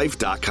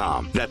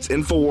InfoWarsLife.com. That's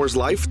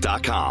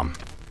InfoWarsLife.com.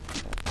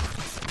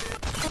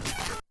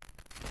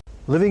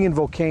 Living in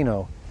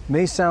Volcano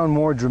may sound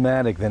more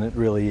dramatic than it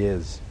really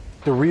is.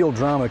 The real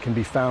drama can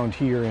be found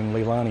here in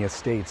Leilani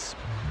Estates.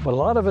 But a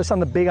lot of us on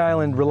the Big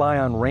Island rely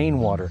on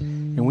rainwater,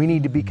 and we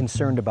need to be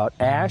concerned about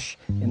ash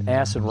and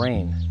acid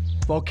rain.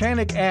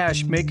 Volcanic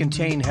ash may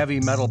contain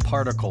heavy metal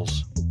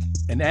particles,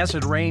 and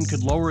acid rain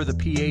could lower the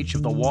pH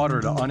of the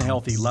water to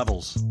unhealthy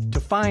levels. To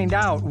find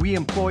out, we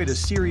employed a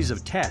series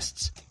of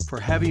tests for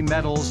heavy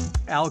metals,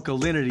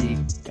 alkalinity,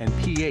 and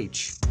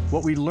pH.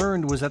 What we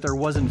learned was that there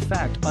was in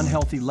fact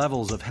unhealthy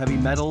levels of heavy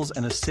metals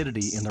and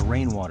acidity in the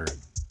rainwater.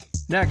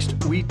 Next,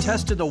 we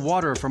tested the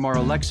water from our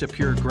Alexa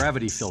Pure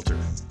gravity filter.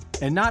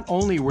 And not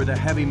only were the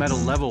heavy metal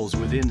levels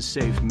within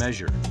safe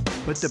measure,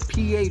 but the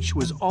pH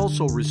was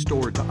also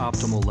restored to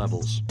optimal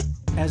levels.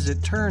 As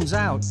it turns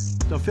out,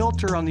 the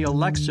filter on the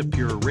Alexa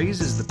Pure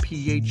raises the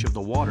pH of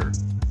the water.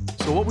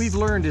 So what we've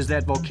learned is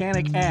that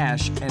volcanic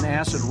ash and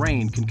acid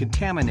rain can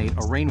contaminate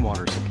a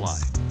rainwater supply.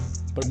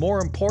 But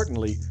more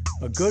importantly,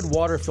 a good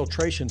water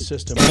filtration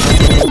system.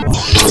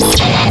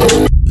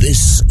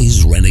 This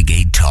is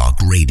Renegade Talk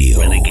Radio.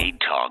 Renegade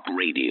Talk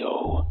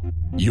Radio.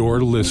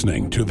 You're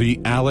listening to The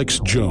Alex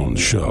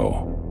Jones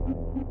Show.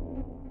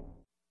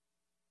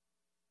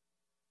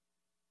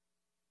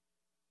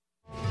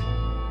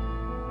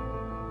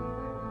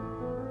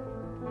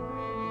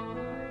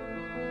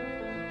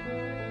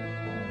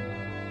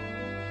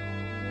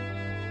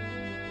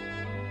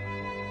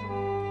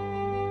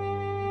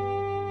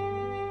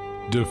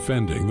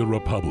 Defending the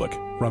Republic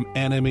from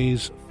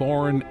enemies,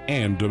 foreign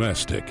and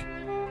domestic.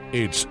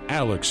 It's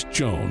Alex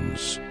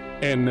Jones.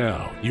 And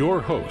now,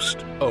 your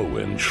host,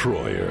 Owen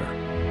Schroyer.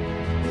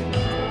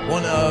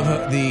 One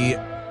of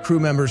the crew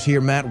members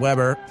here, Matt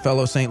Weber,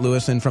 fellow St.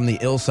 Louisan from the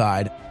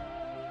Hillside,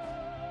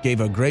 gave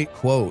a great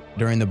quote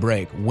during the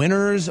break.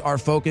 Winners are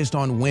focused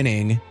on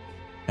winning,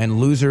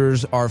 and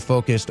losers are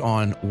focused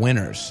on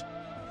winners.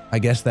 I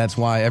guess that's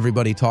why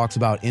everybody talks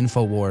about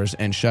InfoWars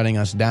and shutting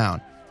us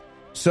down.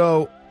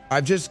 So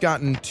I've just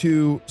gotten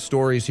two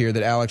stories here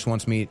that Alex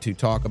wants me to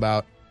talk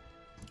about.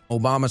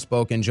 Obama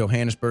spoke in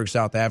Johannesburg,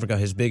 South Africa,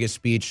 his biggest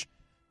speech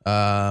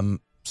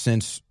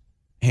since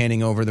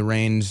handing over the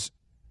reins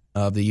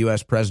of the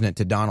U.S. president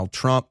to Donald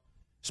Trump.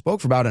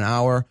 Spoke for about an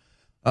hour.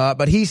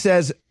 But he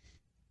says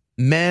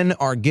men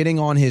are getting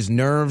on his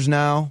nerves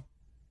now,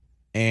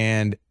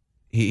 and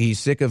he's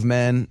sick of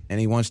men, and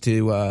he wants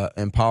to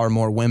empower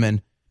more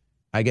women.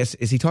 I guess,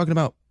 is he talking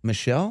about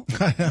Michelle?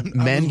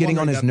 Men getting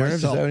on his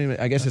nerves?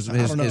 I guess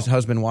his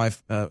husband,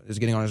 wife is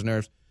getting on his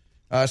nerves.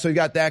 So you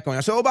got that going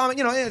on. So Obama,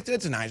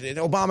 it's nice.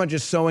 Obama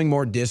just sowing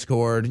more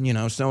discord,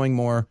 sowing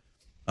more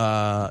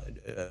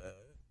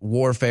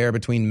warfare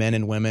between men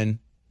and women,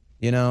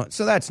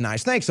 So that's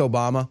nice. Thanks,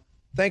 Obama.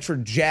 Thanks for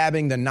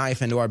jabbing the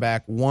knife into our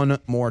back one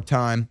more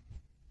time.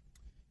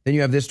 Then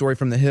you have this story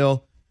from The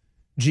Hill.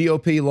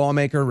 GOP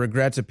lawmaker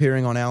regrets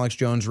appearing on Alex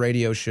Jones'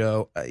 radio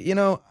show.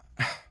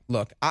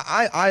 Look,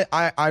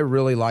 I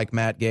really like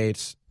Matt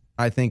Gaetz.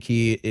 I think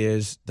he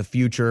is the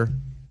future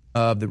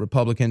of the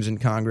Republicans in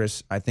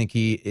Congress. I think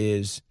he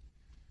is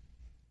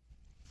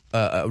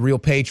a real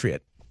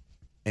patriot,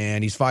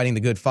 and he's fighting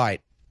the good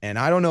fight. And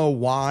I don't know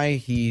why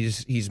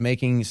he's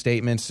making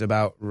statements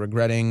about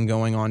regretting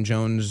going on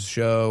Jones'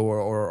 show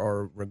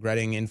or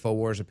regretting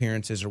InfoWars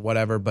appearances or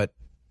whatever. But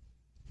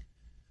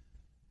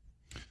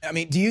I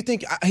mean, do you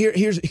think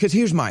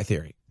here's my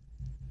theory.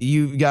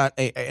 You got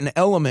an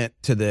element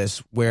to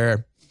this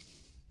where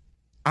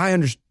I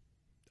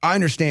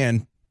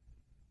understand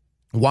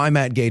why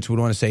Matt Gaetz would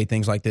want to say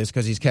things like this,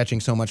 because he's catching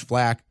so much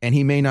flack, and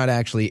he may not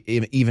actually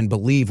even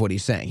believe what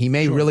he's saying. He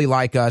may really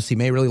like us. He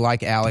may really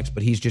like Alex,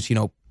 but he's just,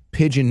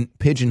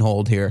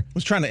 pigeonholed here.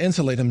 Was trying to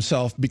insulate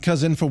himself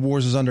because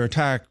InfoWars is under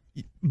attack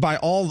by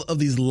all of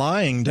these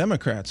lying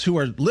Democrats who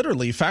are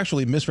literally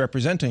factually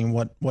misrepresenting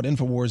what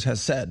InfoWars has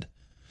said.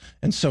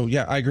 And so,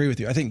 yeah, I agree with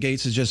you. I think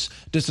Gaetz is just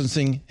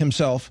distancing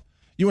himself.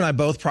 You and I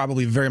both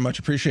probably very much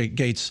appreciate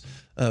Gaetz'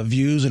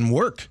 views and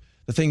work.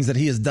 The things that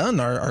he has done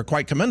are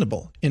quite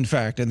commendable, in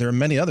fact. And there are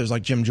many others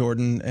like Jim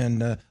Jordan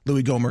and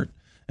Louis Gohmert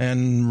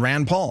and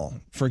Rand Paul,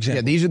 for example.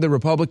 Yeah, these are the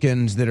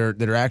Republicans that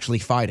are actually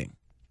fighting.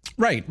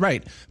 Right.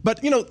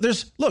 But,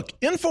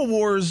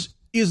 InfoWars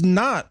is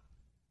not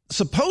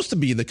supposed to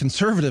be the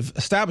conservative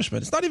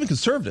establishment. It's not even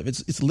conservative.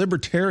 It's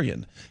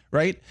libertarian,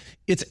 right?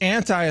 It's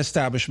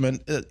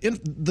anti-establishment.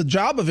 The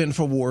job of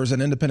InfoWars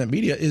and independent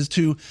media is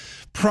to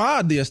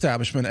prod the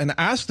establishment and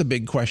ask the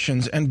big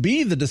questions and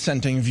be the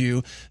dissenting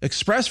view,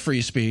 express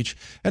free speech.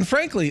 And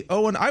frankly,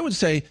 Owen, I would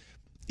say,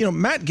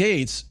 Matt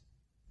Gaetz,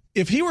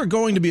 if he were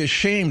going to be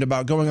ashamed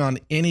about going on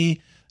any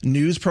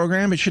news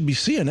program, it should be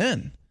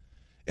CNN.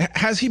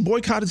 Has he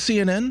boycotted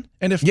CNN?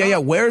 And if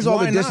not, where's all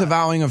the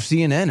disavowing not? of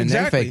CNN and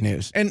their fake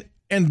news? And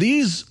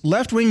these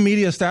left-wing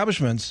media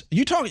establishments,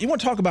 you want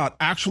to talk about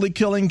actually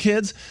killing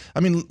kids?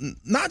 I mean,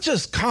 not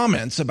just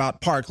comments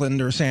about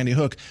Parkland or Sandy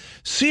Hook.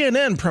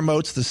 CNN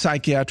promotes the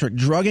psychiatric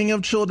drugging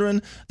of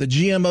children, the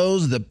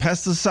GMOs, the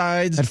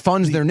pesticides. It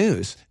funds their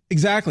news.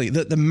 Exactly.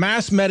 The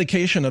mass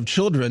medication of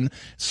children,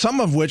 some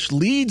of which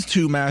leads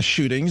to mass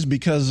shootings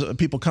because of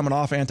people coming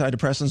off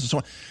antidepressants and so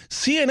on.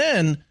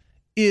 CNN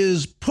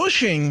is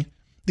pushing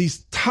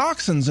these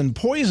toxins and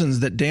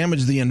poisons that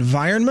damage the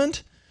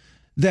environment,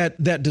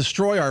 that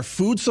destroy our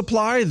food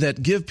supply,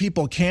 that give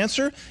people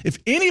cancer. If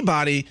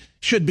anybody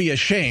should be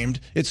ashamed,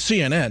 it's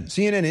CNN.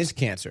 CNN is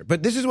cancer,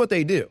 but this is what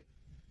they do.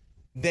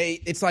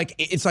 It's like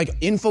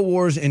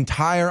InfoWars'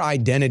 entire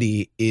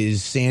identity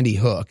is Sandy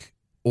Hook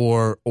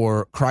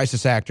or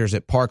crisis actors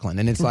at Parkland,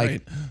 and it's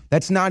like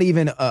that's not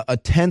even a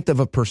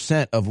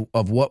 0.1%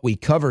 of what we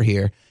cover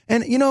here.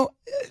 And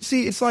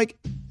see, it's like,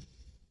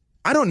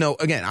 I don't know.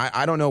 Again,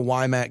 I don't know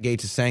why Matt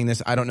Gaetz is saying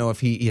this. I don't know if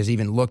he has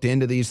even looked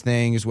into these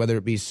things, whether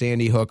it be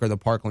Sandy Hook or the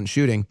Parkland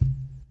shooting.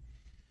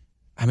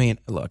 I mean,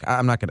 look,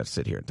 I'm not going to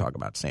sit here and talk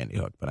about Sandy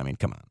Hook, but I mean,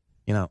 come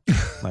on,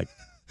 like.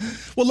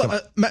 Well,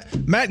 look,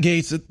 Matt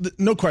Gaetz,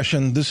 no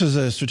question, this is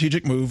a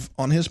strategic move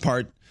on his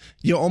part.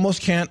 You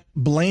almost can't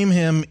blame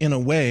him in a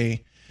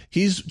way.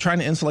 He's trying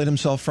to insulate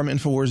himself from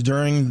InfoWars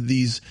during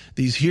these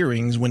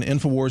hearings when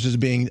InfoWars is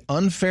being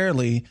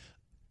unfairly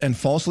and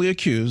falsely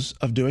accused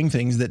of doing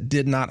things that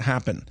did not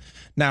happen.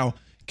 Now,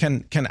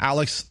 can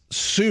Alex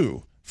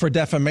sue for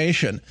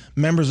defamation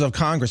members of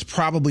Congress?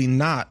 Probably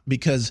not,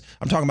 because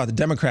I'm talking about the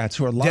Democrats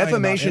who are lying.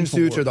 Defamation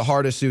suits are the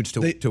hardest suits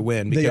to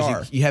win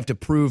because they you have to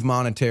prove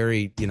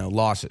monetary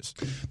losses.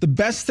 The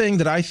best thing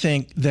that I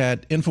think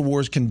that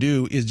InfoWars can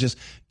do is just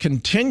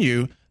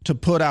continue to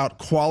put out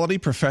quality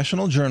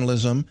professional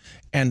journalism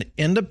and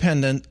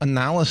independent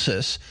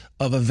analysis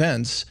of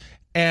events,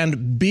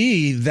 and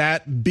be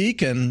that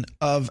beacon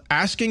of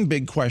asking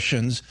big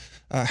questions,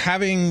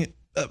 having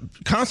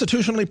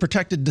constitutionally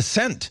protected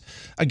dissent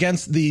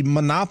against the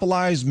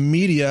monopolized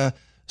media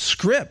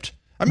script.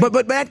 I mean,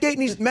 but Matt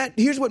Gaetz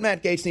here's what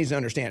Matt Gaetz needs to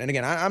understand. And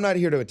again, I'm not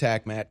here to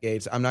attack Matt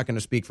Gaetz. I'm not going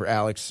to speak for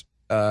Alex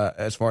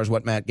as far as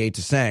what Matt Gaetz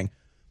is saying.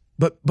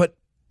 But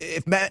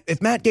if Matt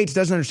Gaetz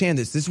doesn't understand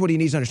this is what he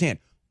needs to understand.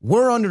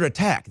 We're under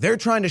attack. They're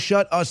trying to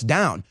shut us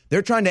down.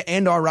 They're trying to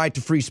end our right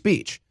to free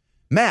speech.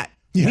 Matt,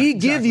 we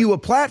give you a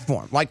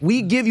platform. Like,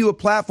 we give you a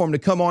platform to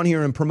come on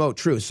here and promote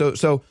truth.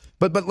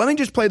 But let me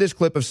just play this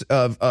clip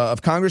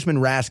of Congressman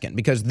Raskin,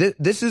 because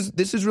this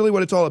is really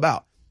what it's all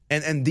about.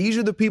 And these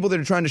are the people that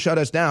are trying to shut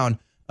us down,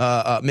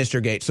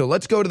 Mr. Gaetz. So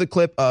let's go to the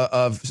clip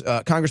of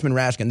Congressman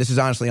Raskin. This is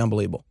honestly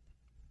unbelievable.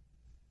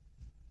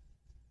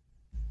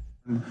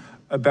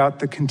 About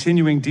the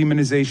continuing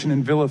demonization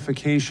and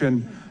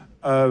vilification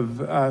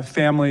of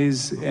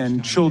families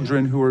and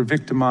children who are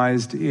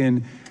victimized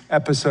in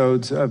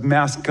episodes of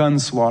mass gun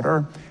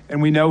slaughter. And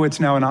we know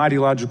it's now an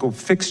ideological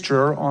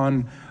fixture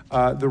on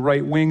the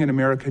right wing in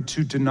America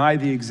to deny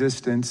the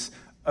existence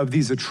of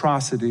these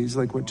atrocities,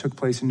 like what took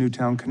place in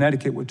Newtown,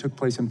 Connecticut, what took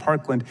place in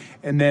Parkland,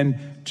 and then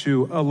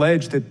to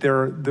allege that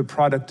they're the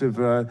product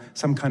of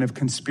some kind of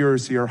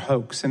conspiracy or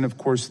hoax. And of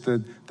course,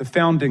 the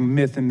founding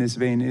myth in this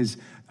vein is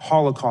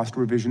Holocaust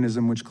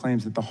revisionism, which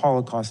claims that the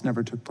Holocaust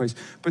never took place.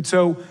 But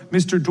so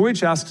Mr.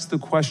 Deutsch asks the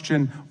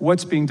question,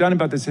 what's being done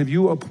about this? Have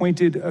you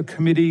appointed a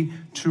committee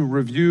to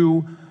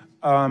review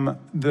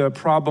the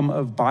problem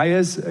of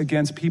bias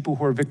against people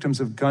who are victims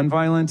of gun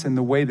violence and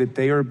the way that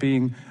they are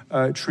being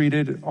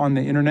treated on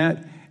the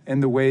internet,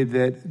 and the way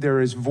that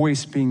there is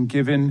voice being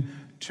given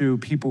to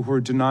people who are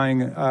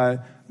denying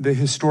the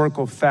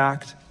historical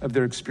fact of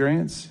their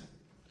experience?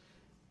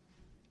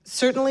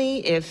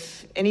 Certainly,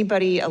 if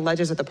anybody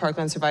alleges that the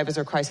Parkland survivors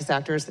are crisis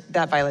actors,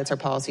 that violates our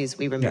policies.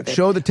 We remove it.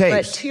 Show the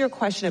tapes. But to your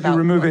question about... You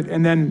remove it,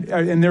 and then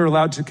and they're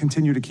allowed to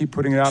continue to keep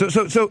putting it out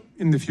so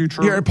in the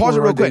future. Here, pause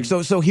it real quick.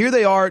 So here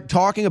they are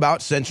talking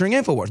about censoring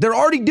InfoWars. They're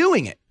already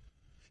doing it.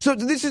 So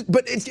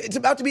but it's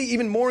about to be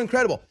even more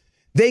incredible.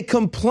 They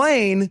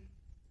complain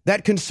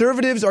that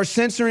conservatives are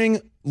censoring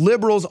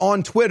liberals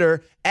on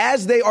Twitter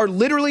as they are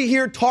literally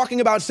here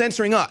talking about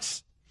censoring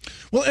us.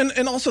 Well,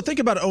 and also think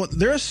about it.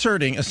 They're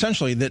asserting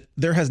essentially that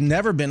there has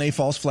never been a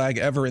false flag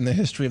ever in the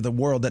history of the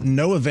world, that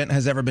no event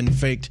has ever been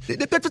faked.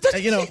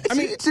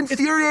 It's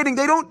infuriating.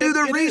 They don't do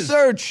their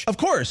research. Of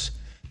course.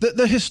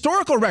 The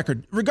historical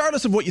record,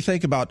 regardless of what you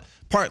think about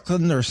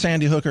Parkland or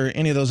Sandy Hook or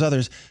any of those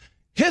others,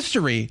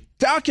 history,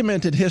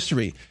 documented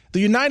history, the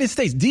United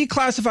States,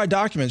 declassified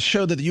documents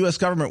show that the U.S.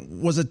 government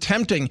was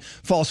attempting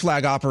false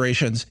flag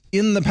operations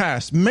in the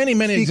past. Many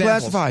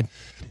examples. Declassified.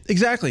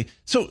 Exactly.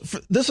 So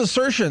this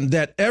assertion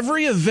that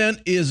every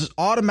event is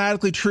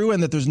automatically true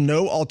and that there's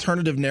no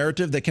alternative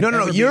narrative that can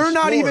No. You're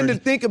not even to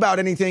think about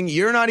anything.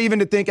 You're not even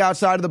to think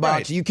outside of the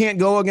box. Right. You can't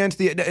go against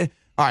the...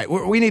 All right,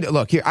 we need to...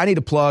 Look, here, I need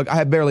to plug. I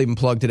have barely even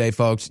plugged today,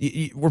 folks.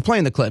 We're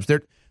playing the clips.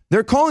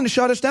 They're calling to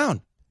shut us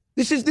down.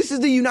 This is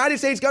the United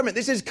States government.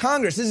 This is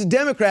Congress. This is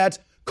Democrats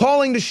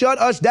calling to shut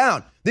us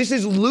down. This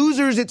is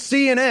losers at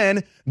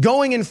CNN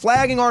going and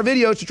flagging our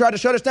videos to try to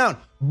shut us down.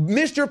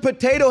 Mr.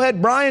 Potato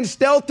Head Brian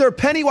Stelter,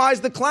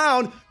 Pennywise the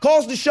Clown,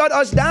 calls to shut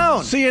us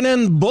down.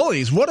 CNN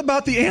bullies. What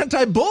about the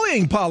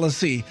anti-bullying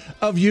policy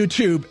of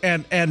YouTube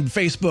and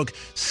Facebook?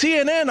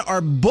 CNN are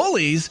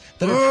bullies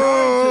that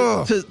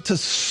are trying to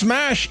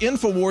smash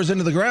InfoWars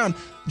into the ground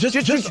just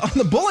on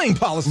the bullying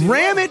policy.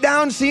 Ram it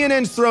down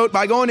CNN's throat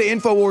by going to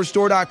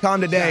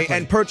InfoWarsStore.com today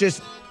and purchase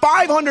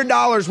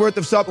 $500 worth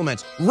of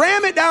supplements.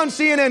 Ram it down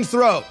CNN's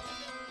throat.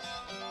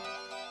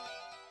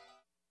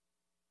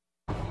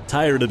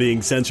 Tired of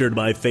being censored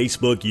by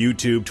Facebook,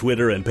 YouTube,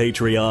 Twitter, and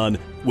Patreon?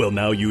 Well,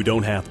 now you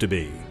don't have to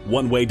be.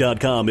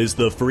 OneWay.com is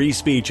the free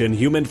speech and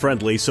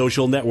human-friendly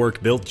social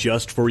network built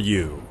just for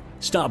you.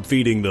 Stop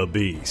feeding the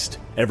beast.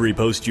 Every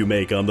post you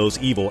make on those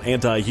evil,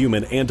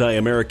 anti-human,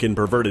 anti-American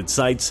perverted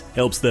sites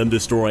helps them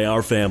destroy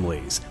our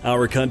families,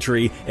 our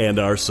country, and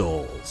our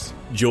souls.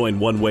 Join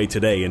One Way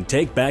today and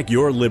take back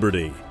your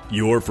liberty.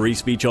 Your free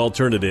speech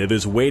alternative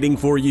is waiting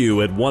for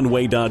you at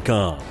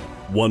OneWay.com.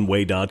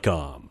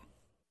 OneWay.com.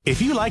 If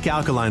you like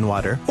alkaline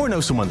water, or know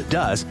someone that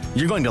does,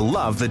 you're going to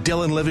love the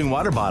Dylan Living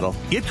Water Bottle.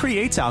 It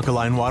creates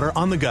alkaline water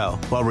on the go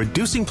while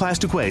reducing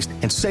plastic waste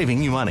and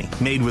saving you money.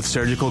 Made with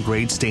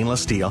surgical-grade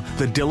stainless steel,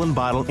 the Dylan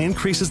bottle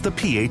increases the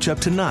pH up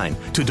to 9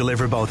 to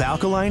deliver both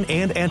alkaline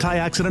and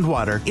antioxidant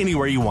water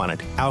anywhere you want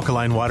it.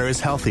 Alkaline water is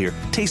healthier,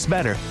 tastes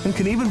better, and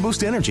can even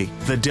boost energy.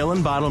 The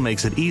Dylan bottle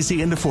makes it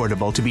easy and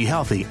affordable to be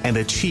healthy and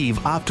achieve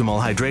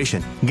optimal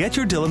hydration. Get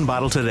your Dylan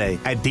bottle today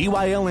at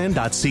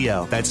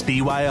dyln.co. That's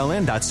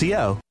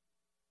dyln.co.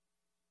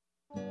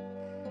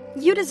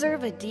 You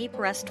deserve a deep,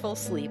 restful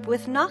sleep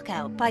with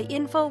Knockout by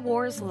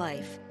InfoWars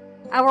Life.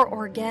 Our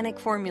organic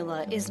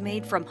formula is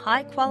made from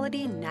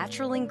high-quality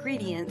natural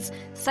ingredients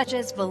such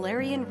as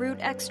valerian root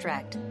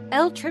extract,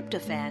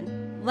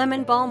 L-tryptophan,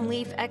 lemon balm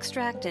leaf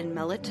extract, and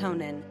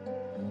melatonin.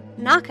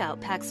 Knockout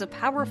packs a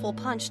powerful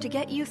punch to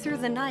get you through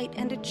the night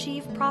and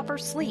achieve proper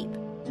sleep.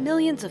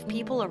 Millions of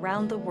people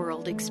around the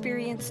world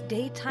experience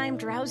daytime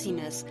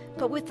drowsiness,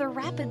 but with the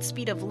rapid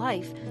speed of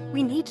life,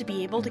 we need to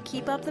be able to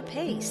keep up the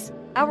pace.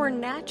 Our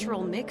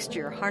natural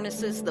mixture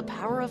harnesses the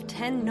power of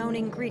 10 known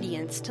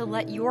ingredients to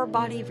let your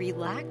body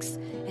relax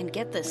and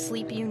get the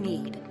sleep you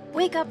need.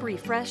 Wake up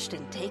refreshed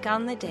and take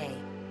on the day.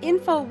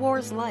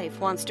 InfoWars Life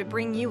wants to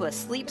bring you a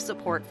sleep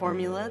support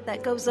formula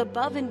that goes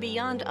above and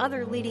beyond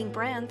other leading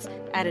brands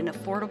at an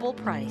affordable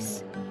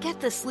price.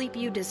 Get the sleep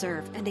you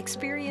deserve and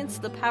experience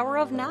the power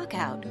of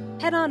Knockout.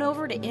 Head on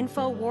over to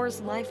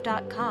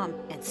InfoWarsLife.com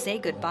and say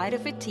goodbye to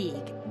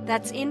fatigue.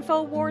 That's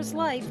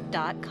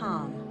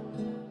InfoWarsLife.com.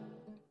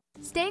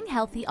 Staying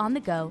healthy on the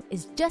go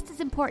is just as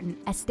important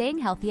as staying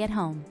healthy at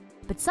home.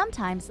 But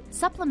sometimes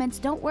supplements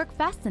don't work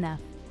fast enough.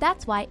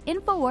 That's why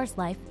InfoWars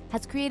Life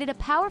has created a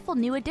powerful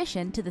new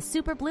addition to the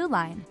Super Blue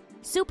line,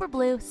 Super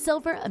Blue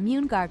Silver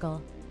Immune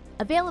Gargle.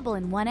 Available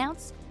in 1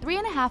 ounce,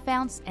 3.5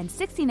 ounce, and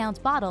 16-ounce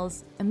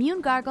bottles,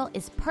 Immune Gargle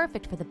is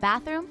perfect for the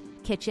bathroom,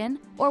 kitchen,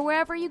 or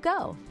wherever you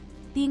go.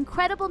 The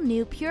incredible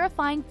new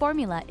purifying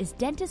formula is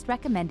dentist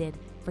recommended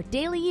for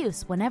daily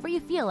use whenever you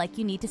feel like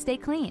you need to stay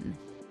clean.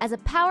 As a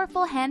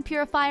powerful hand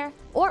purifier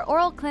or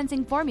oral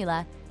cleansing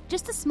formula,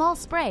 just a small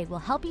spray will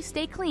help you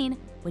stay clean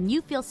when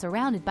you feel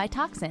surrounded by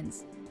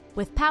toxins.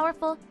 With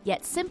powerful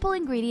yet simple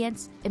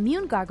ingredients,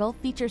 Immune Gargle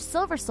features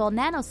Silver Sol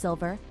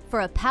Nanosilver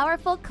for a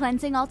powerful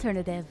cleansing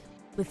alternative.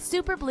 With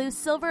Super Blue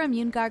Silver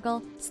Immune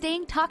Gargle,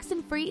 staying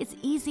toxin-free is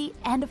easy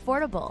and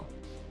affordable.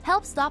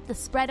 Help stop the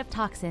spread of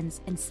toxins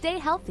and stay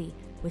healthy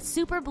with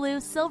Super Blue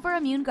Silver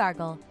Immune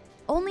Gargle.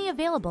 Only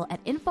available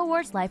at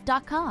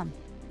InfoWarsLife.com.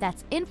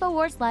 That's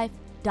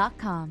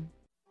InfoWarsLife.com.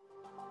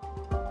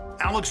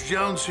 Alex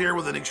Jones here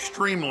with an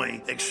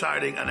extremely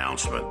exciting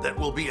announcement that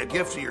will be a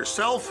gift to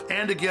yourself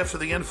and a gift to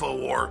the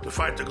InfoWar to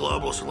fight the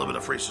globalists and live in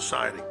a free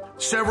society.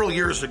 Several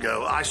years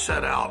ago, I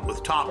set out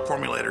with top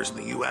formulators in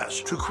the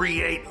U.S. to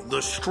create the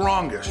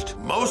strongest,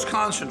 most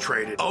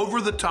concentrated,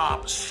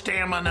 over-the-top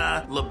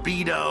stamina,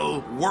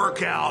 libido,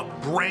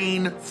 workout,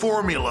 brain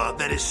formula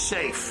that is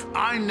safe.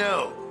 I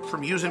know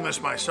from using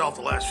this myself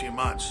the last few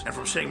months and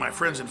from seeing my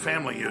friends and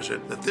family use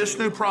it, that this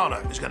new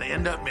product is going to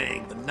end up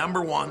being the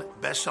 #1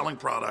 best-selling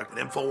product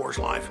at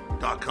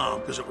InfoWarsLife.com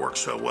because it works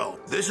so well.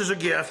 This is a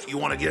gift you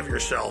want to give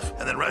yourself,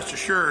 and then rest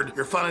assured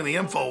you're funding the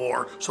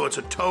InfoWar, so it's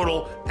a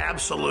total,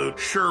 absolute,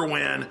 sure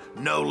win,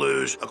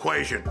 no-lose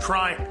equation.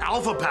 Try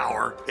Alpha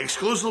Power,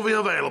 exclusively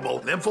available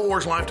at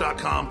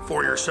InfoWarsLife.com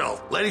for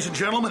yourself. Ladies and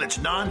gentlemen, it's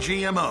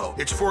non-GMO.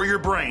 It's for your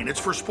brain. It's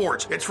for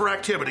sports. It's for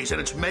activities, and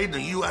it's made in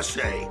the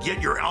USA.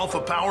 Get your Alpha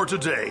Power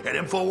today at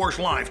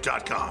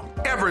InfoWarsLife.com.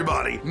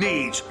 Everybody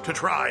needs to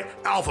try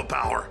Alpha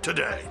Power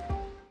today.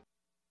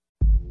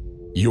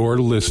 You're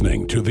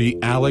listening to The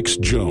Alex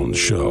Jones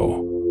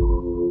Show.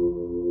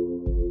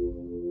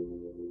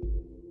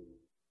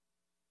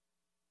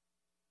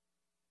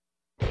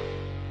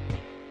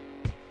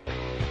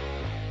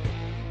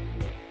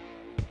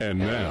 And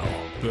now,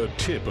 the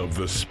tip of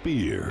the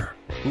spear,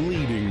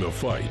 leading the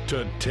fight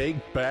to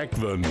take back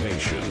the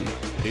nation.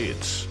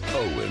 It's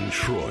Owen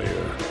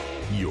Schroyer.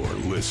 You're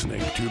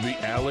listening to The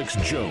Alex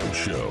Jones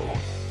Show.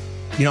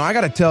 You know, I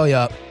got to tell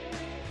you,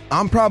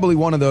 I'm probably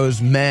one of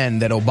those men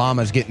that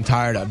Obama's getting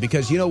tired of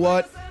because you know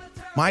what?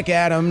 Mike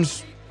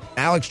Adams,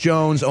 Alex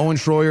Jones, Owen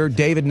Schroyer,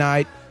 David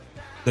Knight,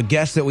 the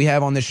guests that we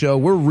have on this show,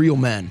 we're real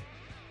men.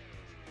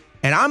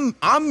 And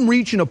I'm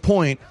reaching a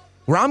point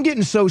where I'm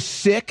getting so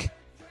sick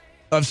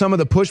of some of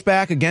the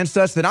pushback against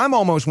us that I'm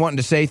almost wanting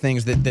to say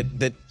things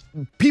that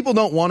people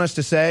don't want us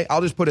to say.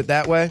 I'll just put it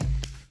that way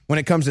when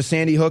it comes to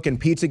Sandy Hook and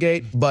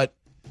Pizzagate. But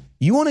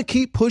you want to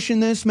keep pushing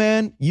this,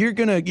 man, you're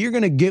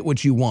gonna get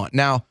what you want.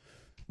 Now,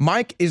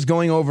 Mike is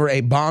going over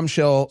a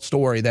bombshell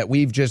story that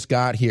we've just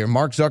got here.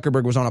 Mark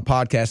Zuckerberg was on a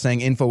podcast saying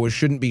InfoWars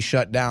shouldn't be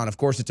shut down. Of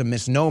course, it's a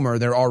misnomer.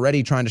 They're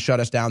already trying to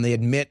shut us down. They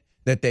admit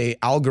that they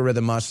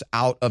algorithm us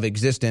out of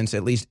existence,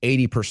 at least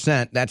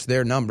 80%. That's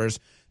their numbers.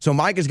 So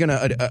Mike is going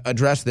to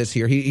address this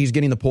here. He's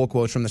getting the pull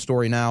quotes from the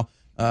story now.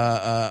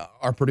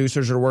 Our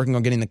producers are working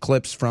on getting the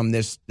clips from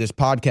this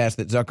podcast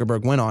that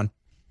Zuckerberg went on.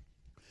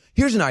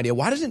 Here's an idea.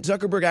 Why doesn't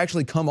Zuckerberg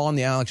actually come on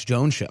the Alex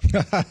Jones show?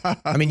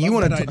 I mean, you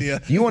want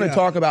to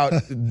talk about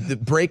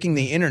breaking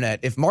the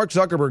internet. If Mark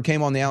Zuckerberg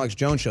came on the Alex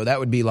Jones show, that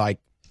would be like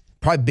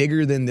probably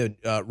bigger than the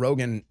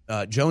Rogan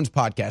Jones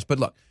podcast. But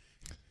look,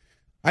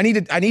 I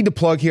need to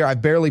plug here.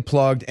 I've barely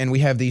plugged, and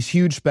we have these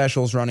huge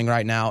specials running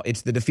right now.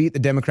 It's the Defeat the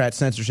Democrat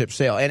Censorship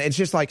Sale. And it's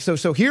just like,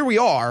 so here we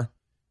are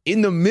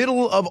in the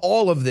middle of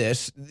all of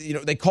this. You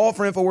know, they call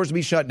for InfoWars to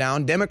be shut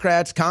down.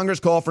 Democrats,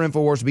 Congress call for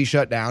InfoWars to be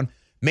shut down.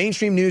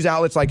 Mainstream news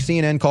outlets like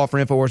CNN call for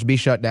InfoWars to be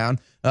shut down.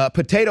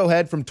 Potato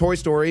Head from Toy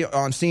Story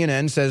on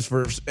CNN says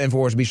for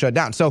InfoWars to be shut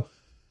down. So,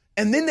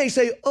 and then they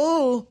say,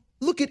 oh,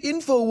 look at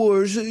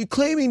InfoWars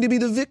claiming to be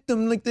the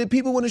victim, like the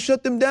people want to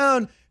shut them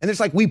down. And it's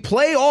like, we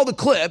play all the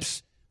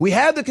clips. We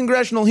have the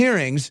congressional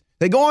hearings.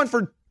 They go on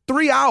for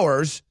 3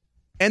 hours,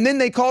 and then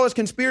they call us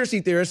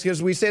conspiracy theorists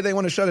because we say they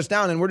want to shut us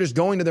down, and we're just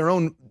going to their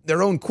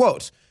own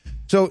quotes.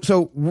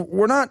 So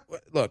we're not,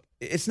 look,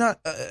 it's not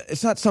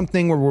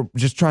something where we're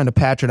just trying to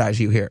patronize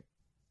you here.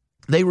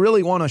 They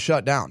really want to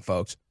shut down,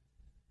 folks.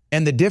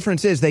 And the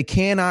difference is they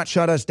cannot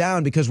shut us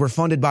down because we're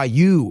funded by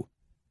you.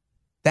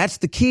 That's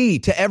the key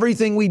to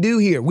everything we do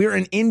here. We're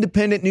an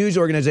independent news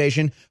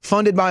organization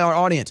funded by our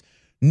audience.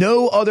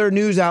 No other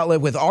news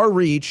outlet with our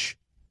reach,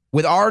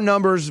 with our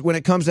numbers when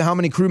it comes to how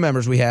many crew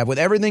members we have, with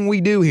everything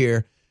we do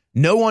here,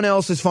 no one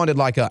else is funded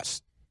like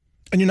us.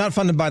 And you're not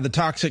funded by the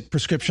toxic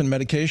prescription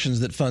medications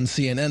that fund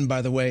CNN,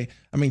 by the way.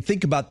 I mean,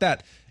 think about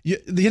that. The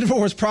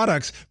InfoWars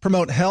products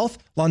promote health,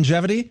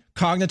 longevity,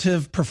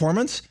 cognitive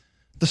performance.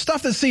 The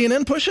stuff that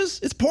CNN pushes,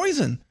 it's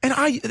poison. And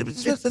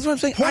that's what I'm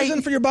saying.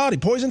 Poison for your body,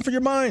 poison for your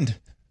mind.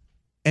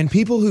 And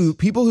people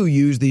who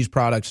use these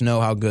products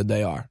know how good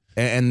they are,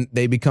 and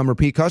they become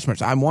repeat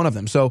customers. I'm one of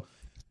them. So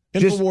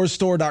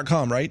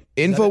InfoWarsStore.com, right?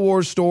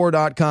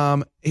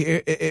 InfoWarsStore.com.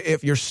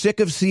 If you're sick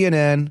of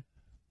CNN,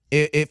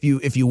 if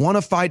you want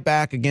to fight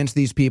back against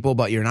these people,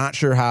 but you're not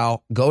sure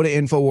how, go to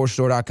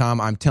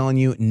InfoWarsStore.com. I'm telling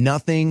you,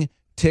 nothing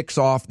ticks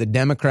off the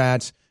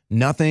Democrats,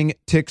 nothing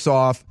ticks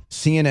off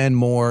CNN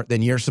more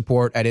than your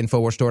support at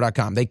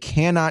InfoWarsStore.com. They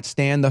cannot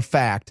stand the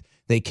fact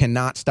they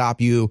cannot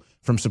stop you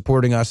from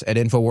supporting us at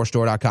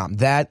InfoWarsStore.com.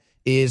 That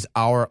is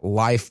our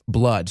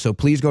lifeblood. So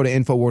please go to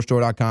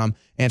InfoWarsStore.com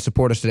and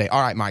support us today.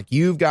 All right, Mike,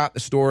 you've got the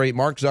story.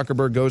 Mark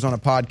Zuckerberg goes on a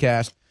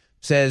podcast,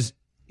 says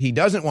he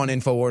doesn't want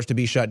InfoWars to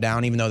be shut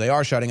down, even though they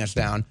are shutting us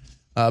down.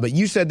 But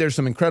you said there's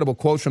some incredible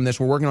quotes from this.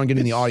 We're working on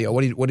getting the audio.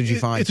 What did you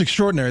find? It's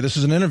extraordinary. This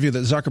is an interview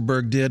that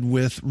Zuckerberg did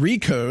with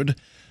Recode,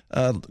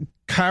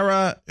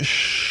 Kara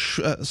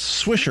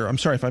Swisher. I'm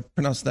sorry if I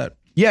pronounced that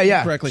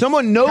correctly.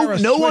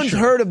 No one's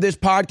heard of this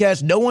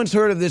podcast. No one's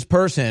heard of this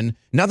person.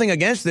 Nothing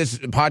against this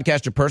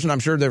podcast or person. I'm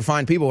sure they're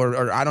fine people,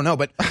 or I don't know.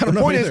 But the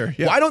point is,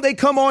 why don't they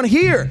come on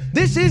here?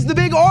 This is the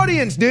big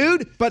audience,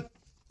 dude. But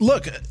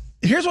look,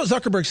 here's what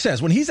Zuckerberg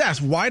says. When he's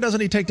asked, why doesn't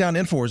he take down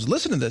InfoWars?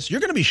 Listen to this. You're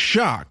going to be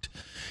shocked.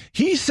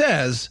 He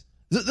says,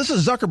 this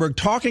is Zuckerberg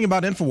talking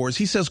about InfoWars.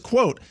 He says,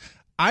 quote,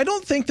 I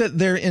don't think that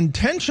they're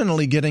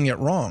intentionally getting it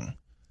wrong.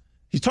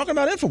 He's talking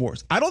about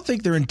InfoWars. I don't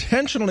think they're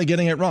intentionally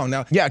getting it wrong.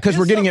 Now, yeah, because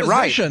we're getting it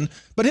right.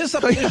 But his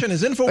supposition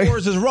is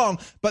InfoWars is wrong,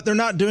 but they're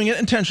not doing it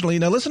intentionally.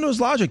 Now, listen to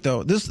his logic,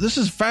 though. This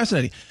is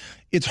fascinating.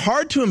 It's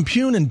hard to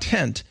impugn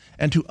intent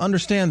and to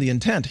understand the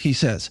intent, he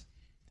says.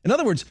 In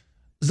other words,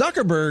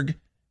 Zuckerberg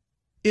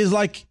is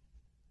like,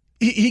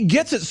 he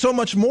gets it so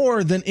much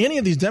more than any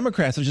of these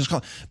Democrats that just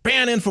call,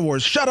 ban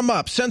InfoWars, shut them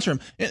up, censor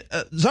them.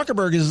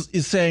 Zuckerberg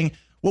is saying,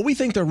 well, we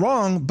think they're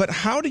wrong, but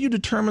how do you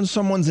determine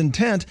someone's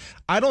intent?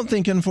 I don't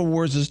think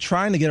InfoWars is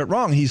trying to get it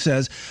wrong. He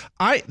says,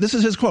 this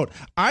is his quote,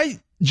 I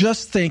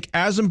just think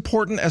as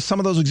important as some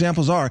of those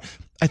examples are,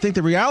 I think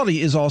the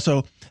reality is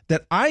also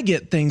that I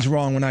get things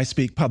wrong when I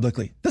speak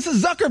publicly. This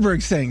is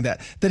Zuckerberg saying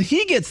that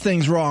he gets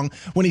things wrong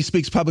when he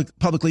speaks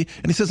publicly.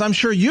 And he says, I'm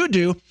sure you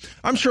do.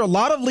 I'm sure a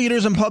lot of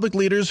leaders and public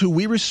leaders who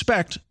we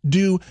respect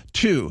do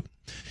too.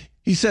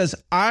 He says,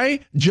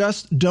 I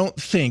just don't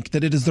think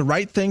that it is the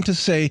right thing to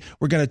say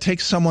we're going to take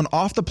someone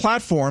off the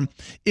platform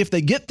if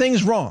they get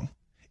things wrong,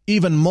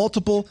 even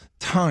multiple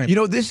times. You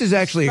know, this is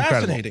actually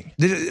fascinating.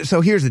 Incredible.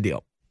 So here's the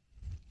deal.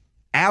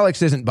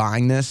 Alex isn't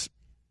buying this,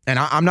 and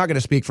I'm not going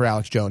to speak for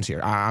Alex Jones here.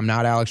 I'm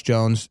not Alex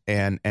Jones,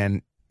 and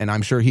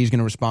I'm sure he's going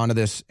to respond to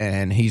this,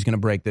 and he's going to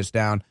break this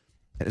down.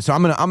 So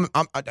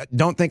I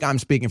don't think I'm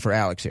speaking for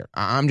Alex here.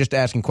 I'm just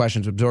asking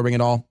questions, absorbing it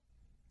all.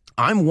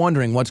 I'm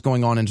wondering what's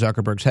going on in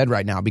Zuckerberg's head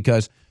right now,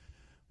 because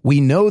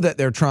we know that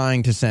they're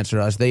trying to censor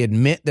us. They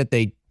admit that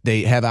they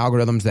have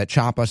algorithms that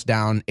chop us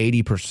down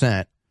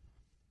 80%.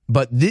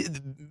 But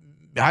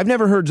I've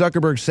never heard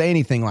Zuckerberg say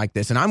anything like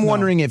this. And I'm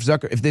wondering if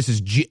this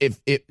is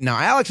now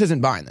Alex isn't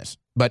buying this,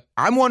 But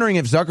I'm wondering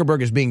if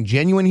Zuckerberg is being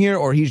genuine here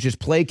or he's just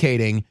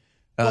placating,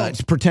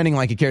 pretending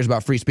like he cares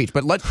about free speech.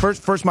 But let's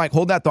first, Mike,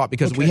 hold that thought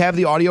because we have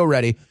the audio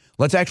ready.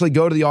 Let's actually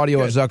go to the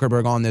audio of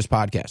Zuckerberg on this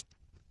podcast.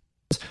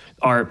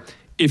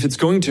 If it's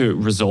going to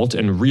result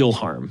in real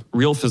harm,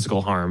 real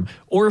physical harm,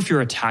 or if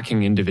you're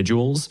attacking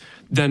individuals,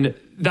 then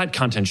that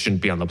content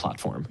shouldn't be on the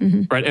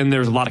platform, right? And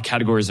there's a lot of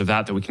categories of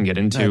that we can get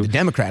into. The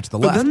Democrats, the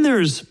left. But then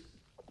there's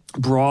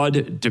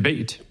broad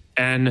debate.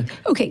 And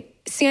okay,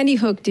 Sandy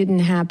Hook didn't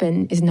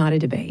happen is not a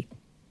debate.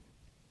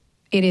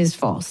 It is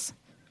false.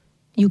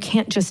 You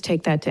can't just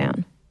take that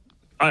down.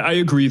 I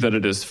agree that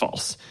it is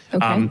false.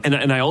 Okay.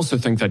 And I also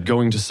think that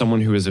going to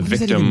someone who is a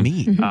victim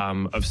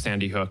of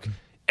Sandy Hook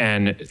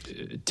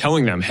and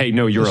telling them, hey,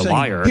 no, you're a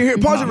liar. Here,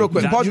 pause it real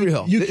quick. Pause it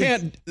real. You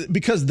can't,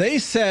 because they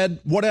said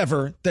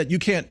whatever, that you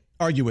can't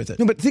argue with it.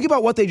 No, but think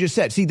about what they just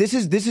said. See, this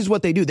is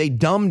what they do. They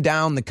dumb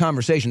down the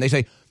conversation. They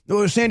say,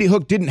 "Oh, Sandy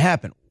Hook didn't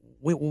happen."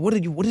 Wait, what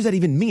does that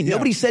even mean? Yeah.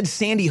 Nobody said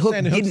Sandy Hook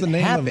didn't happen. Sandy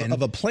Hook's the name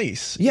of a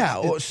place.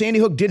 Yeah, Sandy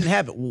Hook didn't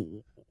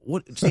happen.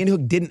 What? Sandy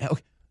Hook didn't.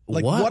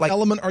 Like what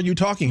element are you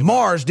talking about?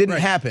 Mars didn't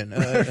happen.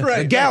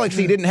 The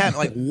galaxy didn't happen.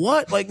 Like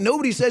what? Like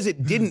nobody says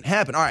it didn't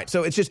happen. All right,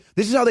 so it's just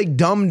this is how they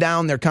dumb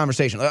down their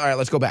conversation. All right,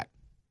 let's go back.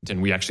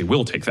 And we actually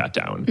will take that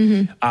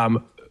down.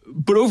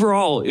 But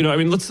overall,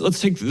 let's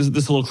take this a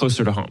little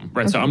closer to home,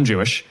 right? Okay. So I'm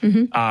Jewish,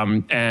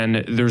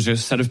 and there's a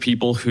set of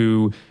people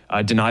who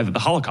deny that the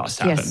Holocaust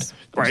happened,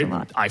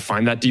 right? I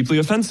find that deeply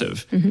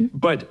offensive.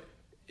 But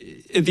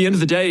at the end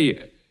of the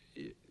day,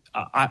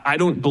 I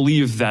don't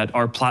believe that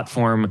our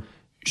platform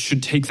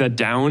should take that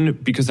down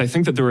because I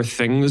think that there are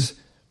things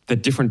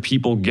that different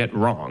people get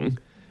wrong.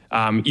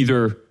 I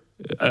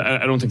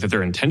don't think that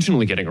they're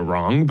intentionally getting it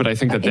wrong, but I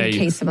think that in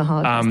case of the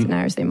Holocaust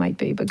deniers, they might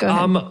be. But go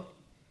ahead.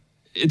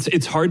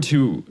 It's hard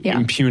to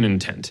impugn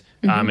intent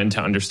and to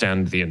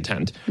understand the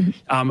intent.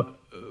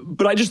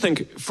 But I just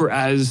think for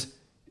as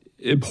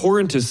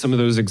abhorrent as some of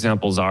those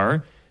examples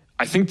are,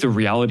 I think the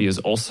reality is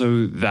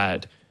also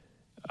that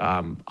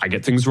I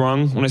get things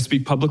wrong when I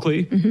speak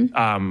publicly.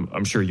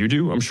 I'm sure you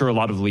do. I'm sure a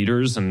lot of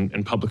leaders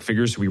and public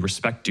figures who we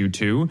respect do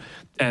too.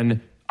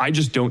 And I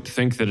just don't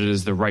think that it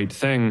is the right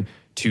thing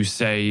to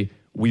say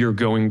we are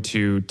going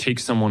to take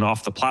someone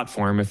off the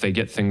platform if they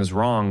get things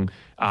wrong,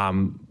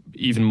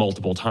 even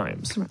multiple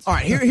times. All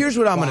right, here's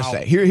what I'm going to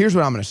say. Here's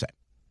what I'm going to say.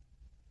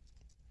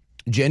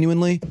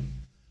 Genuinely,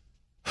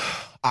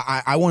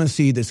 I want to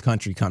see this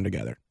country come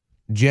together.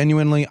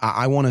 Genuinely,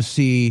 I want to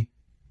see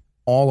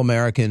all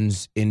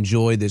Americans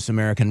enjoy this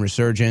American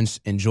resurgence,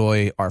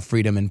 enjoy our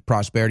freedom and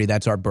prosperity.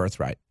 That's our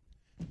birthright.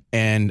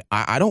 And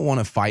I don't want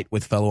to fight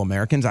with fellow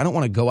Americans. I don't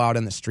want to go out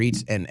in the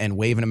streets and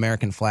wave an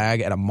American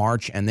flag at a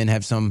march and then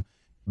have some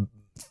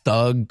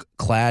thug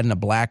clad in a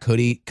black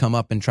hoodie come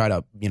up and try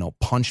to,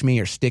 punch me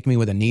or stick me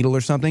with a needle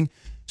or something.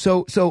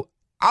 So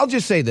I'll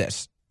just say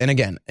this. And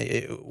again,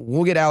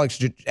 we'll get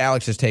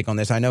Alex's take on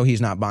this. I know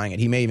he's not buying it.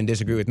 He may even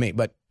disagree with me.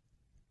 But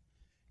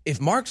if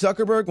Mark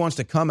Zuckerberg wants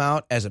to come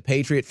out as a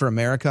patriot for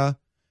America,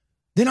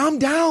 then I'm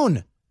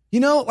down.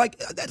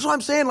 That's what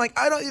I'm saying.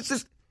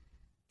 It's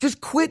just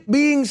quit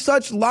being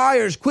such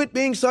liars, quit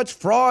being such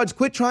frauds,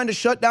 quit trying to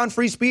shut down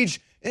free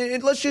speech,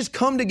 and let's just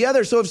come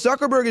together. So if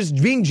Zuckerberg is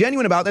being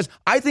genuine about this,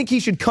 I think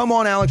he should come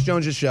on Alex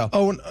Jones's show.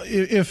 Oh,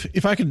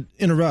 if I could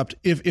interrupt,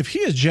 if he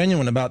is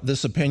genuine about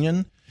this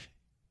opinion,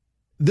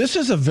 this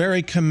is a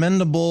very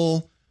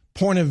commendable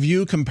point of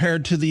view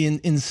compared to the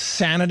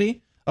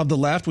insanity of the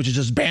left, which is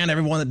just ban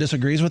everyone that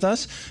disagrees with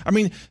us. I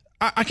mean,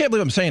 I can't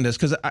believe I'm saying this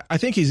because I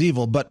think he's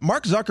evil, but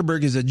Mark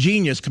Zuckerberg is a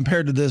genius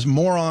compared to this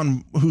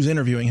moron who's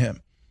interviewing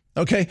him.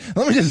 Okay,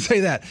 let me just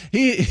say that.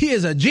 He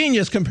is a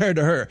genius compared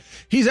to her.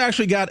 He's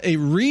actually got a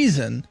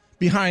reason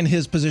behind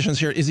his positions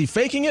here. Is he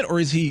faking it or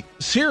is he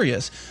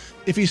serious?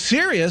 If he's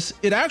serious,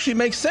 it actually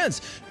makes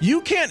sense.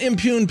 You can't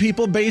impugn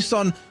people based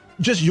on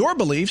just your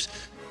beliefs.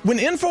 When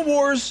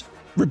InfoWars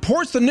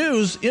reports the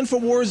news,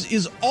 InfoWars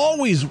is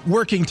always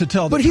working to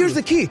tell the truth. But here's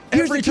the key.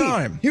 Every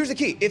time. Here's the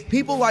key. If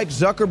people like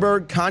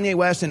Zuckerberg, Kanye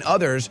West, and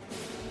others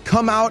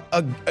come out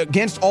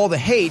against all the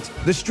hate,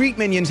 the street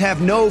minions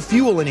have no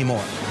fuel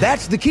anymore.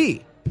 That's the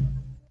key.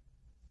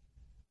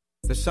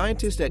 The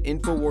scientists at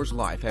InfoWars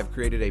Life have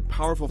created a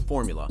powerful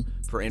formula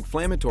for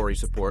inflammatory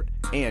support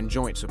and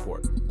joint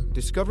support.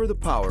 Discover the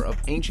power of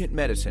ancient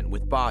medicine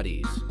with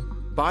Bodies.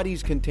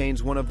 Bodies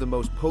contains one of the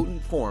most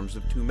potent forms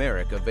of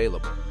turmeric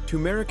available.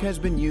 Turmeric has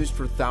been used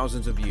for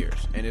thousands of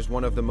years and is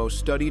one of the most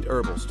studied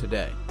herbals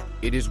today.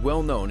 It is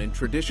well known in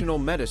traditional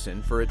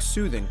medicine for its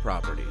soothing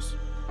properties.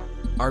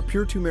 Our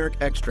pure turmeric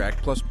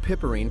extract plus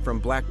piperine from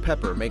black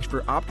pepper makes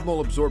for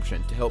optimal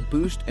absorption to help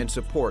boost and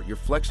support your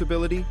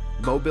flexibility,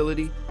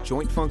 mobility,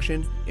 joint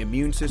function,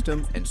 immune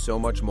system, and so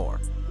much more.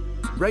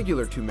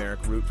 Regular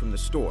turmeric root from the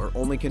store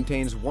only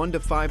contains 1 to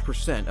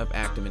 5% of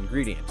active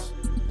ingredients,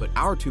 but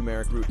our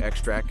turmeric root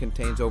extract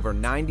contains over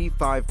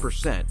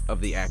 95% of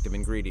the active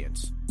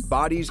ingredients.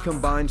 Bodies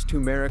combines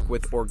turmeric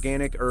with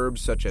organic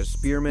herbs such as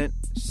spearmint,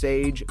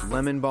 sage,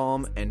 lemon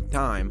balm, and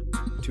thyme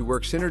to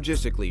work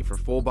synergistically for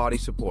full body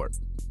support.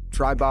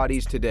 Try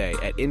Bodies today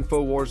at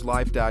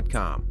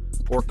InfoWarsLife.com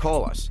or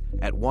call us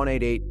at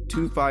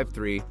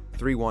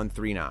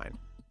 1-888-253-3139.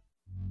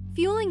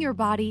 Fueling your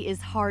body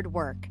is hard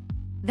work.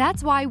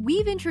 That's why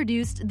we've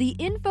introduced the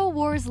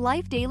InfoWars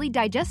Life Daily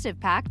Digestive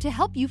Pack to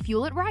help you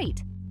fuel it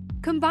right.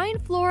 Combine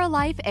Flora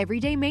Life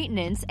Everyday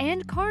Maintenance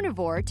and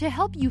Carnivore to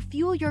help you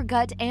fuel your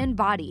gut and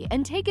body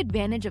and take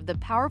advantage of the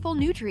powerful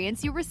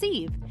nutrients you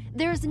receive.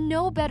 There's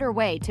no better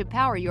way to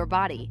power your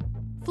body.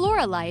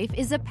 Flora Life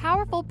is a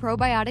powerful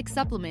probiotic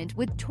supplement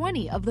with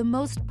 20 of the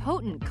most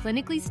potent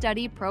clinically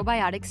studied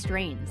probiotic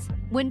strains.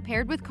 When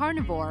paired with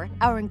Carnivore,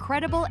 our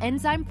incredible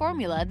enzyme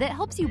formula that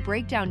helps you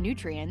break down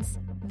nutrients,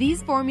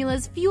 these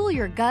formulas fuel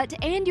your gut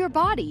and your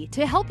body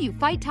to help you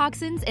fight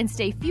toxins and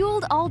stay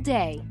fueled all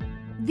day.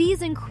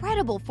 These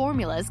incredible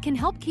formulas can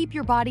help keep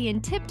your body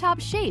in tip-top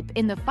shape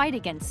in the fight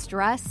against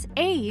stress,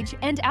 age,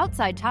 and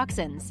outside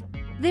toxins.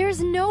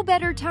 There's no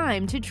better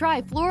time to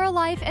try Flora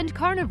Life and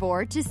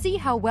Carnivore to see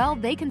how well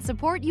they can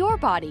support your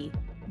body.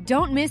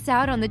 Don't miss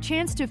out on the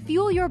chance to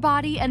fuel your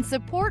body and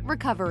support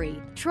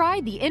recovery.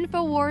 Try the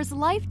InfoWars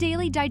Life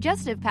Daily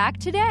Digestive Pack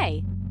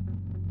today.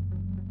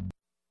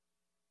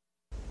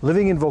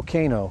 Living in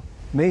Volcano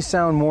may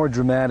sound more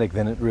dramatic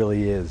than it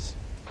really is.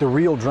 The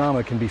real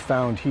drama can be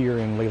found here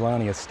in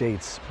Leilani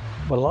Estates.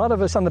 But a lot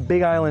of us on the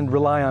Big Island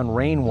rely on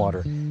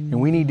rainwater, and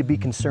we need to be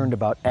concerned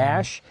about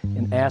ash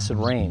and acid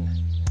rain.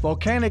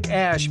 Volcanic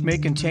ash may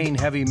contain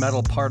heavy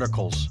metal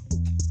particles,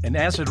 and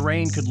acid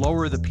rain could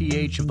lower the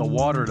pH of the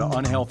water to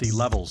unhealthy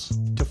levels.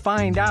 To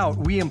find out,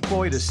 we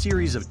employed a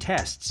series of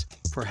tests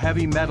for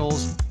heavy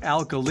metals,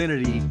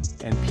 alkalinity,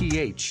 and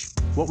pH.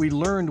 What we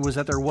learned was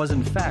that there was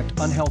in fact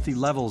unhealthy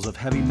levels of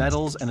heavy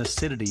metals and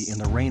acidity in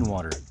the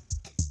rainwater.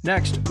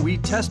 Next, we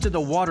tested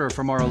the water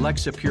from our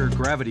Alexa Pure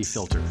gravity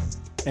filter.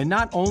 And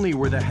not only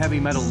were the heavy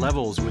metal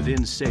levels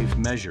within safe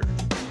measure,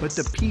 but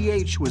the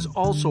pH was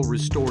also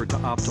restored to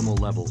optimal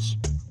levels.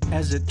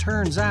 As it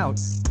turns out,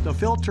 the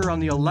filter on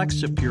the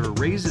Alexa Pure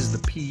raises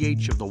the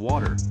pH of the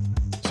water.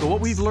 So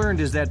what we've learned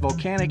is that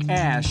volcanic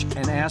ash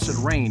and acid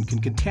rain can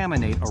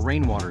contaminate a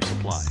rainwater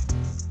supply.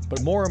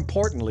 But more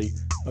importantly,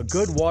 a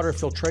good water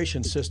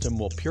filtration system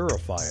will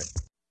purify it.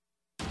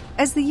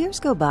 As the years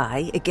go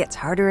by, it gets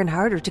harder and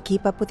harder to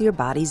keep up with your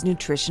body's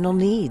nutritional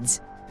needs.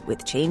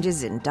 With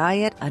changes in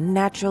diet,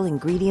 unnatural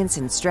ingredients,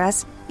 and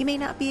stress, you may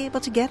not be able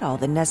to get all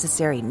the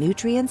necessary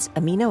nutrients,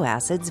 amino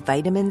acids,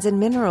 vitamins, and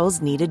minerals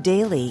needed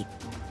daily.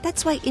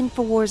 That's why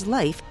InfoWars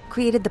Life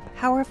created the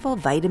powerful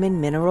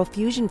Vitamin Mineral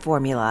Fusion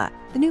formula.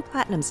 The new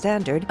platinum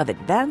standard of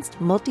advanced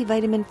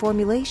multivitamin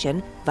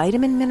formulation,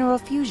 Vitamin Mineral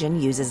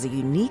Fusion uses a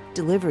unique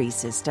delivery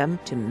system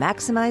to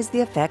maximize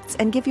the effects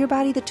and give your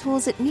body the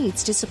tools it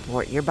needs to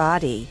support your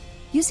body.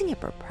 Using a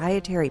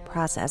proprietary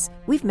process,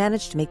 we've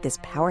managed to make this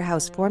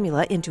powerhouse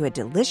formula into a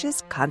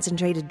delicious,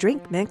 concentrated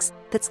drink mix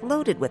that's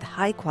loaded with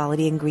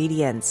high-quality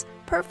ingredients.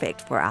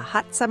 Perfect for a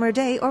hot summer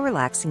day or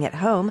relaxing at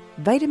home,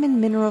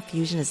 Vitamin Mineral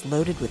Fusion is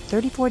loaded with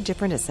 34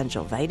 different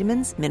essential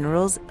vitamins,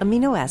 minerals,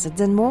 amino acids,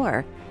 and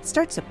more.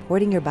 Start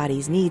supporting your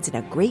body's needs in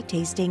a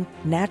great-tasting,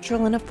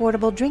 natural, and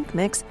affordable drink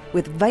mix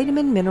with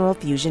Vitamin Mineral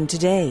Fusion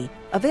today.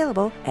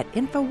 Available at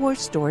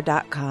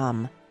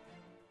InfoWarsStore.com.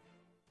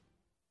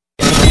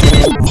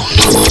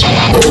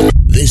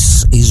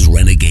 This is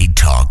Renegade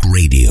Talk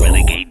Radio.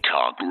 Renegade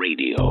Talk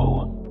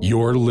Radio.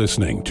 You're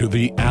listening to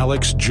The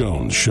Alex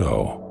Jones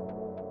Show.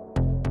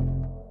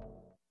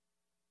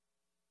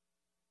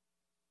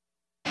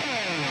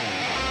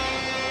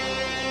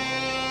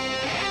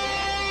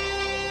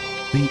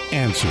 The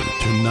answer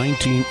to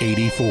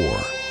 1984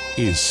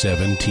 is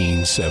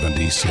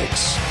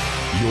 1776.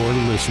 You're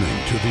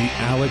listening to The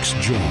Alex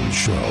Jones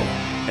Show.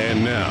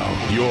 And now,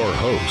 your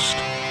host,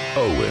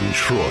 Owen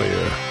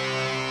Schroyer.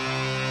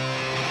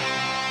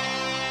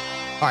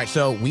 All right,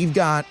 so we've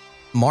got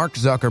Mark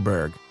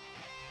Zuckerberg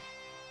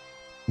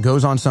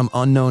goes on some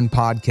unknown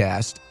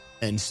podcast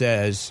and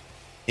says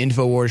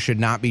InfoWars should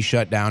not be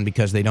shut down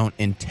because they don't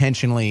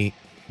intentionally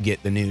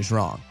get the news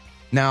wrong.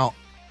 Now,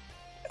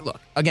 look,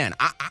 again,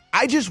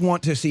 I just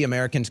want to see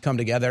Americans come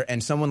together,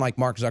 and someone like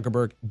Mark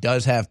Zuckerberg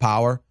does have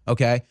power,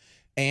 okay?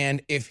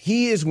 And if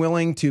he is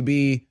willing to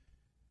be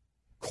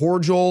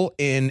cordial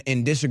in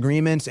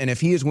disagreements, and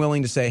if he is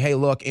willing to say, hey,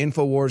 look,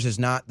 InfoWars is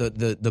not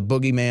the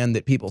boogeyman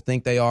that people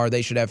think they are,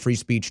 they should have free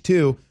speech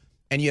too,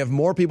 and you have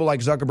more people like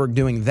Zuckerberg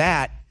doing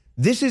that,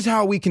 this is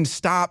how we can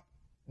stop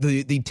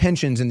the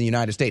tensions in the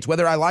United States.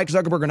 Whether I like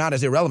Zuckerberg or not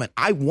is irrelevant.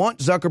 I want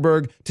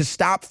Zuckerberg to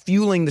stop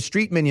fueling the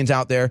street minions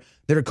out there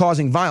that are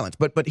causing violence.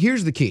 But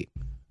here's the key.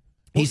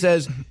 He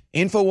says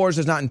InfoWars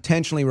does not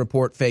intentionally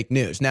report fake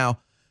news. Now,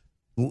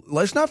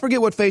 let's not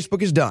forget what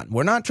Facebook has done.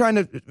 We're not trying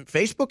to...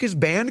 Facebook has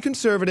banned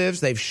conservatives.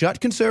 They've shut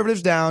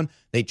conservatives down.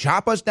 They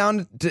chop us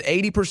down to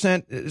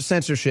 80%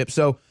 censorship.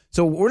 So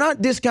we're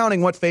not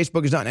discounting what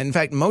Facebook has done. And in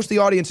fact, most of the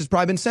audience has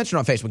probably been censored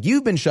on Facebook.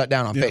 You've been shut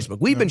down on Facebook.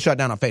 We've been shut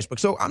down on Facebook.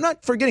 So I'm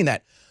not forgetting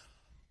that.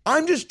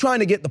 I'm just trying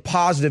to get the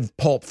positive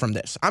pulp from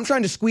this. I'm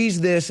trying to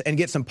squeeze this and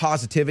get some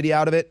positivity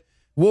out of it.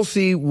 We'll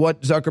see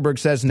what Zuckerberg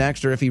says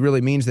next or if he really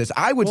means this.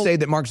 I would say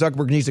that Mark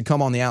Zuckerberg needs to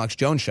come on the Alex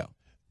Jones Show.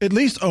 At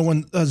least,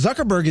 Owen,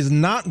 Zuckerberg is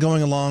not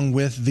going along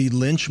with the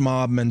lynch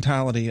mob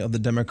mentality of the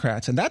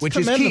Democrats, and that's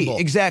commendable. Is key.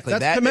 Exactly.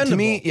 That's commendable. To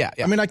me, yeah.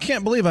 I mean, I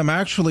can't believe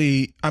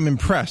I'm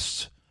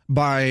impressed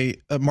by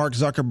Mark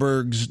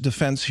Zuckerberg's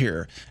defense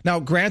here.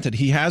 Now, granted,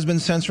 he has been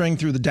censoring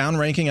through the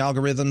downranking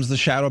algorithms, the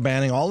shadow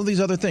banning, all of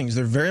these other things.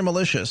 They're very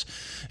malicious,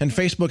 and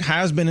Facebook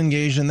has been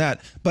engaged in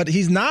that. But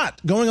he's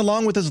not going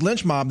along with this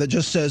lynch mob that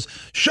just says,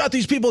 shut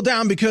these people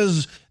down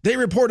because they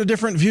report a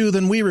different view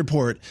than we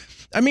report.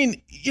 I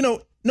mean,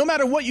 no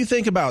matter what you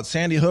think about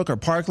Sandy Hook or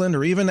Parkland,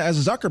 or even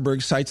as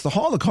Zuckerberg cites the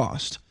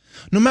Holocaust,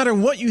 no matter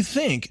what you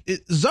think,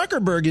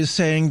 Zuckerberg is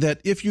saying that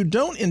if you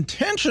don't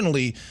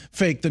intentionally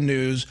fake the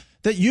news,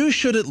 that you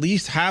should at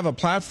least have a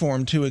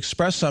platform to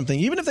express something.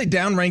 Even if they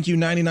downrank you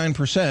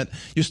 99%,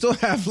 you still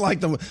have like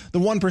the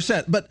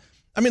 1%. But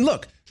I mean,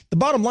 look, the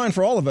bottom line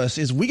for all of us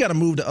is we got to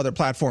move to other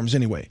platforms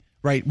anyway,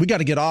 right? We got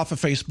to get off of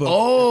Facebook.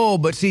 Oh,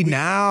 but see,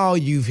 now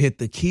you've hit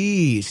the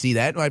key. See,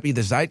 that might be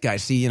the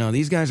zeitgeist. See,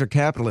 these guys are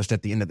capitalists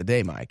at the end of the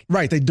day, Mike.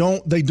 Right. They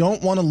don't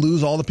want to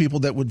lose all the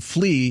people that would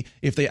flee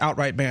if they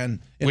outright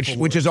ban InfoWars.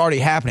 Which is already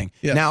happening.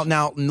 Yes.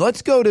 Now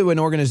let's go to an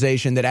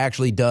organization that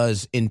actually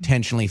does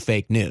intentionally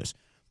fake news.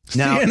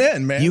 Now,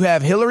 CNN, man. You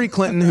have Hillary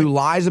Clinton, who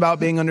lies about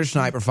being under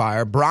sniper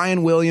fire.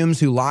 Brian Williams,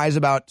 who lies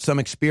about some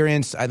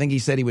experience. I think he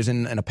said he was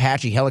in an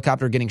Apache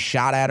helicopter getting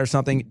shot at or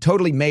something.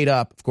 Totally made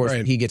up. Of course,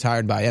 He gets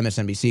hired by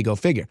MSNBC. Go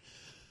figure.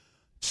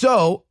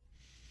 So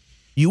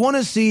you want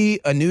to see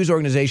a news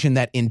organization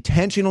that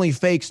intentionally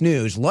fakes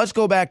news. Let's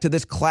go back to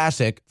this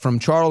classic from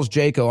Charles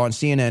Jaco on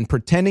CNN,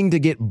 pretending to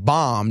get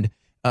bombed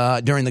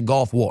during the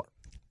Gulf War.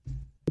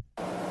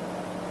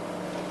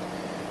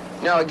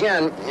 Now,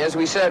 again, as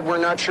we said, we're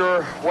not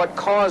sure what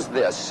caused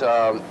this.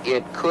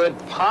 It could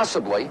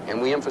possibly,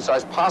 and we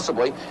emphasize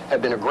possibly,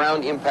 have been a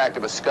ground impact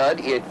of a Scud.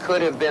 It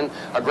could have been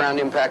a ground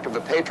impact of a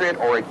Patriot,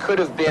 or it could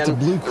have been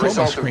the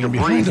result of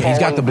debris. He's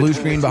got the blue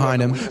screen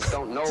behind him. It's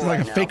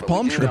like a fake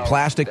palm tree. The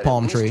plastic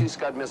palm tree. 2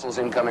 Scud missiles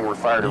incoming were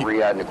fired at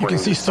Riyadh, and You according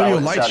can see to stereo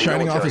Saudi lights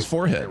shining off military, his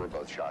forehead. They were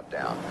both shot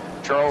down.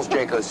 Charles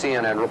Jaco,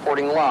 CNN,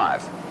 reporting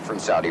live from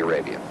Saudi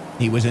Arabia.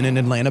 He was in an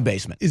Atlanta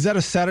basement. Is that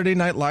a Saturday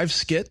Night Live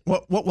skit?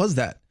 What was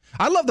that?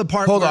 I love the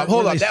part. Hold where,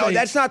 up.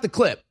 That's not the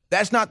clip.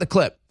 That's not the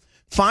clip.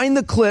 Find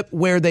the clip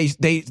where they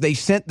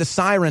sent the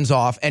sirens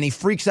off and he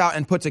freaks out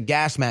and puts a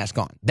gas mask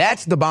on.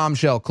 That's the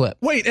bombshell clip.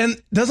 Wait, and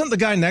doesn't the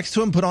guy next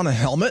to him put on a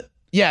helmet?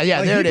 Yeah,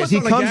 like, there it is.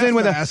 He comes in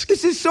with mask,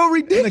 this is so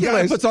ridiculous. And the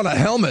guy puts on a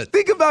helmet.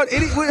 Think about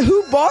it.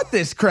 Who bought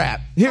this crap?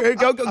 Here,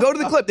 go to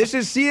the clip. This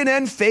is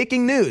CNN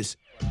faking news.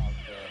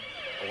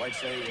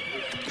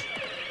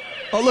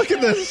 Oh, look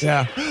at this.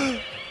 Yeah.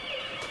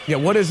 Yeah,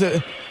 what is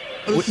it?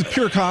 This is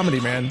pure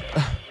comedy, man.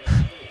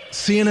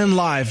 CNN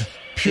Live.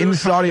 In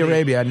Saudi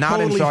Arabia, not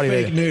totally in Saudi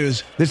fake Arabia.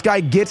 News. This guy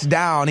gets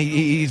down.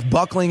 He's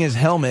buckling his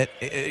helmet.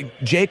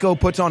 Jaco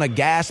puts on a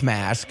gas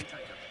mask.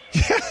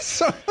 Yeah,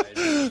 so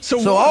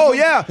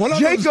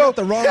Jaco got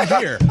the wrong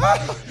gear.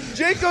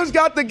 Jaco's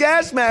got the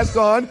gas mask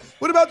on.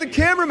 What about the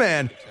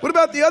cameraman? What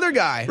about the other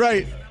guy?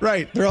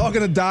 Right. They're all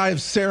going to die of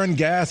sarin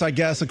gas, I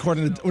guess,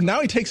 according to... Well, now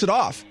he takes it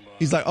off.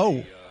 He's like,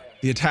 oh,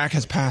 the attack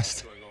has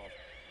passed.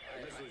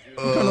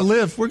 We're going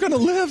to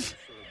live.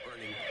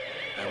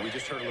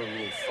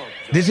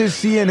 This is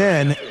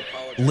CNN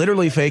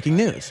literally faking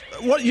news.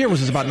 What year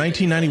was this? About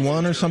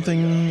 1991 or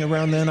something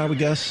around then, I would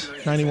guess.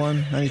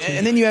 91, 92.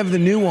 And then you have the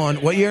new one.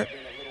 What year?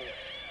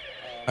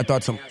 I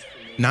thought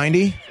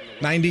 90?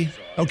 90?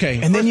 Okay.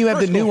 And then you have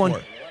the new one.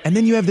 And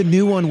then you have the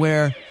new one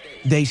where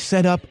they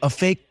set up a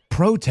fake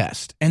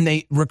protest and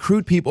they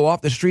recruit people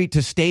off the street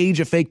to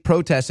stage a fake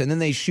protest, and then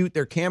they shoot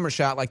their camera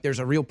shot like there's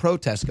a real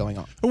protest going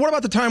on. But what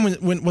about the time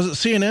when was it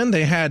CNN?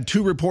 They had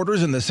 2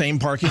 reporters in the same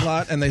parking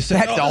lot, and they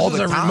said, this is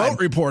a remote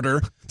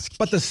reporter,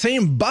 but the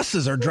same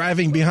buses are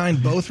driving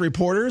behind both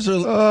reporters.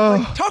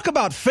 Talk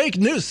about fake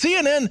news.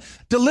 CNN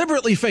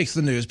deliberately fakes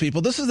the news,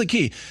 people. This is the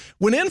key.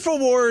 When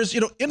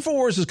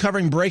InfoWars is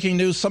covering breaking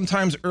news,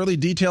 sometimes early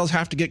details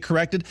have to get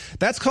corrected.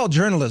 That's called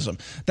journalism.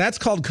 That's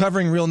called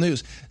covering real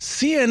news.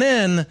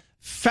 CNN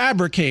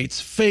fabricates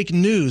fake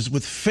news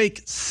with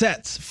fake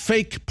sets,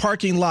 fake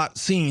parking lot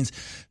scenes.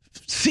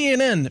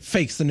 CNN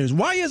fakes the news.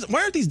 Why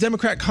aren't these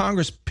Democrat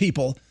Congress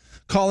people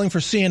calling for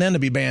CNN to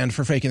be banned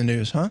for faking the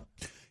news, huh?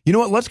 You know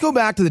what? Let's go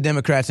back to the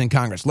Democrats in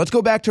Congress. Let's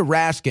go back to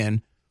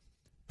Raskin,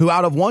 who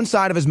out of one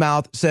side of his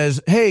mouth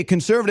says, hey,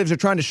 conservatives are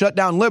trying to shut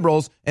down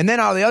liberals, and then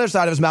out of the other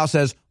side of his mouth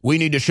says, we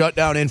need to shut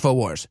down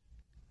InfoWars.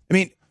 I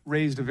mean...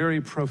 Raised a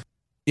very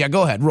Yeah,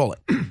 go ahead. Roll it.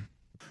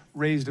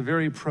 Raised a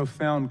very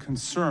profound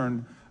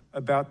concern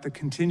about the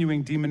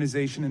continuing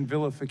demonization and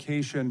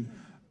vilification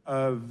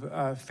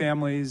of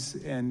families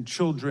and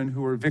children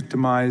who are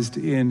victimized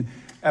in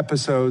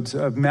episodes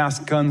of mass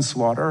gun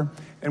slaughter.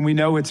 And we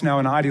know it's now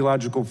an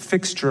ideological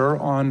fixture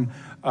on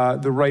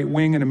the right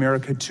wing in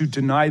America to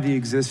deny the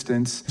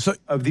existence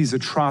of these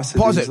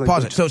atrocities.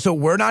 Pause it. So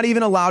we're not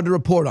even allowed to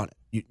report on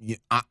it.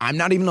 I'm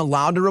not even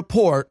allowed to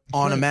report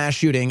on a mass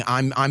shooting.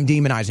 I'm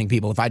demonizing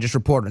people if I just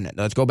report on it.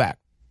 Let's go back.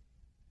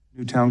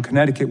 Newtown,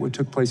 Connecticut, what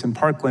took place in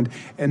Parkland,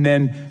 and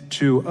then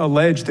to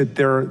allege that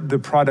they're the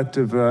product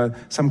of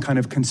some kind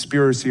of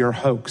conspiracy or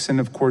hoax. And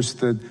of course,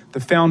 the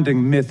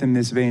founding myth in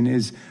this vein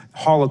is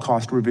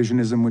Holocaust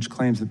revisionism, which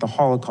claims that the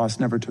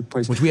Holocaust never took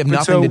place. Which we have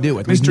nothing to do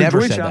with. We've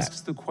never said that. Mr. Deutsch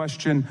asks the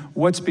question,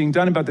 what's being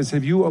done about this?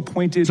 Have you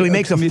appointed So he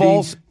makes a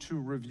false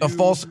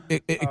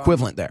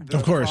equivalent there.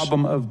 Of course. The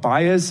problem of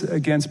bias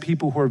against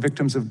people who are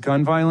victims of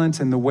gun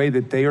violence and the way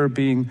that they are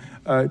being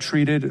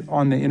treated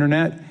on the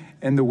internet,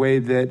 and the way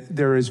that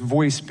there is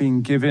voice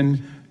being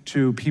given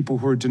to people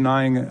who are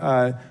denying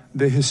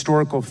the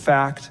historical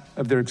fact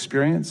of their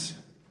experience?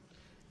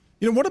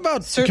 What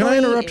about, can I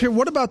interrupt here?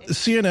 What about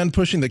CNN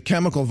pushing the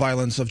chemical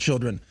violence of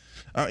children?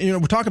 We're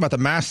talking about the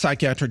mass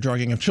psychiatric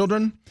drugging of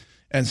children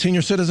and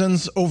senior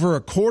citizens.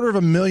 Over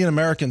 250,000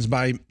 Americans,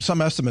 by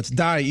some estimates,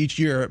 die each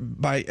year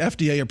by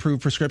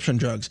FDA-approved prescription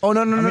drugs. Oh,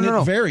 no.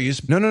 It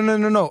varies.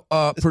 No.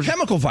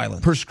 Chemical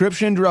violence.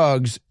 Prescription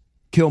drugs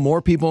kill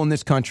more people in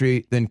this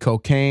country than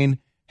cocaine,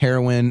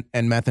 heroin,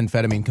 and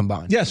methamphetamine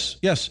combined. Yes.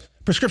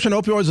 Prescription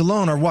opioids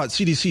alone are what?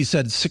 CDC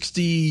said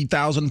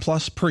 60,000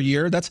 plus per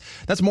year.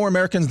 That's more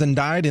Americans than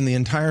died in the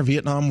entire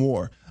Vietnam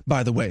War,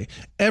 by the way.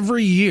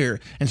 Every year.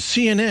 And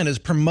CNN is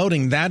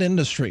promoting that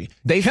industry.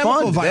 That's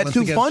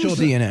who funds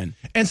CNN.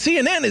 And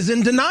CNN is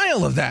in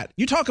denial of that.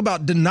 You talk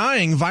about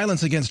denying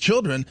violence against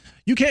children.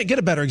 You can't get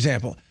a better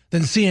example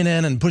than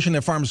CNN and pushing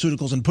their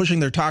pharmaceuticals and pushing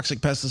their toxic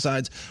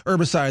pesticides,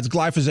 herbicides,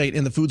 glyphosate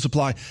in the food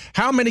supply.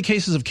 How many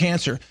cases of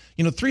cancer?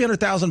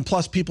 300,000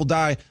 plus people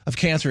die of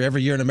cancer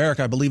every year in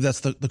America. I believe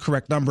that's the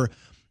correct number.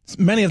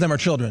 Many of them are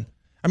children.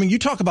 I mean, you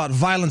talk about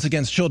violence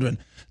against children.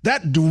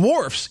 That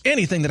dwarfs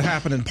anything that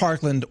happened in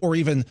Parkland or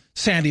even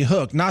Sandy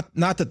Hook. Not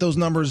that those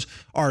numbers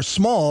are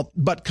small,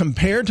 but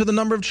compared to the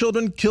number of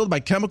children killed by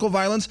chemical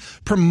violence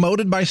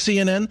promoted by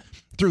CNN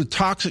through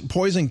toxic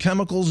poison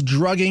chemicals,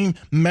 drugging,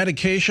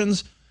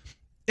 medications,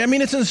 I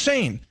mean, it's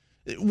insane.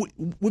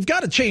 We've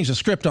got to change the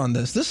script on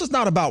this. This is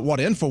not about what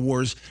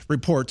InfoWars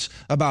reports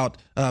about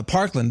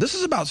Parkland. This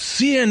is about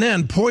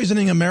CNN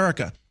poisoning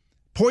America,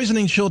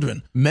 poisoning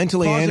children,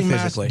 mentally and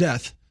physically.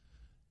 Mass death.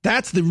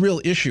 That's the real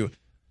issue.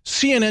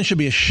 CNN should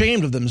be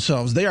ashamed of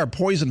themselves. They are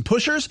poison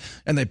pushers,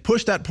 and they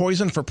push that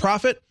poison for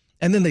profit,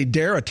 and then they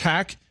dare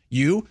attack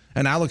you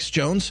and Alex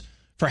Jones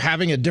for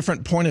having a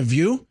different point of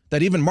view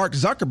that even Mark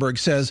Zuckerberg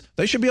says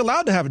they should be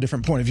allowed to have a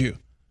different point of view.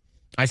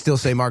 I still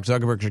say Mark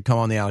Zuckerberg should come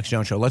on the Alex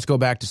Jones Show. Let's go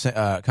back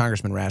to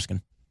Congressman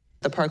Raskin.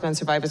 The Parkland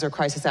survivors are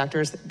crisis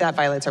actors. That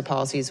violates our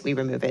policies. We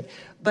remove it.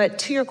 But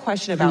to your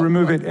question about... You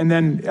remove it, and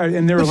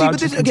they're allowed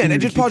to continue again,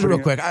 just pause it real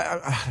quick.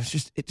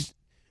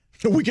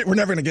 We're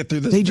never going to get through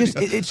this.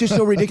 It's just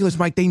so ridiculous,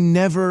 Mike. They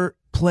never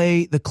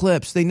play the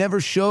clips. They never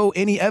show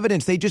any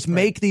evidence. They just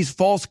make these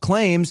false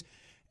claims,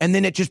 and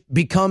then it just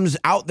becomes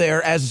out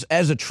there as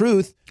a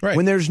truth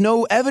when there's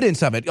no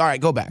evidence of it. All right,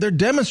 go back. They're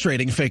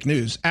demonstrating fake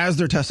news as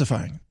they're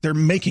testifying. They're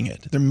making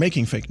it. They're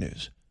making fake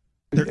news.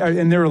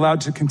 And they're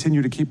allowed to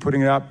continue to keep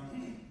putting it up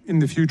in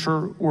the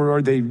future, or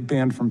are they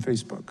banned from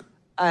Facebook?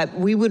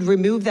 We would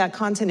remove that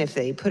content if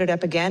they put it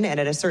up again, and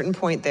at a certain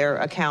point, their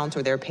account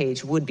or their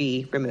page would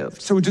be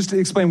removed. So just to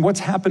explain what's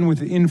happened with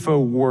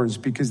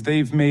InfoWars, because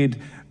they've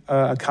made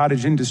a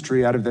cottage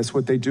industry out of this.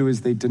 What they do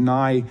is they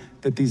deny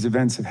that these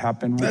events have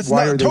happened. That's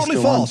Why are they totally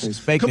still false. On Facebook?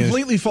 Fake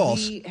Completely news.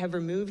 false. We have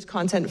removed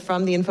content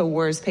from the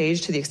InfoWars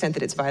page to the extent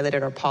that it's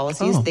violated our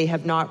policies. They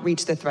have not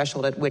reached the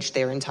threshold at which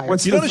their entire...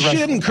 You notice she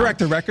didn't correct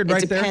the record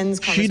right there?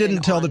 She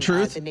didn't tell the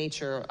truth? The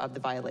nature of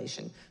the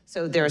violation.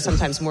 So there are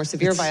sometimes more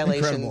severe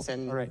violations. All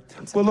right.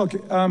 Well, look,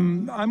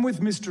 I'm with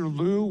Mr.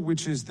 Liu,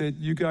 which is that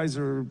you guys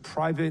are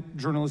private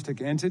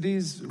journalistic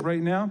entities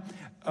right now.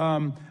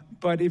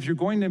 But if you're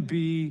going to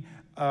be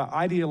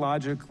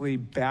ideologically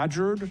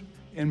badgered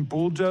and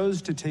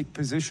bulldozed to take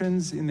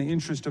positions in the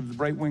interest of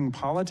right-wing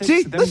politics,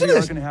 then we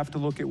are going to have to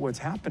look at what's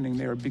happening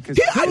there, because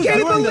I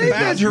can't believe the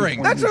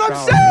badgering. That's what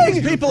I'm saying.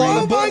 These people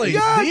are the bullies.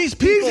 These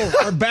people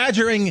are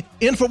badgering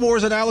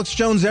InfoWars and Alex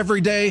Jones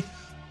every day,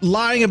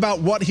 lying about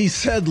what he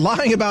said,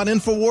 lying about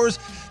InfoWars.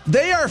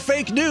 They are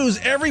fake news.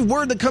 Every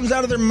word that comes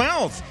out of their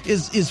mouth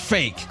is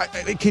fake.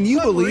 Can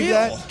you believe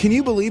that? Can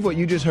you believe what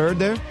you just heard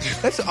there?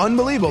 That's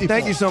unbelievable.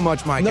 Thank you so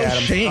much, Mike No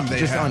Adams. shame they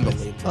just have.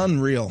 unbelievable.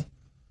 Unreal.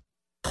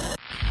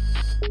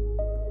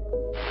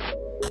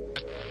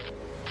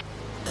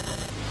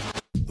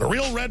 The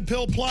Real Red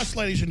Pill Plus,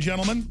 ladies and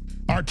gentlemen.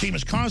 Our team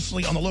is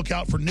constantly on the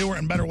lookout for newer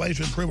and better ways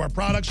to improve our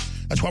products.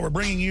 That's why we're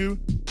bringing you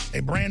a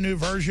brand new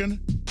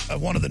version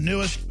of one of the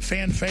newest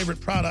fan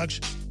favorite products,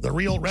 the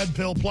Real Red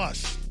Pill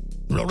Plus.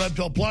 The Real Red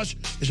Pill Plus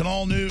is an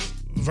all-new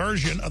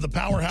version of the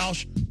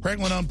powerhouse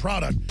Pregnenolone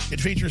product. It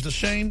features the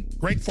same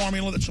great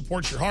formula that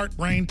supports your heart,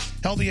 brain,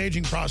 healthy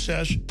aging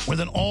process with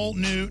an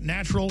all-new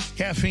natural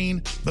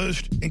caffeine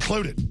boost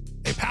included.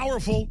 A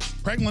powerful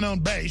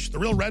Pregnenolone base, the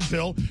Real Red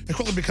Pill, has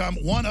quickly become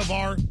one of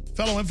our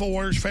fellow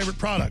InfoWarriors' favorite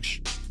products.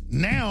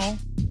 Now,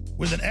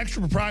 with an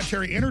extra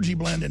proprietary energy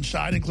blend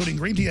inside, including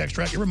green tea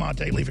extract, yerba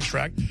mate, leaf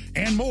extract,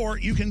 and more,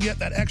 you can get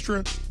that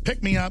extra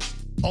pick-me-up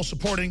while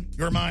supporting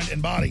your mind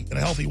and body in a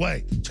healthy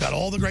way. It's got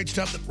all the great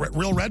stuff that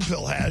Real Red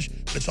Pill has,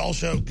 but it's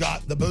also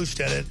got the boost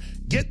in it.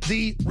 Get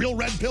the Real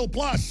Red Pill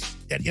Plus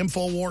at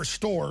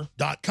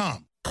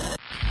InfoWarsStore.com.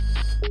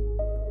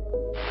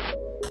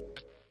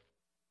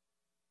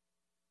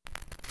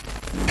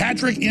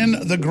 Patrick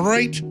in the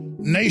great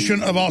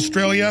nation of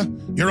Australia.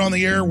 You're on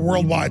the air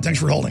worldwide. Thanks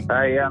for holding.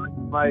 Hey,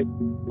 mate.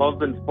 I've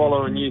been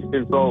following you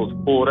since I was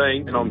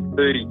 14 and I'm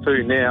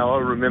 32 now. I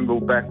remember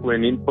back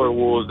when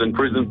InfoWars and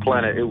Prison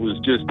Planet, it was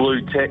just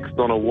blue text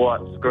on a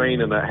white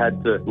screen and I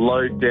had to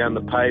load down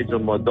the page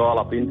on my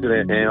dial-up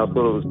internet, and I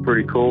thought it was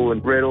pretty cool,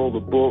 and read all the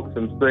books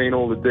and seen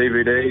all the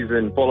DVDs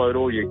and followed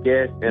all your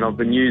guests, and I've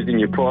been using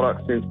your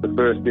products since the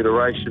first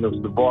iteration of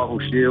Survival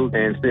Shield,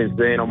 and since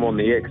then I'm on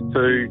the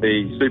X2,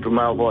 the Super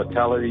Male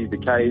Vitality, the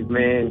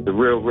Caveman, the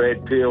Real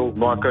Red Pill,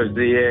 Myco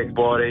ZX,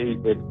 Body.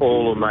 It's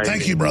all amazing.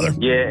 Thank you, brother.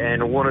 Yeah,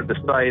 and I wanted to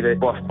say that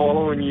by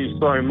following you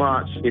so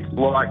much, it's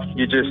like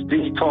you're just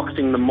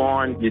detoxing the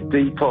mind, you're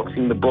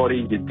detoxing the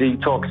body, you're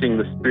detoxing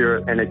the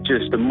spirit, and it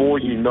just, the more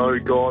you know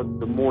God,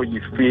 the more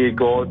you fear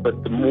God,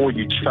 but the more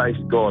you chase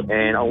God.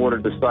 And I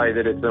wanted to say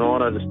that it's an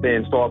honour to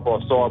stand side by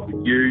side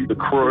with you, the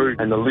crew,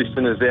 and the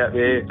listeners out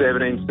there,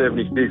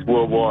 1776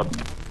 worldwide.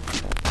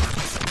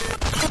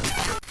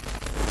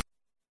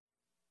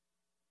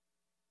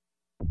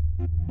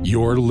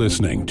 You're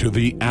listening to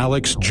The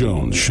Alex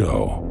Jones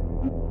Show.